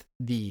with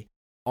the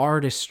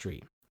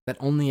artistry that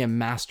only a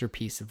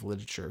masterpiece of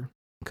literature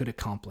could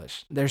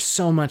accomplish. There's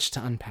so much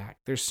to unpack.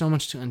 There's so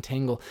much to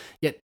untangle,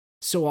 yet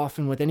so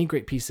often with any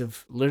great piece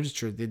of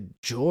literature, the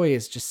joy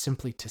is just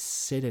simply to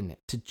sit in it,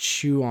 to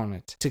chew on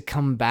it, to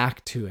come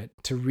back to it,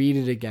 to read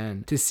it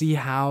again, to see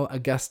how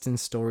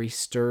Augustine's story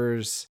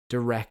stirs,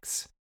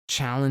 directs,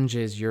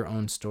 challenges your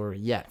own story.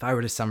 Yet, if I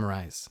were to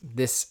summarize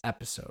this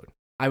episode,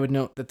 I would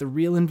note that the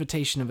real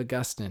invitation of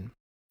Augustine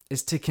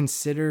is to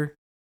consider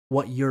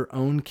what your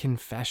own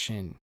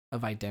confession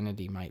of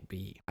identity might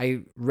be.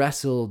 I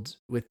wrestled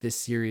with this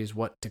series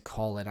what to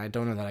call it. I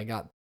don't know that I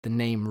got the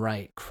name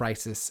right,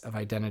 Crisis of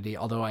Identity,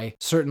 although I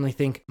certainly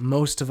think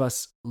most of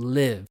us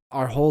live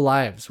our whole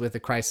lives with a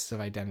crisis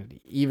of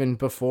identity, even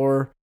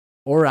before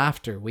or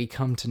after we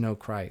come to know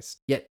Christ.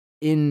 Yet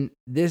in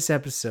this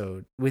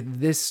episode, with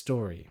this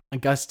story,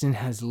 Augustine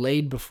has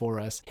laid before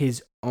us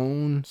his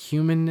own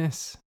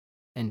humanness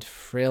and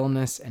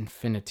frailness and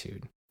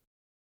finitude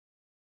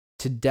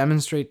to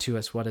demonstrate to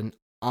us what an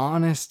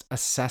honest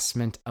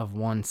assessment of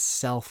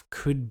oneself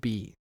could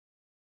be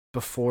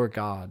before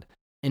God,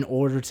 in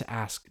order to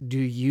ask, do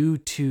you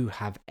too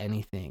have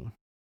anything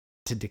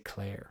to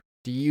declare?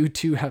 Do you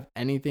too have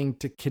anything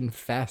to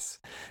confess?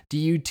 Do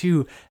you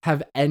too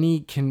have any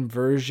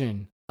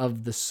conversion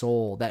of the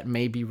soul that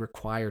may be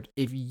required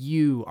if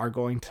you are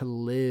going to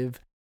live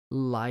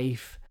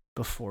life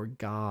before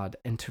God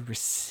and to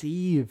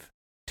receive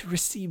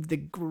the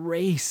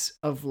grace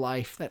of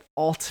life that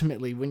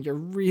ultimately, when you're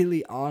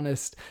really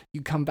honest,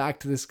 you come back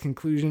to this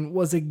conclusion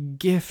was a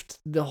gift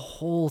the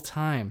whole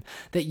time,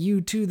 that you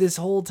too this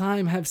whole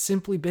time have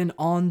simply been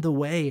on the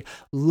way,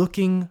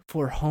 looking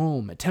for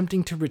home,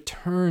 attempting to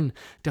return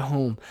to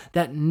home,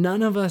 that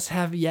none of us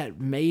have yet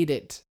made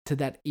it to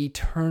that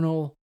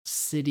eternal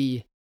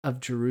city of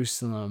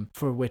Jerusalem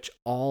for which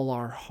all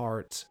our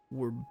hearts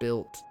were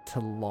built to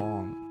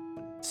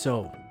long.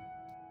 So,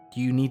 do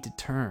you need to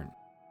turn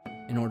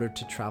in order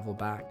to travel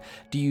back?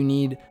 Do you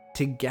need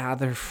to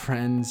gather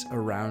friends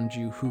around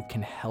you who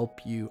can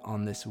help you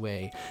on this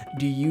way?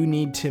 Do you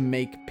need to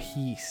make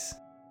peace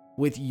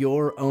with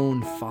your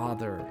own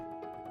father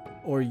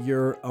or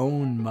your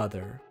own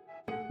mother,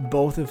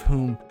 both of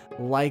whom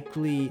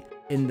likely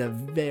in the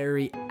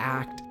very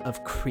act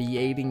of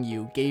creating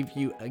you gave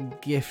you a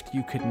gift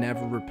you could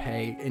never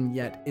repay, and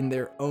yet in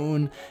their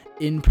own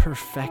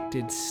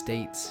imperfected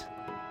states,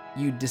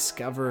 you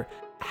discover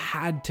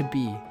had to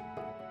be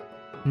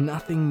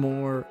nothing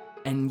more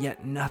and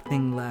yet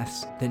nothing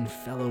less than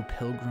fellow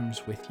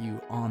pilgrims with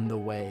you on the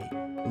way,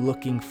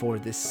 looking for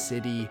this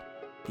city,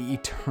 the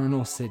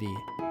eternal city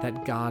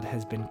that God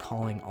has been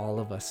calling all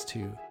of us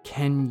to.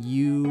 Can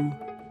you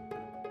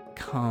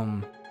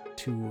come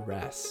to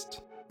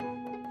rest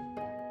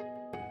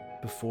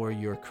before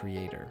your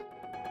Creator?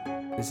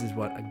 This is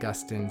what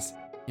Augustine's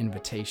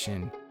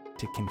invitation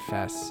to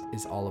confess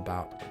is all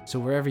about. So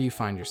wherever you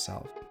find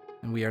yourself,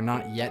 and we are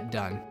not yet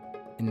done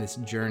in this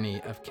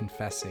journey of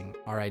confessing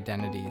our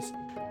identities,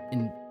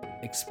 in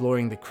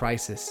exploring the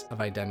crisis of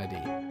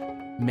identity,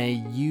 may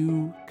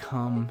you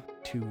come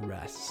to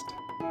rest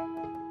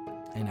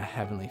in a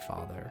Heavenly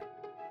Father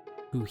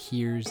who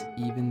hears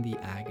even the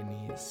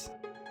agonies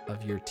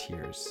of your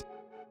tears.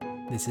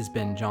 This has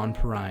been John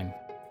Perrine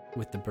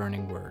with The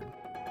Burning Word.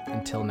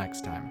 Until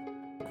next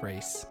time,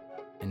 grace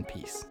and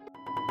peace.